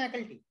 Faculty is a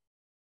faculty.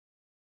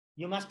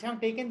 You must have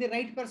taken the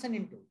right person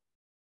into.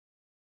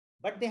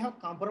 But they have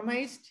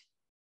compromised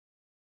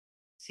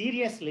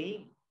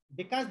seriously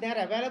because they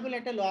are available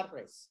at a lower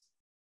price.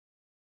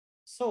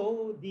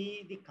 So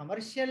the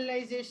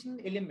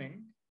commercialization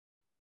element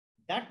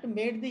that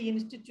made the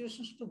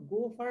institutions to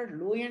go for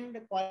low-end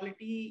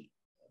quality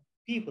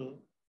people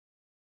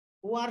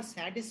who are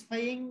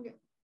satisfying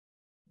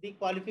the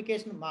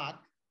qualification mark,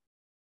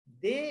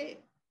 they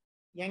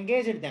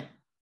engaged them.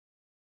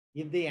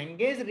 If they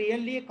engage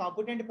really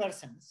competent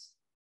persons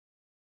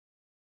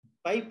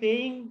by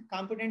paying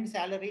competent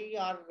salary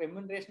or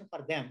remuneration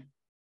for them,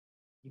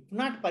 if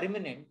not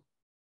permanent,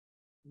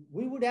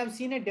 we would have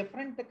seen a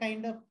different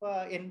kind of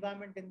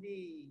environment in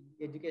the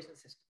education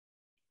system.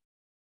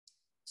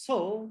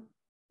 So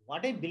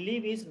what I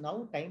believe is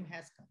now time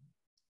has come.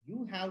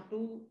 You have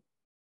to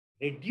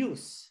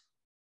reduce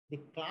the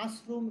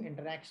classroom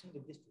interaction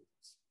with the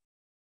students.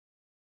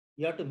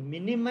 You have to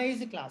minimize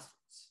the classrooms.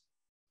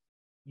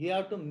 You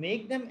have to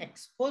make them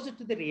exposed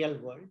to the real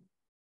world,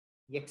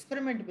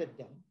 experiment with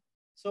them,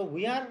 So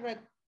we are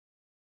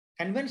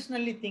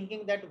conventionally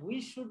thinking that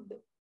we should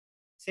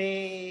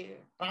say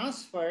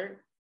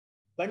transfer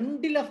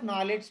bundle of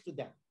knowledge to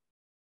them.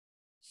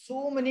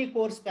 So many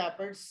course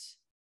papers,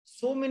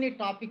 so many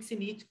topics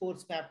in each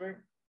course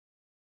paper.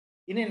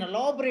 In an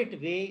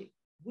elaborate way,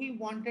 we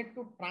wanted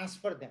to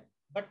transfer them.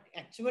 But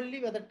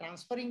actually, whether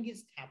transferring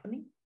is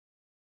happening,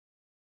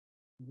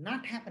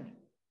 not happening.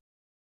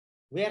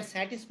 We are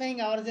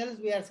satisfying ourselves,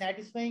 we are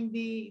satisfying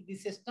the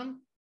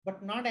system,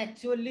 but not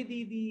actually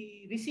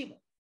the receiver.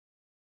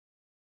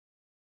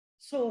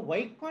 So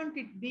why can't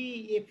it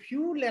be a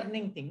few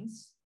learning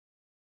things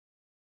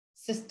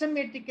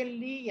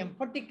systematically,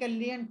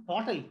 empathically, and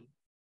totally,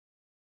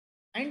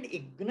 and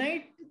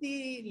ignite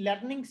the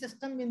learning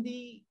system in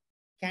the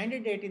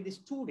candidate, in the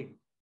student,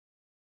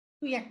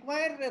 to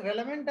acquire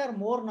relevant or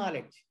more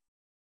knowledge?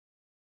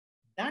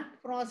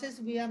 That process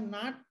we have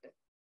not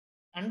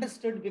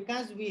understood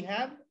because we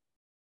have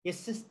a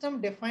system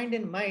defined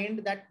in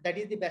mind that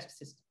is the best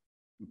system.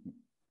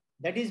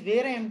 That is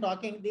where I am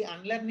talking. The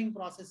unlearning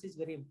process is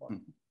very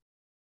important.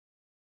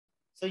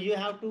 So you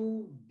have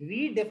to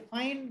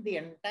redefine the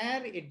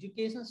entire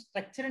education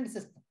structure and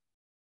system.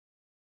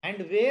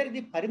 And where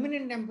the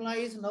permanent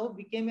employees now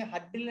became a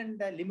hurdle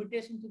and a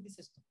limitation to the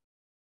system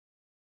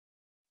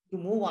to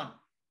move on.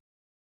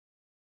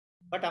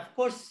 But of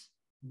course,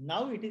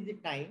 now it is the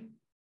time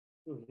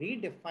to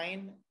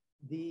redefine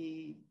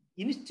the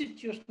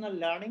institutional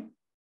learning,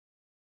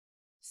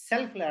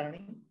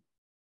 self-learning,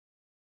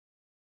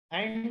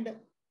 and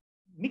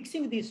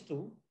mixing these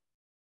two.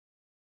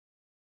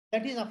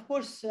 That is, of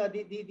course,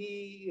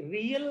 the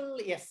real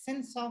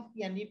essence of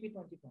the NEP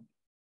 2020.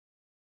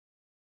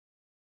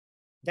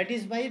 That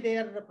is why they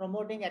are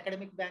promoting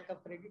academic bank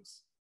of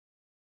credits,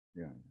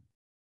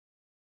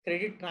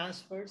 credit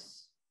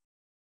transfers,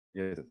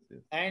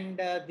 and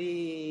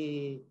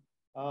the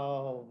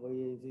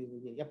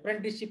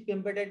apprenticeship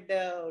embedded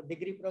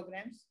degree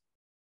programs.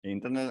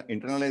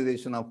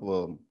 Internalization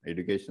of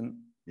education.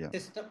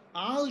 System.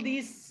 All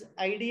these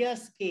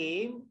ideas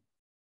came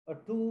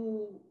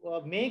to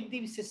make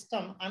the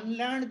system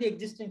unlearn the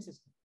existing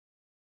system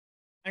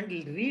and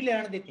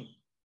relearn the thing.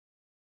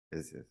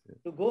 Yes.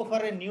 To go for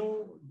a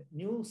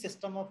new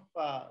system of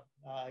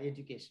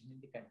education in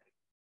the country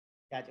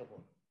as a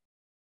whole.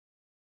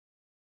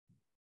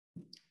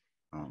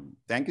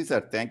 Thank you,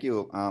 sir. Thank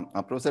you.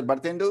 Professor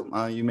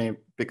Bhartendu, you may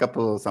pick up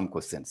some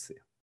questions.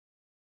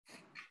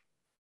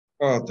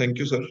 Thank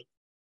you, sir.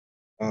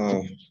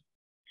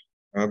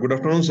 Good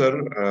afternoon,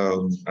 sir.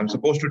 I'm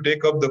supposed to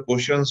take up the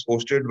questions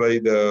posted by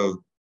the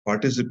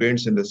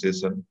participants in the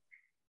session.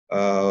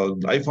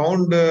 I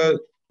found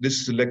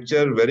this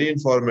lecture very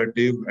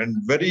informative and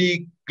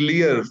very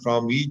clear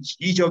from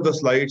each of the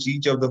slides.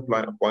 Each of the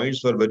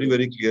points were very,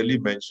 very clearly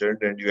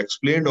mentioned, and you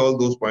explained all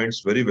those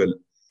points very well.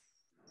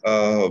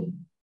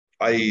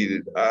 I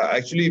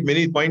actually,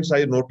 many points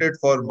I noted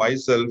for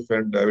myself,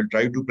 and I will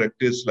try to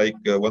practice. Like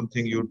one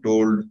thing you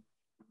told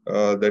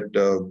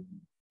that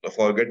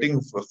for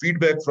getting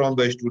feedback from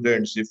the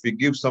students, if we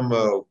give some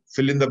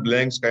fill in the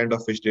blanks kind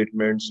of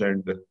statements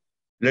and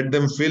let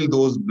them fill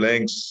those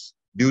blanks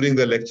during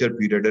the lecture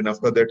period, and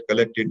after that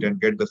collect it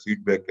and get the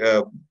feedback.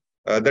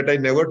 That I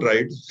never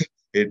tried.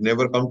 It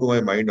never come to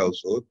my mind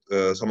also.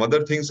 Some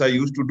other things I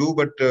used to do,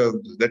 but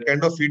that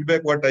kind of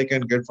feedback what I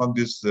can get from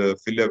this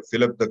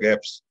fill up the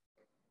gaps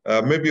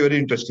may be very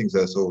interesting,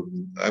 sir. So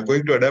I'm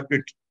going to adapt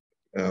it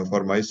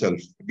for myself.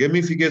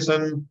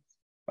 Gamification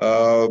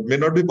may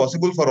not be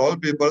possible for all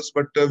papers,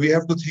 but we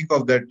have to think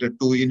of that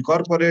to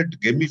incorporate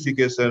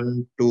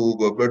gamification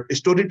to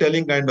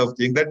storytelling kind of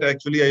thing. That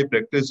actually I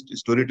practiced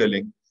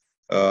storytelling.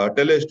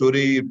 Tell a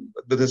story,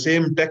 the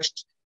same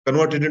text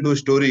converted into a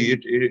story.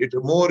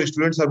 More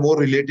students are more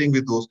relating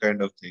with those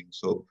kind of things.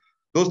 So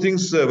those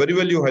things very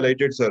well you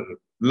highlighted, sir.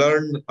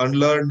 Learn,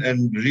 unlearn,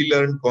 and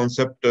relearn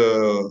concept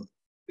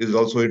is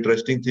also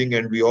interesting thing,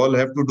 and we all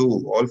have to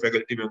do, all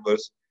faculty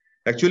members.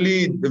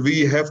 Actually,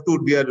 we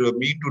are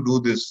meant to do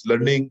this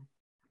learning,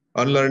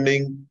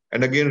 unlearning,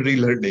 and again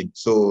relearning.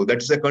 So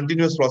that's a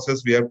continuous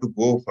process we have to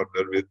go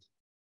further with.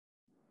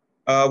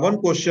 One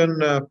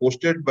question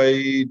posted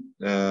by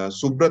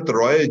Subrat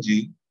Roy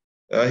ji.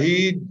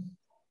 He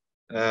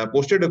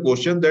posted a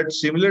question that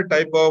similar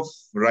type of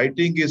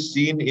writing is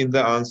seen in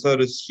the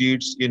answer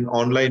sheets in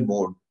online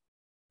mode.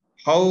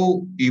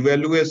 How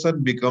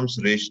evaluation becomes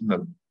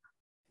rational?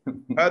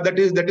 That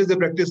is the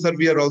practice that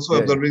we are also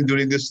observing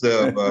during this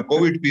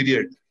COVID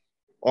period.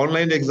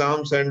 Online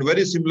exams and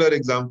very similar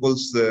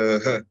examples,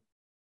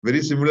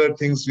 very similar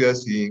things we are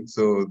seeing.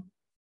 So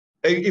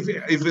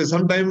if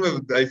sometimes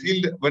I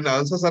feel when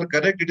answers are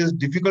correct, it is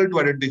difficult to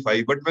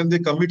identify. But when they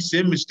commit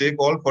same mistake,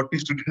 all 40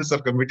 students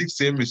are committing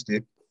same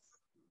mistake.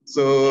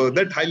 So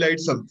that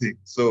highlights something.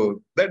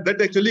 So that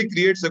actually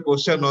creates a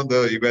question on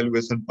the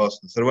evaluation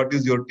process. So what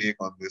is your take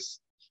on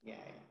this? Yeah.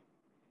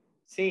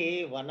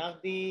 See, one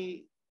of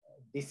the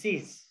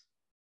disease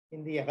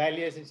in the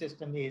evaluation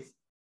system is,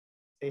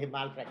 say,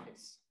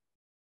 malpractice.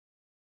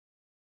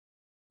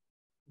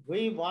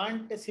 We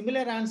want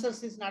similar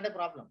answers is not a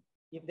problem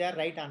if they are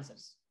right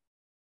answers.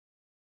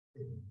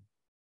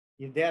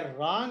 If they are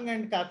wrong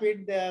and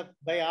copied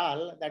by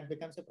all, that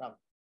becomes a problem.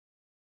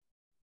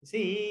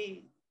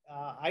 See,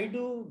 I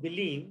do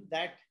believe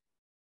that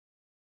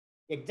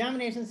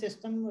examination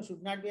system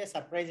should not be a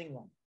surprising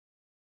one.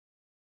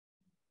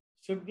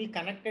 Should be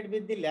connected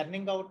with the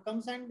learning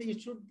outcomes, and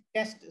it should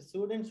test.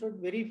 Students should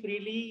very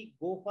freely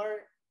go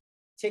for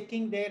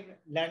checking their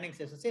learning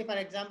system. Say, for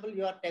example,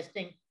 you are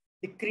testing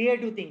the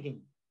creative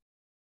thinking.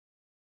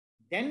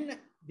 Then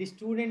the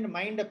student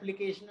mind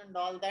application and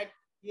all that,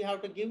 you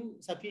have to give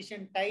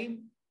sufficient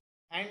time,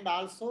 and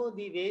also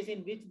the ways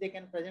in which they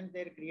can present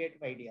their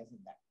creative ideas in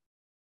that.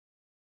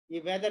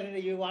 Whether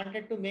you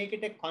wanted to make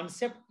it a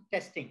concept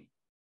testing,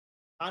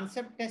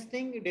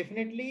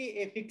 definitely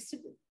a fixed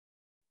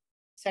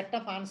set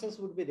of answers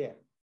would be there.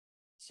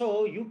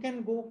 So you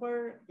can go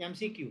for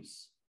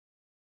MCQs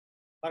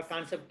for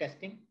concept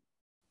testing.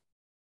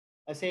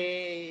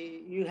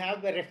 Say you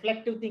have a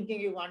reflective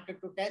thinking you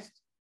wanted to test,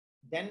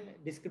 then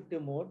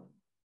descriptive mode.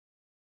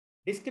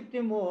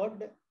 Descriptive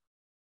mode,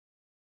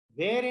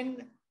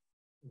 wherein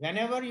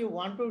whenever you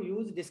want to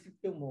use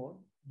descriptive mode,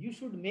 you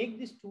should make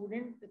the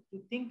student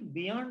to think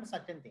beyond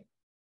certain thing.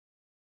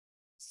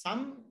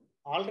 Some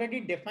already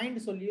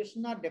defined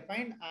solution or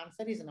defined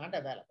answer is not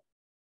available.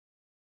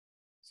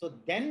 So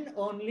then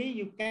only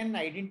you can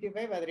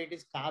identify whether it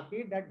is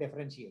copied or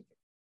differentiated.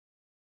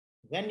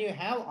 When you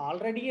have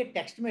already a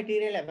text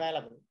material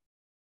available,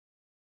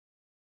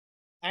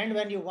 and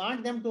when you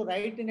want them to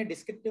write in a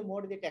descriptive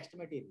mode the text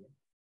material,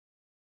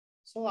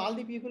 so all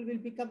the people will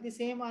pick up the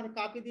same or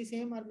copy the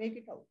same or make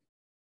it out.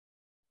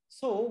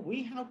 So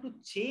we have to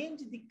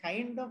change the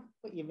kind of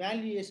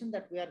evaluation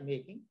that we are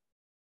making,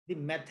 the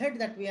method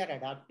that we are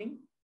adopting,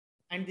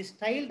 and the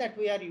style that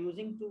we are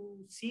using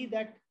to see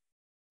that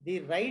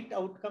the right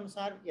outcomes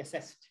are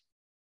assessed.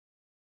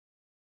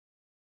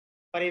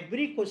 For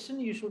every question,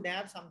 you should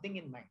have something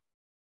in mind.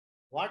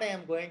 What I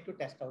am going to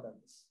test out of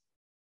this.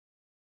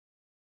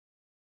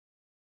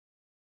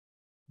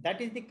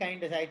 That is the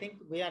kind of, I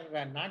think we are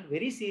not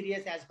very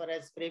serious as far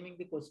as framing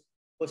the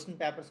question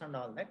papers and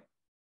all that.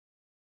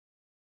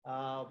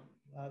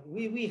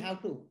 We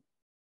have to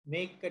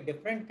make a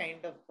different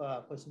kind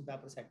of question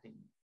paper setting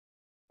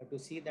to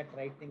see that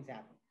right things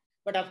happen.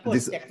 But of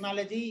course,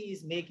 technology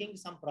is making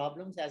some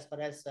problems as far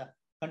as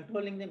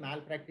controlling the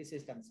malpractice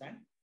is concerned.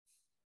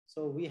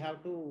 So we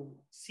have to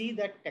see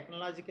that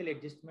technological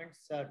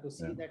adjustments to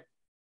see that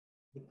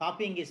the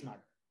copying is not.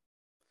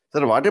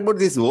 Sir, what about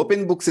this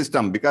open book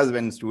system? Because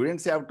when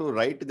students have to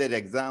write their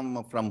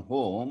exam from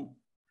home,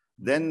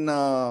 then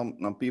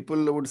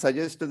people would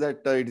suggest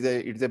that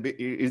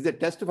it's a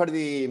test for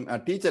the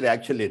teacher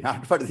actually,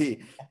 not for the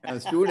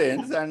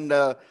students,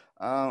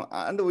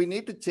 and we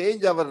need to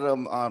change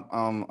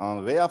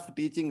our way of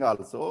teaching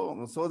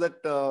also, so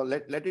that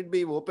let it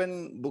be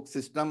open book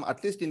system,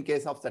 at least in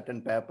case of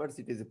certain papers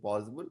it is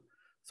possible,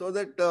 so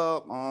that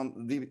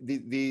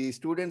the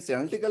students'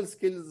 analytical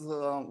skills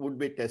would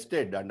be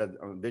tested,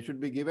 and they should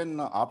be given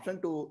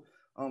option to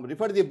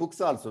refer the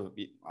books also.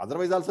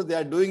 Otherwise, also they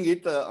are doing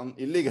it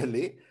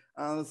illegally.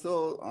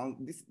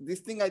 This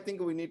thing, I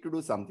think we need to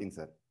do something,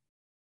 sir.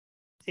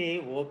 See,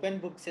 open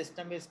book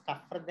system is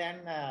tougher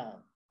than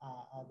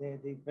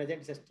the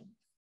present system.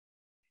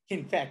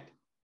 In fact,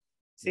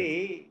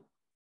 see,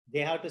 they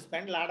have to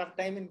spend a lot of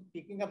time in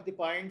picking up the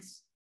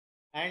points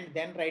and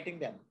then writing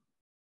them.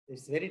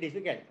 It's very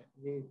difficult.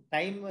 The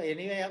time,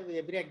 anyway,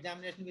 every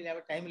examination will have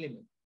a time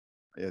limit.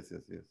 Yes.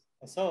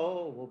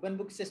 So, open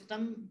book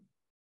system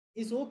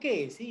is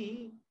okay.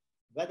 See,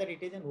 whether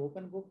it is an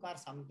open book or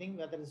something,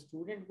 whether the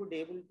student would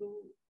able to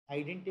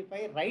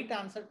identify right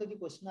answer to the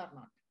question or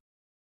not.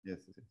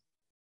 Yes.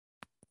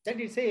 That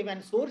is, say,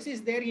 when source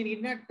is there, you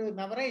need not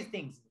memorize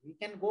things. You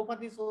can go for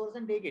the source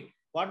and take it.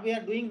 What we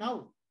are doing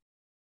now,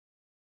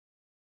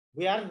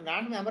 we are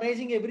not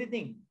memorizing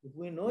everything. If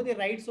we know the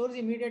right source,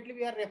 immediately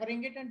we are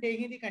referring it and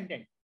taking the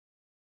content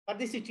for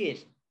the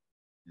situation.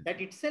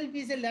 That itself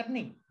is a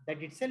learning.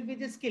 That itself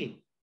is a skill.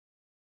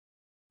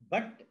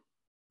 But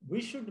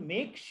we should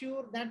make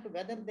sure that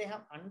whether they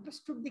have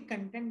understood the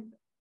content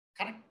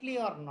correctly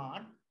or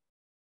not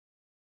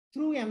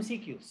through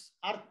MCQs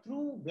or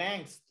through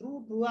blanks,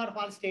 through true or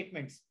false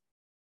statements.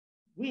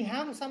 We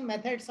have some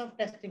methods of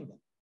testing them.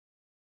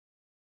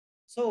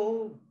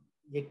 So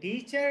a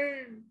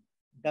teacher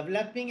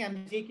developing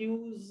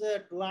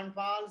MCQs, true and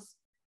false,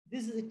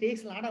 it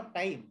takes a lot of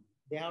time.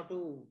 They have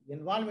to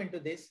involve into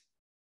this,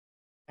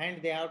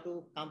 and they have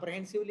to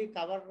comprehensively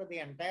cover the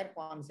entire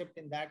concept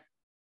in that.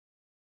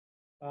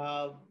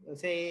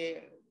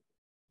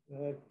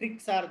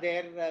 Tricks are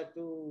there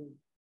to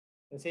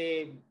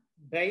say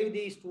drive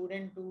the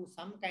student to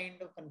some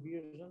kind of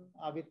confusion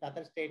with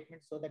other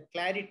statements, so that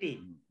clarity,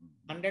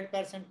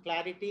 100%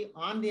 clarity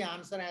on the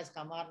answer has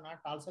come or not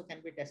also can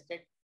be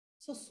tested.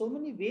 So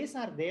many ways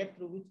are there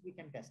through which we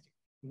can test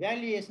it.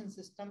 Evaluation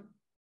system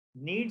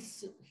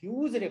needs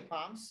huge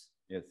reforms.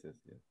 Yes.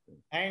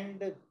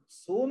 And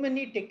so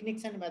many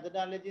techniques and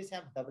methodologies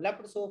have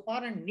developed so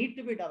far and need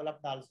to be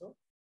developed also,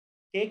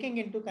 taking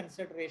into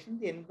consideration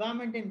the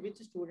environment in which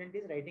student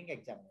is writing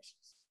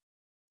examinations.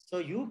 So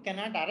you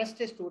cannot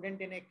arrest a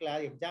student in a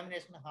class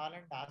examination hall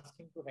and ask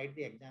him to write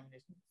the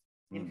examination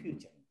in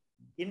future.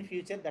 In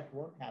future, that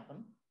won't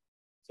happen.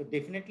 So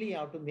definitely you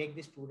have to make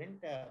the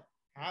student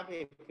have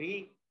a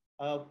free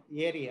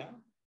area,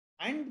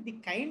 and the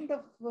kind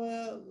of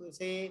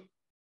say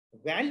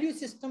value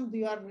system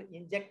you are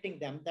injecting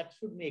them, that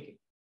should make it.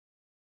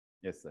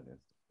 Yes, sir. Yes.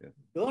 Yes.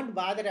 Don't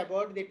bother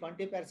about the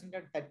 20%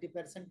 or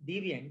 30%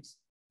 deviants.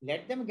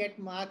 Let them get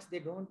marks. They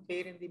don't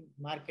fare in the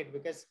market,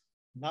 because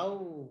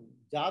now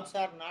jobs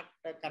are not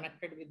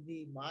connected with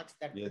the marks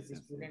that the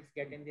students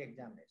get in the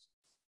examination.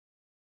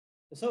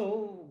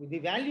 So the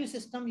value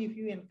system, if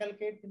you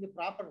inculcate in the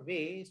proper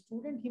way,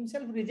 student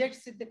himself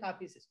rejects the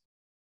copy system.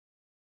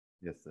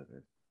 Yes, sir.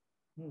 Yes.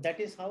 That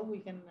is how we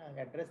can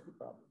address the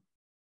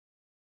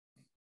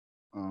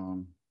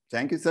problem.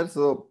 Thank you, sir.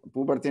 So,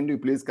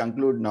 Puparthendu, please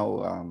conclude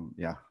now.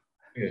 Yeah.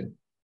 Okay.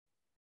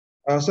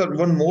 Sir,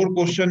 one more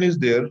question is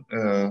there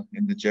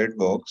in the chat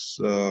box.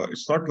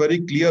 It's not very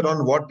clear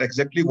on what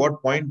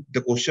point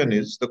the question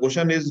is. The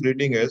question is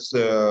reading as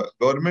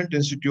government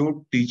institute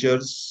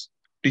teachers,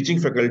 teaching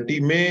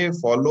faculty may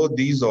follow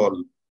these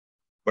all,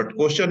 but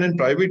question in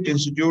private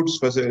institutes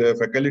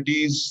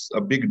faculty is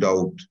a big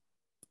doubt.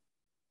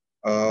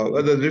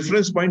 The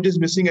reference point is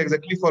missing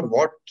exactly for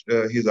what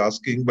he's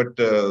asking, but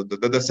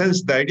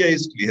the idea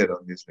is clear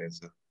on this one,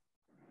 sir.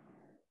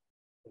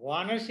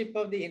 Ownership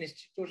of the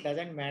institute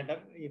doesn't matter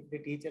if the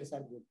teachers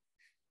are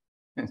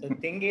good. So the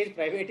thing is,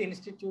 private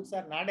institutes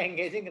are not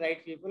engaging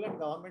right people, and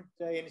government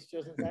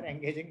institutions are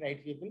engaging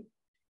right people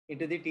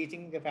into the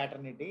teaching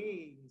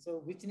fraternity.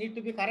 So which need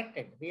to be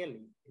corrected,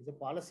 really. The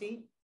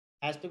policy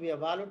has to be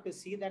evolved to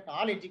see that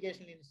all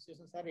educational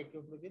institutions are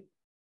equipped with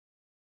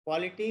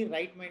quality,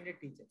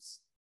 right-minded teachers.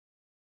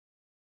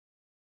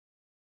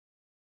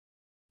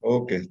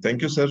 Okay,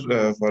 thank you, sir,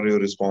 for your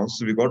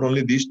response. We got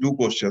only these two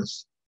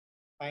questions.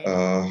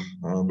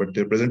 But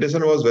the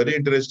presentation was very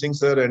interesting,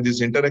 sir, and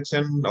this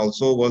interaction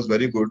also was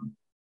very good.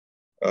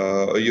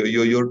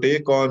 Your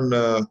take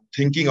on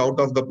thinking out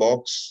of the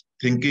box,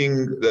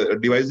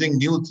 devising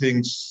new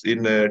things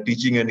in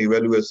teaching and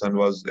evaluation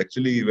was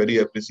actually very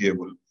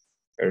appreciable.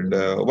 And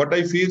what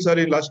I feel, sir,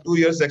 in last 2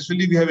 years,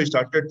 actually we have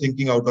started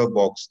thinking out of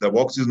box. The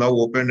box is now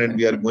open, and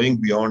we are going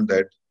beyond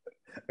that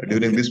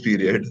during this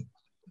period.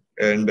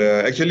 And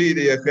actually,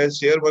 if I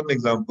share one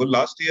example,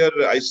 last year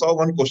I saw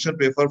one question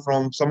paper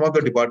from some of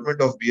the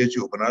department of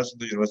BHU, Banaras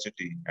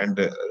University, and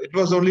it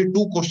was only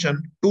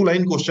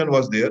two-line question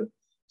was there.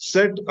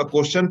 Set a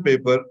question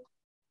paper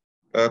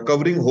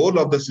covering whole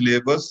of the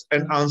syllabus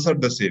and answer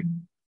the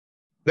same.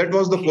 That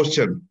was the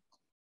question.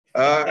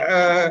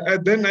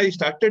 And then I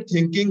started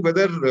thinking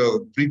whether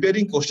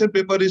preparing question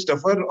paper is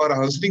tougher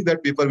or answering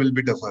that paper will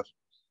be tougher.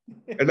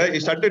 And I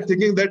started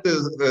thinking that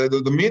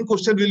the main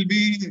question will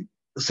be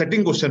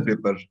setting question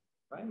paper,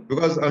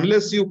 because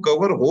unless you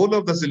cover whole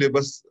of the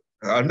syllabus,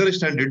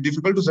 understand it,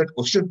 difficult to set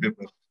question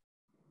paper.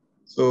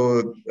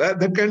 So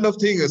that kind of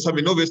thing, some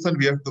innovation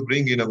we have to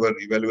bring in our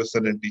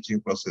evaluation and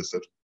teaching process,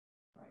 sir.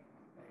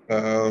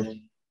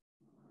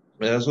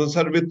 So,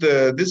 sir, with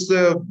this,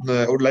 I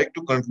would like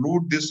to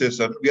conclude this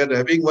session. We are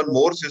having one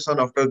more session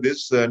after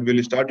this, and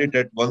we'll start it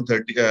at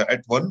 1:30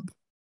 at 1.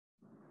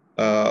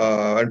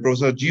 And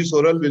Professor G.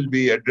 Soral will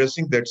be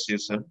addressing that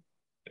session.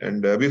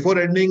 And before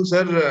ending,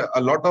 sir, a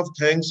lot of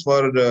thanks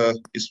for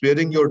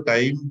sparing your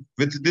time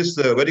with this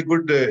very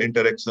good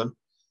interaction.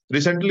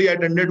 Recently, I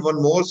attended one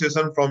more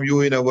session from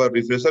you in our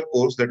refresher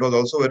course. That was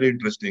also very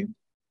interesting.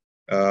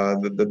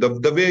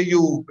 The way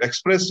you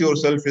express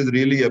yourself is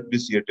really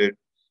appreciated.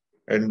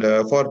 And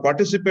for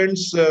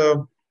participants,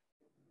 Professor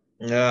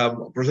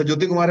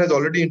Jyoti Kumar has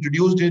already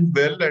introduced it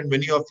well, and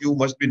many of you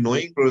must be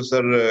knowing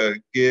Professor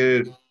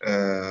K.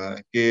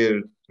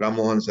 Rama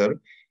Mohan, sir.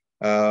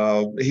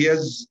 He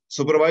has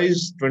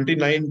supervised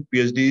 29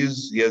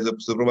 PhDs. He has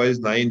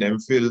supervised 9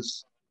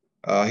 MPhils.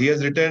 He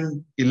has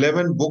written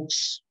 11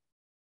 books.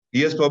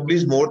 He has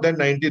published more than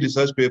 90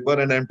 research papers,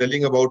 and I'm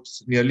telling about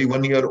nearly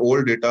 1 year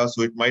old data,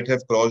 so it might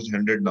have crossed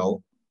 100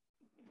 now.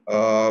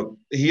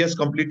 He has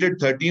completed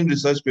 13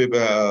 research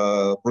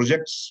paper,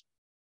 projects,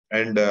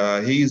 and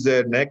he is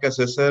a NAC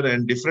assessor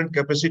and different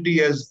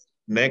capacity as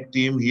NAC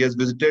team. He has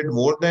visited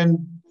more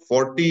than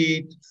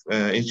 40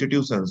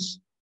 institutions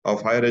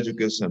of higher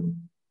education.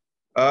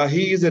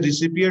 He is a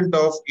recipient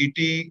of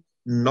ET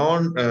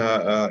Now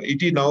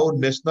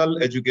National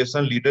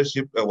Education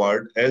Leadership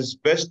Award as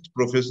Best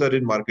Professor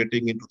in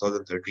Marketing in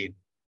 2013.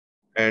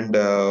 And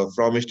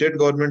from State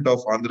Government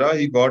of Andhra,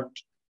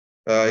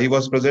 he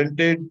was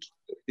presented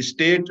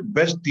State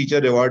Best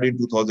Teacher Award in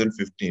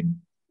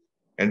 2015.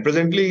 And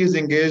presently he is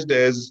engaged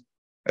as,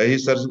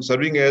 he's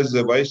serving as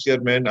Vice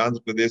Chairman,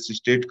 Andhra Pradesh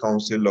State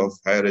Council of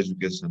Higher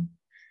Education.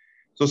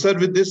 So, sir,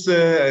 with this,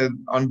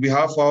 on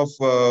behalf of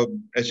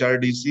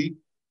HRDC,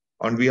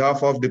 on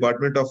behalf of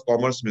Department of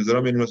Commerce,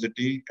 Mizoram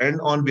University, and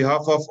on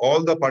behalf of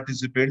all the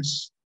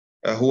participants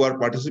who are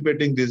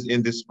participating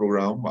in this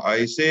program,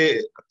 I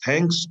say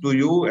thanks to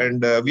you,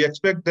 and we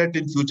expect that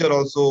in future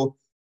also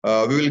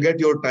we will get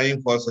your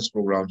time for such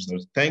programs, sir.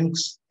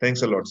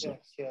 Thanks a lot, sir.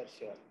 Sure.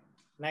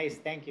 Nice.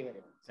 Thank you very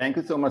much. Thank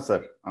you so much,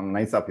 sir.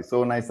 Nice of you.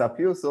 So nice of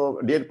you.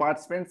 So, dear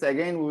participants,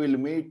 again, we will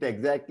meet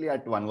exactly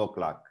at 1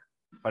 o'clock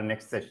for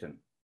next session.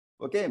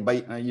 Okay,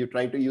 you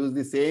try to use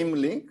the same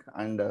link,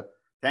 and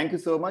thank you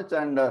so much.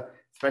 And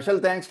special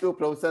thanks to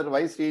Professor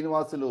Y.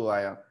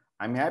 Srinivasulu.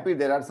 I'm happy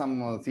there are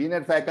some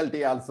senior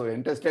faculty also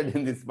interested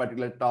in this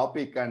particular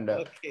topic, and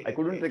I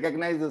couldn't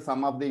recognize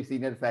some of the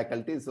senior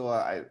faculty. So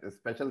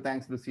special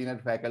thanks to senior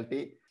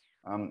faculty,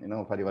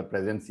 for your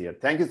presence here.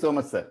 Thank you so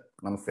much, sir.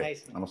 Namaste.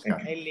 Nice. Namaskar.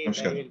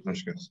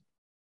 Namaskar.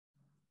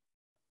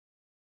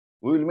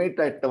 We will meet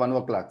at 1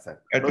 o'clock,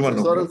 sir. At Professor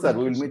 1 Sorrel, o'clock. sir,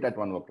 we will meet at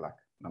 1 o'clock.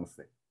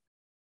 Namaste.